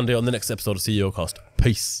lot next Sunday on the next episode of CEOCAST.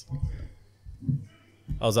 Peace.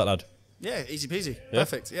 How's that, lad? Yeah, easy peasy. Yeah?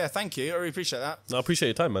 Perfect. Yeah, thank you. I really appreciate that. No, I appreciate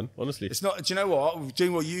your time, man, honestly. It's not... Do you know what?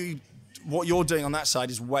 Doing what you're doing on that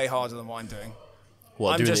side is way harder than what I'm doing.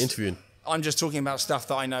 What, doing the interviewing? I'm just talking about stuff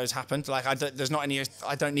that I know has happened. Like, I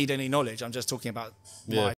don't need any knowledge. I'm just talking about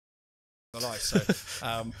my life. So,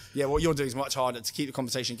 what you're doing is much harder to keep the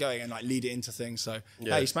conversation going and like lead it into things. So,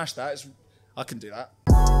 hey, smash that. I can do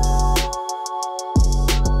that.